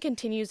politicking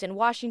continues in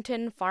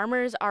Washington,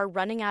 farmers are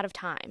running out of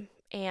time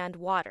and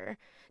water.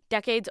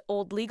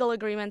 Decades-old legal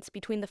agreements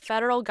between the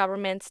federal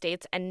government,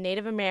 states, and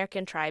Native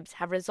American tribes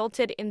have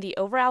resulted in the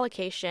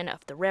overallocation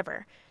of the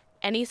river.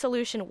 Any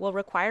solution will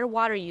require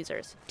water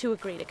users to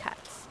agree to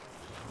cuts.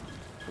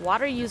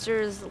 Water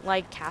users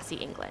like Cassie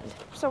England.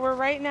 So we're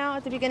right now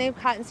at the beginning of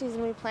cotton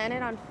season. We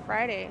planted on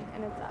Friday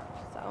and it's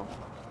up, so.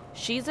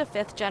 She's a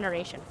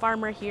fifth-generation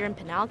farmer here in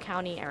Pinal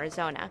County,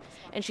 Arizona,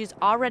 and she's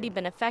already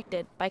been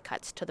affected by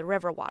cuts to the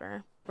river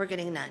water. We're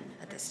getting none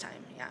at this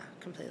time,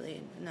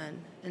 completely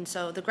none. And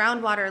so the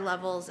groundwater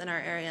levels in our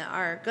area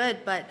are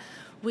good, but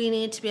we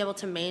need to be able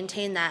to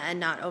maintain that and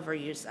not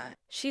overuse that.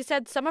 She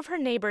said some of her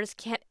neighbors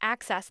can't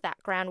access that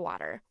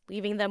groundwater,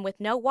 leaving them with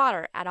no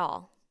water at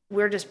all.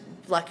 We're just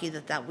lucky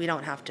that we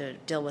don't have to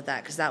deal with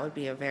that, because that would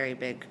be a very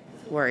big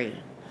worry.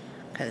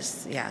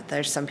 Because,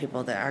 there's some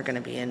people that are going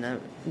to be in a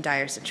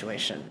dire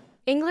situation.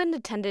 England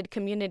attended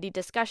community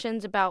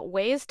discussions about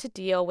ways to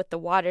deal with the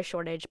water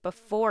shortage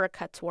before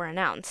cuts were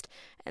announced,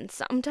 and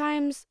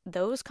sometimes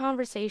those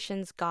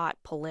conversations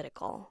got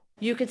political.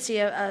 You could see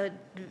a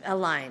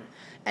line,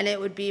 and it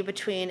would be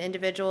between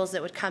individuals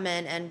that would come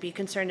in and be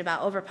concerned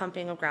about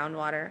overpumping of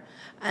groundwater,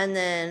 and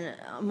then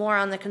more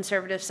on the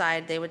conservative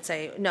side, they would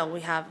say, no, we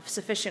have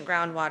sufficient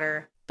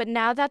groundwater. But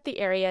now that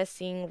the area is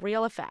seeing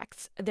real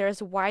effects,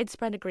 there's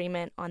widespread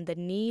agreement on the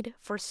need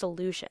for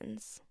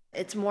solutions.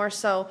 It's more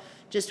so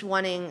just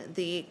wanting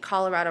the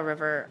Colorado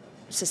River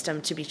system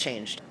to be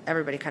changed.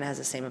 Everybody kind of has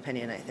the same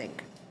opinion, I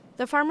think.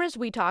 The farmers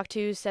we talked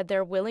to said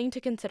they're willing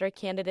to consider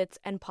candidates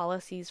and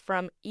policies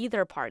from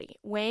either party,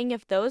 weighing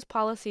if those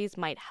policies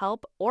might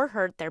help or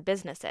hurt their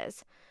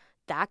businesses.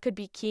 That could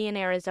be key in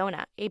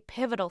Arizona, a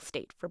pivotal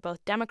state for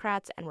both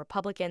Democrats and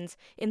Republicans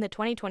in the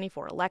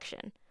 2024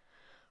 election.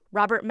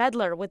 Robert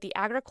Medler with the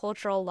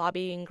agricultural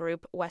lobbying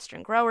group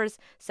Western Growers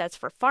says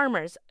for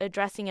farmers,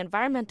 addressing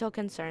environmental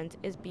concerns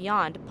is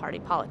beyond party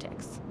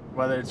politics.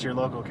 Whether it's your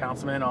local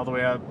councilman all the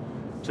way up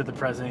to the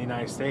President of the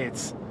United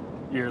States,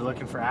 you're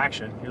looking for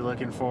action. You're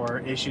looking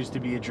for issues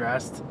to be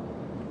addressed.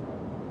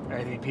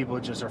 I think people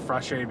just are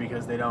frustrated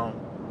because they don't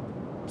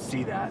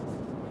see that,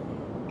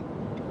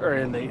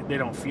 and they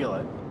don't feel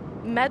it.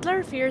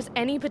 Medler fears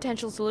any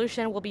potential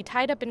solution will be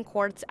tied up in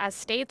courts as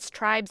states,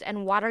 tribes,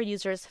 and water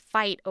users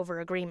fight over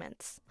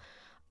agreements.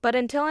 But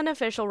until an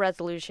official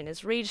resolution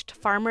is reached,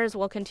 farmers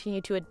will continue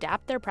to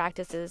adapt their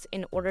practices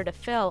in order to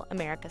fill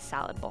America's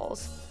salad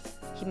bowls.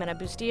 Jimena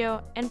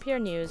Bustillo,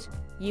 NPR News,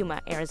 Yuma,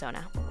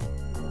 Arizona.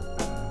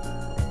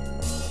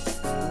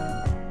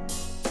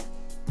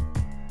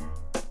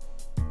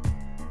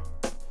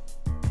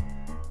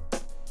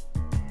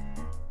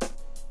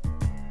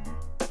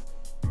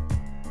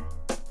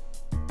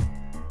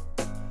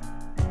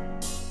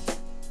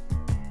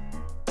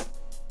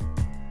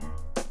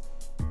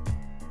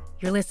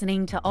 You're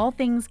listening to All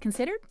Things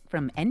Considered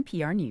from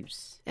NPR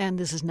News. And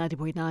this is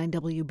 90.9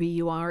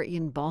 WBUR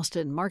in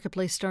Boston.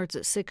 Marketplace starts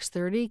at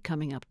 6:30.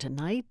 Coming up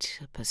tonight,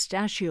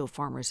 pistachio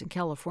farmers in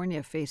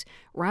California face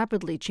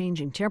rapidly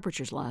changing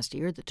temperatures last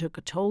year that took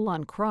a toll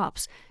on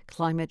crops.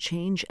 Climate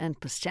change and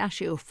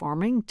pistachio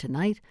farming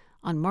tonight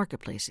on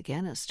Marketplace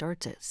again. It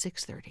starts at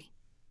 6:30.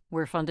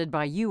 We're funded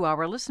by you,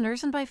 our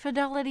listeners, and by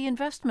Fidelity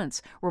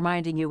Investments,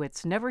 reminding you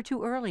it's never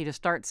too early to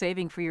start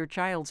saving for your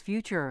child's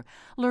future.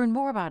 Learn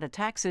more about a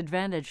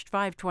tax-advantaged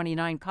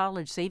 529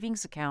 college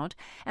savings account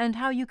and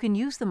how you can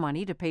use the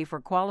money to pay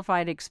for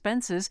qualified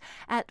expenses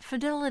at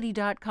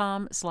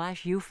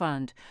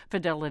fidelity.com/ufund.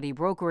 Fidelity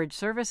Brokerage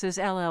Services,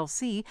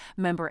 LLC,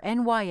 member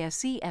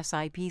NYSE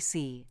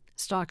SIPC.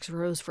 Stocks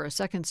rose for a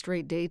second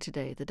straight day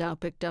today. The Dow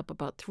picked up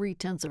about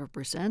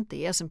 0.3%.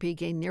 The S&P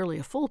gained nearly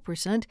a full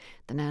percent.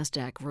 The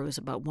Nasdaq rose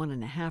about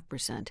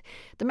 1.5%.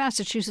 The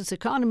Massachusetts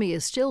economy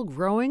is still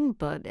growing,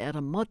 but at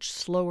a much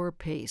slower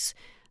pace.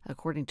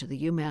 According to the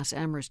UMass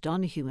Amherst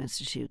Donahue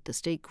Institute, the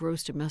state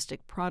gross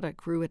domestic product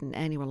grew at an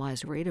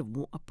annualized rate of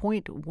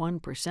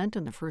 0.1%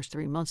 in the first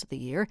 3 months of the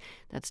year.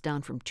 That's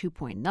down from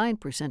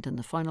 2.9% in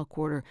the final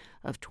quarter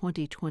of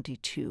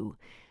 2022.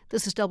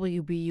 This is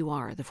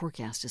WBUR. The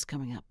forecast is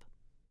coming up.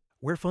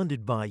 We're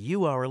funded by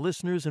you, our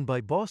listeners, and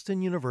by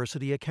Boston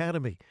University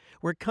Academy,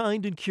 where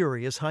kind and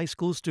curious high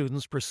school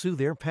students pursue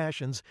their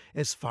passions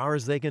as far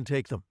as they can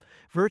take them.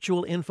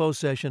 Virtual info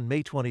session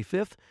May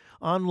 25th,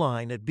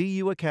 online at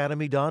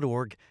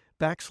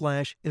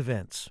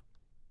buacademy.org/events.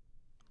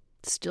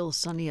 Still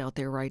sunny out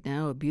there right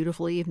now. A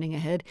beautiful evening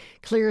ahead.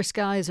 Clear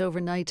skies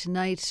overnight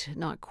tonight.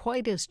 Not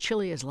quite as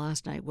chilly as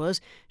last night was.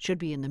 Should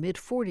be in the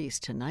mid-40s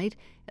tonight.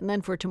 And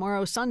then for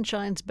tomorrow,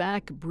 sunshine's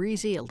back.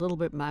 Breezy, a little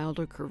bit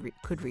milder,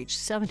 could reach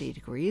 70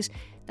 degrees.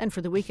 Then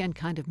for the weekend,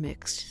 kind of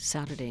mixed.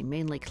 Saturday,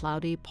 mainly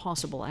cloudy,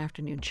 possible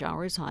afternoon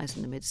showers, highs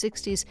in the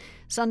mid-60s.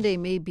 Sunday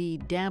may be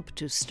damp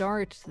to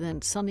start,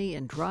 then sunny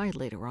and dry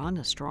later on.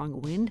 A strong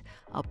wind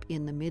up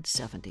in the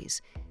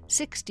mid-70s.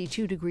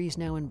 62 degrees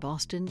now in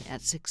Boston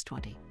at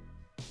 6:20.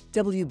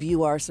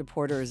 WBUR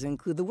supporters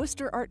include the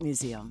Worcester Art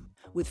Museum,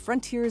 with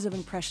Frontiers of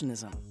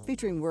Impressionism,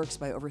 featuring works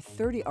by over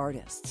 30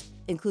 artists,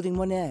 including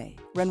Monet,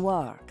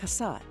 Renoir,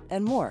 Cassatt,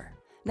 and more.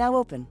 Now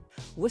open,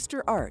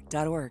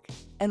 worcesterart.org.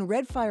 And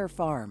Red Fire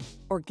Farm,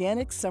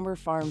 organic summer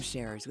farm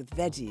shares with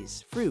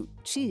veggies, fruit,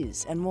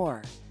 cheese, and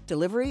more.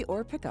 Delivery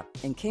or pickup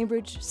in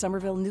Cambridge,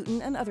 Somerville,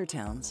 Newton, and other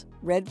towns.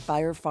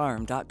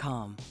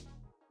 redfirefarm.com.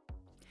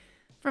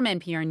 From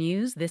NPR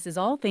News, this is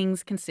All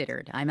Things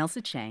Considered. I'm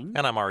Elsa Chang.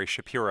 And I'm Ari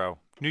Shapiro.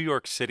 New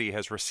York City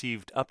has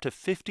received up to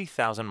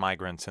 50,000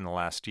 migrants in the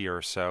last year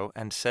or so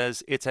and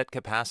says it's at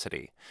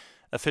capacity.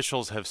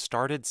 Officials have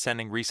started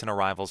sending recent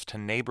arrivals to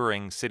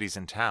neighboring cities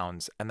and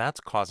towns, and that's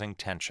causing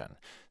tension.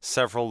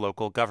 Several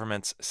local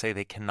governments say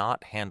they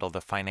cannot handle the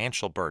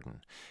financial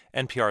burden.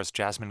 NPR's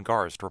Jasmine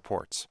Garst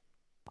reports.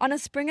 On a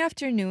spring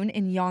afternoon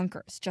in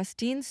Yonkers,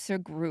 Justine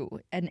Segru,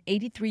 an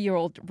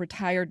 83-year-old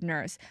retired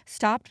nurse,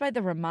 stopped by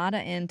the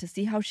Ramada Inn to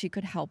see how she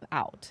could help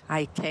out.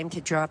 I came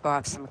to drop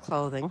off some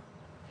clothing.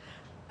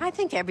 I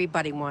think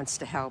everybody wants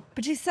to help.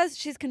 But she says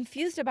she's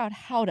confused about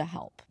how to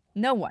help.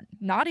 No one,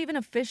 not even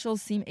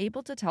officials, seem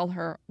able to tell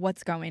her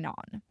what's going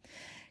on.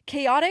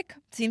 Chaotic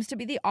seems to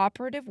be the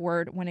operative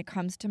word when it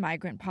comes to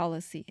migrant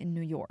policy in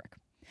New York.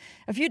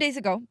 A few days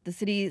ago, the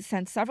city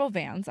sent several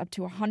vans, up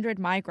to 100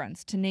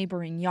 migrants, to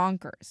neighboring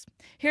Yonkers.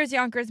 Here's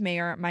Yonkers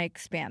Mayor Mike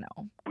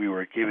Spano. We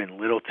were given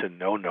little to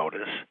no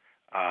notice.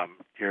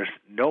 There's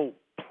no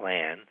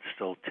plan.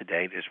 Still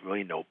today, there's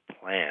really no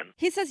plan.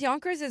 He says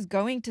Yonkers is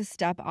going to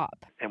step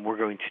up. And we're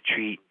going to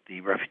treat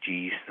the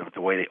refugees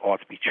the way they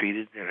ought to be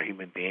treated. They're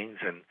human beings,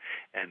 and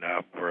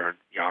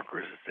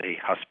Yonkers is a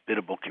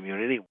hospitable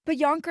community. But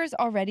Yonkers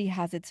already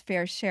has its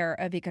fair share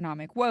of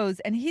economic woes,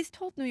 and he's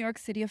told New York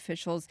City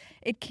officials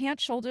it can't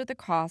shoulder the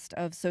cost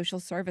of social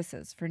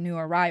services for new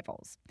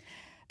arrivals.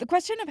 The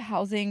question of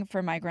housing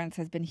for migrants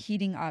has been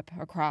heating up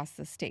across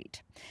the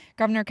state.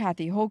 Governor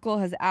Kathy Hochul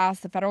has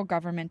asked the federal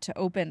government to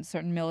open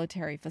certain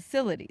military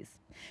facilities.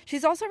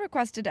 She's also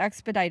requested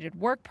expedited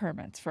work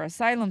permits for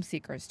asylum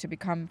seekers to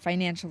become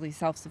financially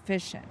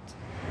self-sufficient.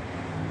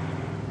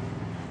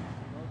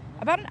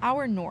 About an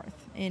hour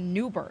north, in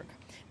Newburgh,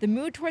 the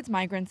mood towards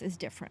migrants is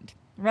different.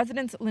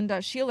 Residents Linda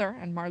Sheeler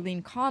and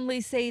Marlene Conley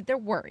say they're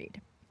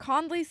worried.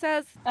 Conley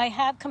says, I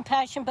have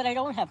compassion, but I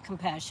don't have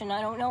compassion.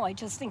 I don't know. I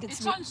just think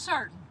it's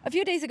uncertain. A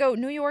few days ago,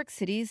 New York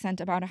City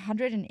sent about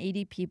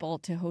 180 people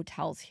to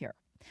hotels here.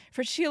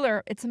 For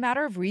Sheeler, it's a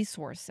matter of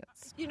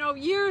resources. You know,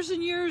 years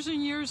and years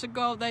and years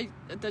ago,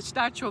 the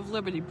Statue of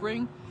Liberty,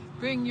 bring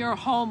your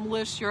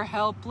homeless, your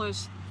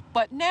helpless.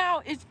 But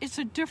now it's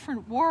a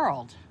different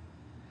world.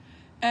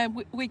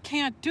 And we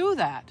can't do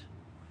that.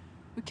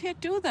 We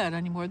can't do that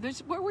anymore.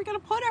 Where are we going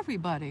to put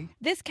everybody?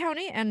 This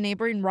county and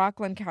neighboring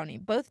Rockland County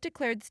both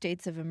declared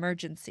states of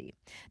emergency.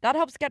 That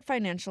helps get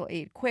financial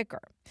aid quicker.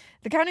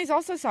 The counties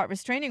also sought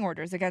restraining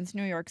orders against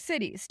New York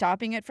City,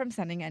 stopping it from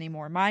sending any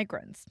more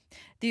migrants.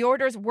 The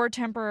orders were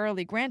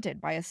temporarily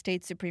granted by a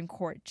state Supreme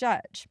Court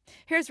judge.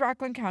 Here's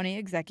Rockland County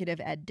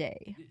Executive Ed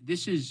Day.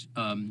 This is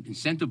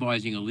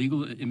incentivizing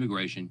illegal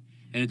immigration,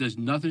 and it does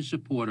nothing to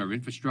support our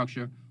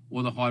infrastructure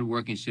or the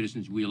hardworking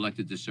citizens we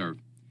elected to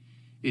serve.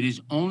 It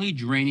is only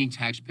draining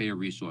taxpayer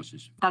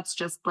resources. That's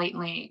just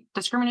blatantly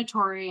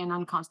discriminatory and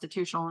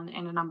unconstitutional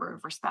in a number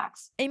of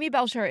respects. Amy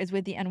Belcher is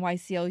with the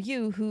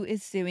NYCLU, who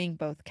is suing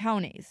both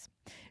counties.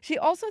 She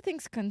also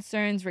thinks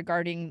concerns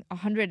regarding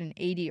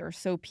 180 or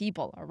so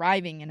people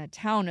arriving in a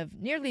town of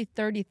nearly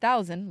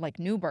 30,000, like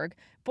Newburgh,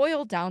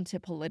 boil down to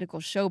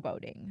political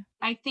showboating.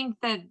 I think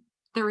that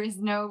there is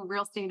no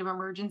real state of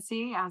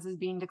emergency as is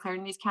being declared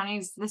in these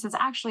counties. This is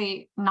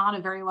actually not a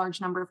very large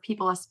number of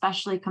people,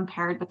 especially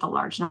compared with the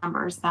large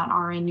numbers that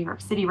are in New York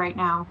City right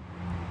now.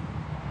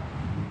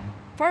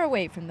 Far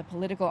away from the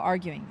political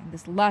arguing in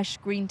this lush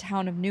green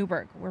town of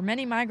Newburgh, where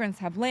many migrants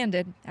have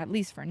landed, at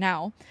least for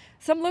now,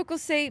 some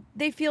locals say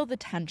they feel the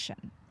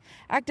tension.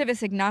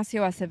 Activist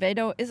Ignacio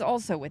Acevedo is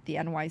also with the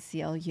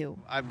NYCLU.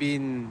 I've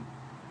been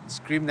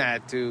screamed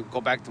at to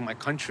go back to my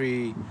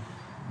country.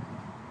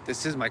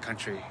 This is my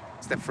country.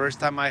 It's the first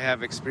time I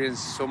have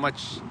experienced so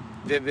much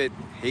vivid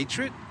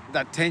hatred.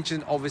 That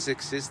tension always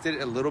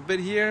existed a little bit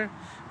here,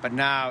 but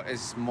now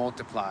it's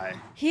multiplied.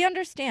 He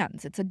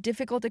understands it's a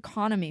difficult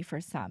economy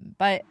for some,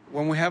 but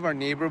when we have our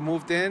neighbor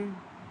moved in,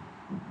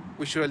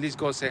 we should at least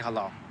go say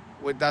hello.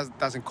 It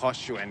doesn't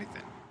cost you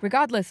anything.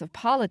 Regardless of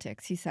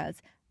politics, he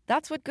says,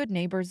 that's what good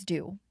neighbors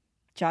do.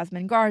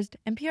 Jasmine Garst,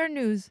 NPR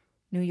News,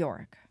 New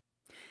York.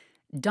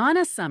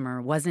 Donna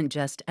Summer wasn't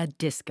just a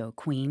disco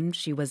queen.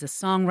 She was a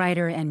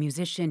songwriter and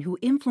musician who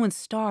influenced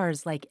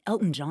stars like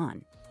Elton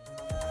John.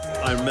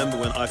 I remember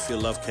when I Feel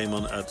Love came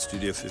on at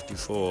Studio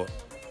 54,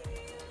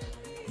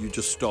 you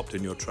just stopped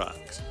in your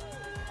tracks.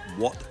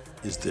 What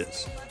is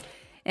this?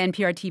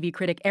 NPR TV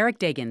critic Eric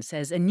Dagan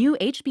says a new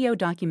HBO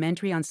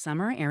documentary on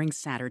Summer, airing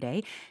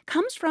Saturday,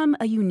 comes from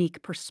a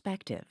unique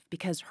perspective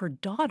because her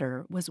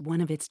daughter was one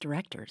of its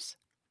directors.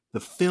 The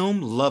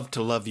film Love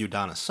to Love You,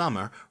 Donna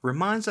Summer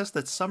reminds us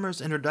that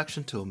Summer's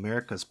introduction to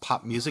America's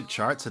pop music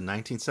charts in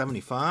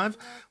 1975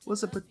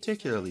 was a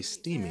particularly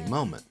steamy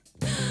moment.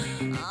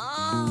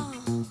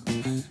 Oh,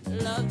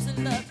 love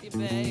to love you,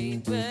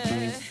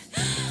 baby.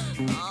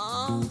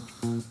 Oh,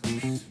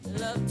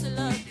 love to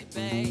love you,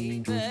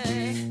 baby.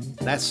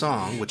 That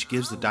song, which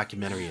gives the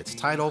documentary its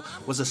title,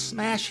 was a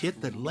smash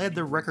hit that led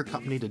the record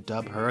company to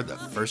dub her the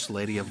First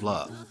Lady of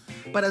Love.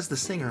 But as the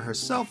singer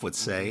herself would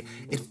say,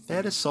 it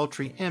fed a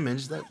sultry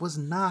image that was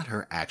not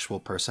her actual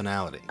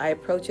personality. I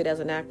approach it as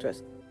an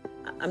actress.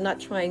 I'm not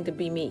trying to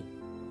be me.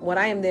 What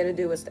I am there to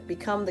do is to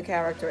become the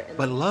character.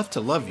 But Love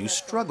to Love You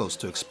struggles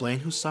to explain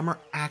who Summer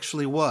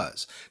actually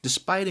was,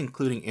 despite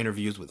including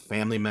interviews with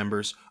family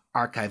members,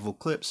 archival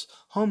clips,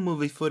 home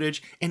movie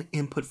footage, and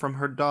input from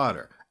her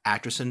daughter,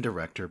 actress and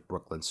director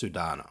Brooklyn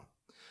Sudano.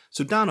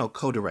 Sudano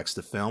co-directs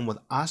the film with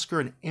Oscar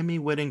and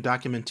Emmy-winning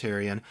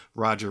documentarian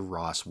Roger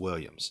Ross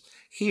Williams.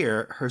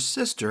 Here, her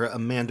sister,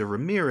 Amanda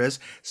Ramirez,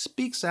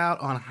 speaks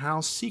out on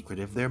how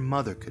secretive their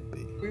mother could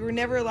be. We were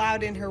never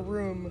allowed in her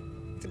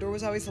room. The door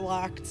was always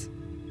locked.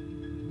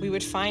 We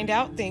would find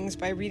out things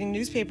by reading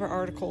newspaper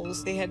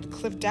articles they had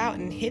clipped out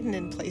and hidden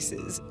in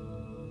places.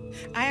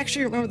 I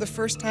actually remember the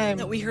first time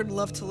that we heard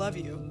Love to Love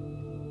You.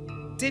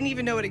 Didn't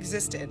even know it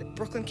existed.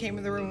 Brooklyn came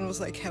in the room and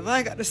was like, have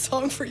I got a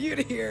song for you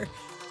to hear?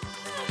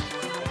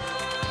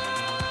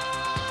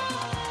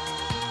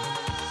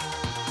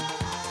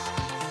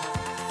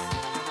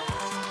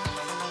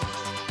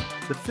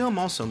 The film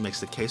also makes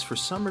the case for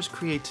Summer's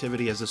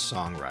creativity as a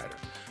songwriter.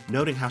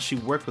 noting how she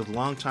worked with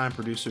longtime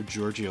producer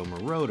Giorgio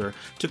Moroder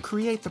to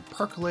create the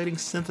percolating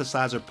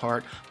synthesizer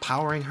part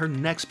powering her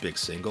next big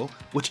single,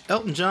 which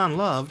Elton John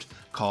loved,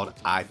 called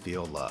I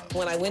Feel Love.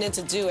 When I went in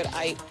to do it,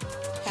 I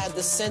had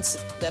the sense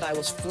that I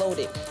was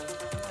floating,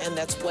 and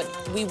that's what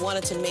we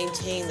wanted to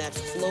maintain, that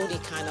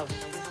floaty kind of,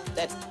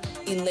 that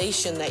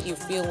elation that you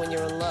feel when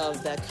you're in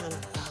love, that kind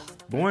of...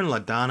 Born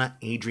LaDonna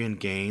Adrienne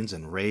Gaines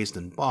and raised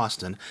in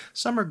Boston,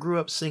 Summer grew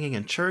up singing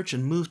in church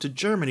and moved to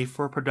Germany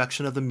for a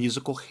production of the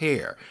musical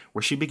Hair,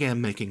 where she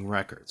began making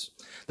records.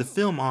 The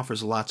film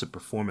offers lots of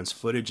performance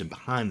footage and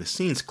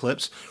behind-the-scenes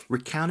clips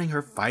recounting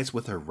her fights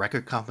with her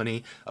record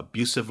company,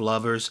 abusive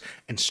lovers,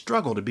 and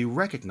struggle to be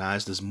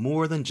recognized as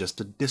more than just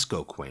a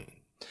disco queen.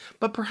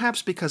 But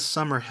perhaps because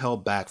Summer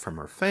held back from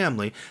her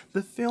family,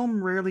 the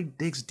film rarely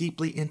digs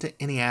deeply into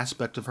any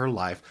aspect of her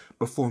life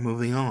before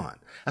moving on,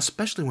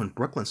 especially when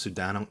Brooklyn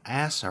Sudano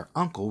asks her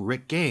uncle,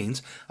 Rick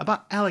Gaines,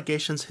 about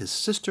allegations his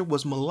sister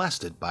was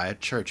molested by a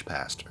church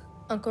pastor.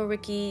 Uncle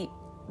Ricky,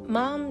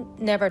 Mom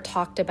never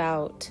talked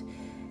about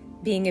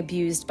being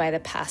abused by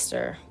the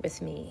pastor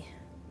with me.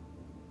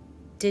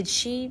 Did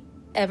she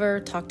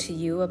ever talk to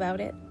you about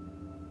it?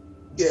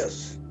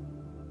 Yes.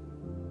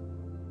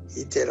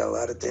 He did a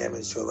lot of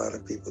damage to a lot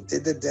of people.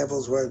 Did the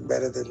devil's work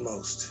better than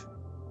most.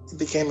 It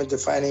became a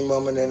defining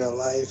moment in her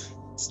life.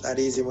 It's not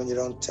easy when you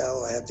don't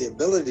tell. I have the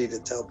ability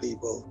to tell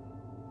people,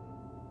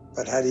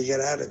 but how do you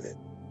get out of it?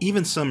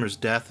 Even Summer's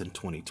death in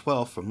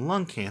 2012 from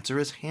lung cancer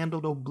is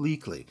handled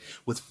obliquely,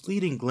 with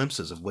fleeting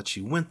glimpses of what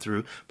she went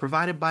through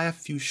provided by a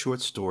few short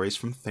stories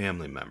from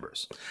family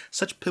members.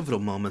 Such pivotal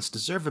moments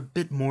deserve a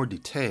bit more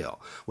detail.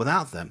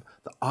 Without them,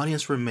 the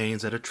audience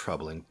remains at a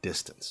troubling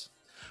distance.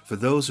 For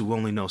those who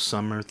only know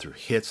Summer through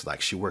hits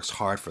like She Works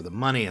Hard for the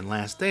Money and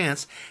Last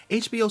Dance,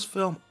 HBO's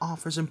film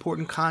offers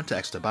important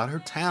context about her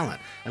talent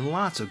and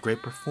lots of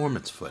great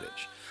performance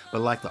footage.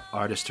 But like the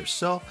artist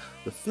herself,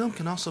 the film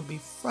can also be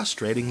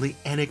frustratingly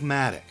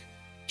enigmatic,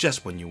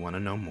 just when you want to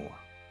know more.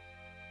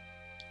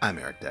 I'm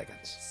Eric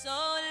Deggans.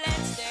 So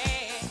let's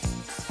dance,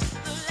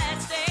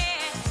 let's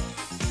dance,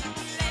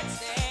 let's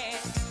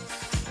dance,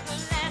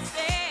 let's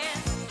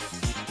dance,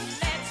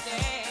 let's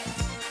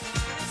dance,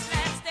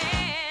 let's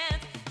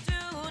dance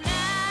tonight.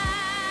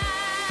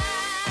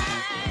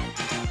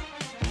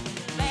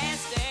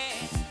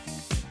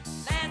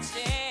 Let's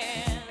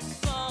dance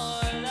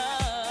for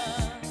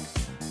love.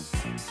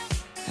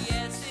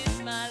 Yes, it's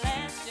my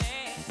last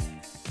dance.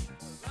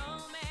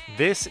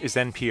 This is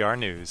NPR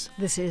News.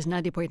 This is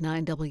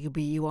 90.9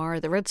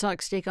 WBUR. The Red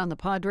Sox take on the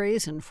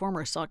Padres and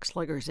former Sox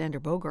slugger Xander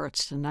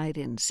Bogaerts tonight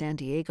in San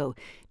Diego.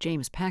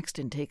 James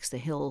Paxton takes the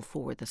hill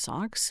for the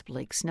Sox.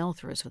 Blake Snell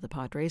throws for the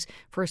Padres.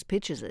 First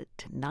pitch is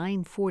at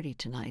 9:40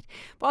 tonight.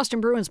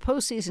 Boston Bruins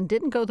postseason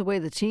didn't go the way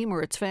the team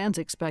or its fans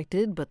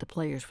expected, but the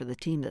players for the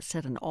team that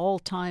set an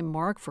all-time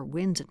mark for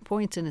wins and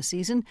points in a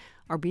season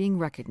are being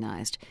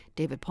recognized.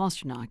 David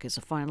Pastrnak is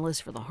a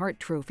finalist for the Hart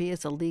Trophy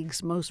as the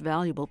league's most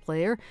valuable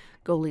player.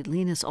 Goalie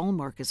Linus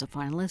Ullmark is a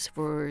finalist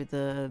for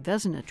the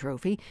Vezina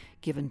Trophy,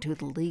 given to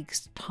the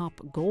league's top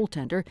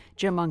goaltender.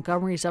 Jim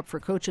Montgomery's up for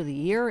Coach of the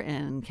Year,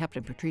 and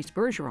Captain Patrice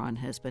Bergeron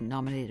has been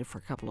nominated for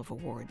a couple of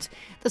awards.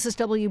 This is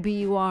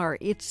WBUR.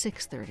 It's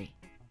 6:30.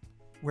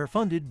 We're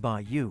funded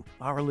by you,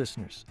 our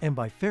listeners, and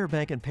by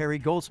Fairbank and Perry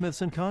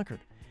Goldsmiths in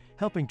Concord,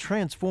 helping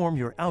transform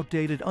your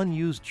outdated,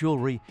 unused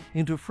jewelry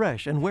into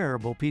fresh and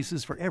wearable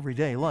pieces for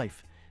everyday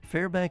life.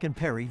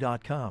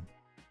 FairbankandPerry.com.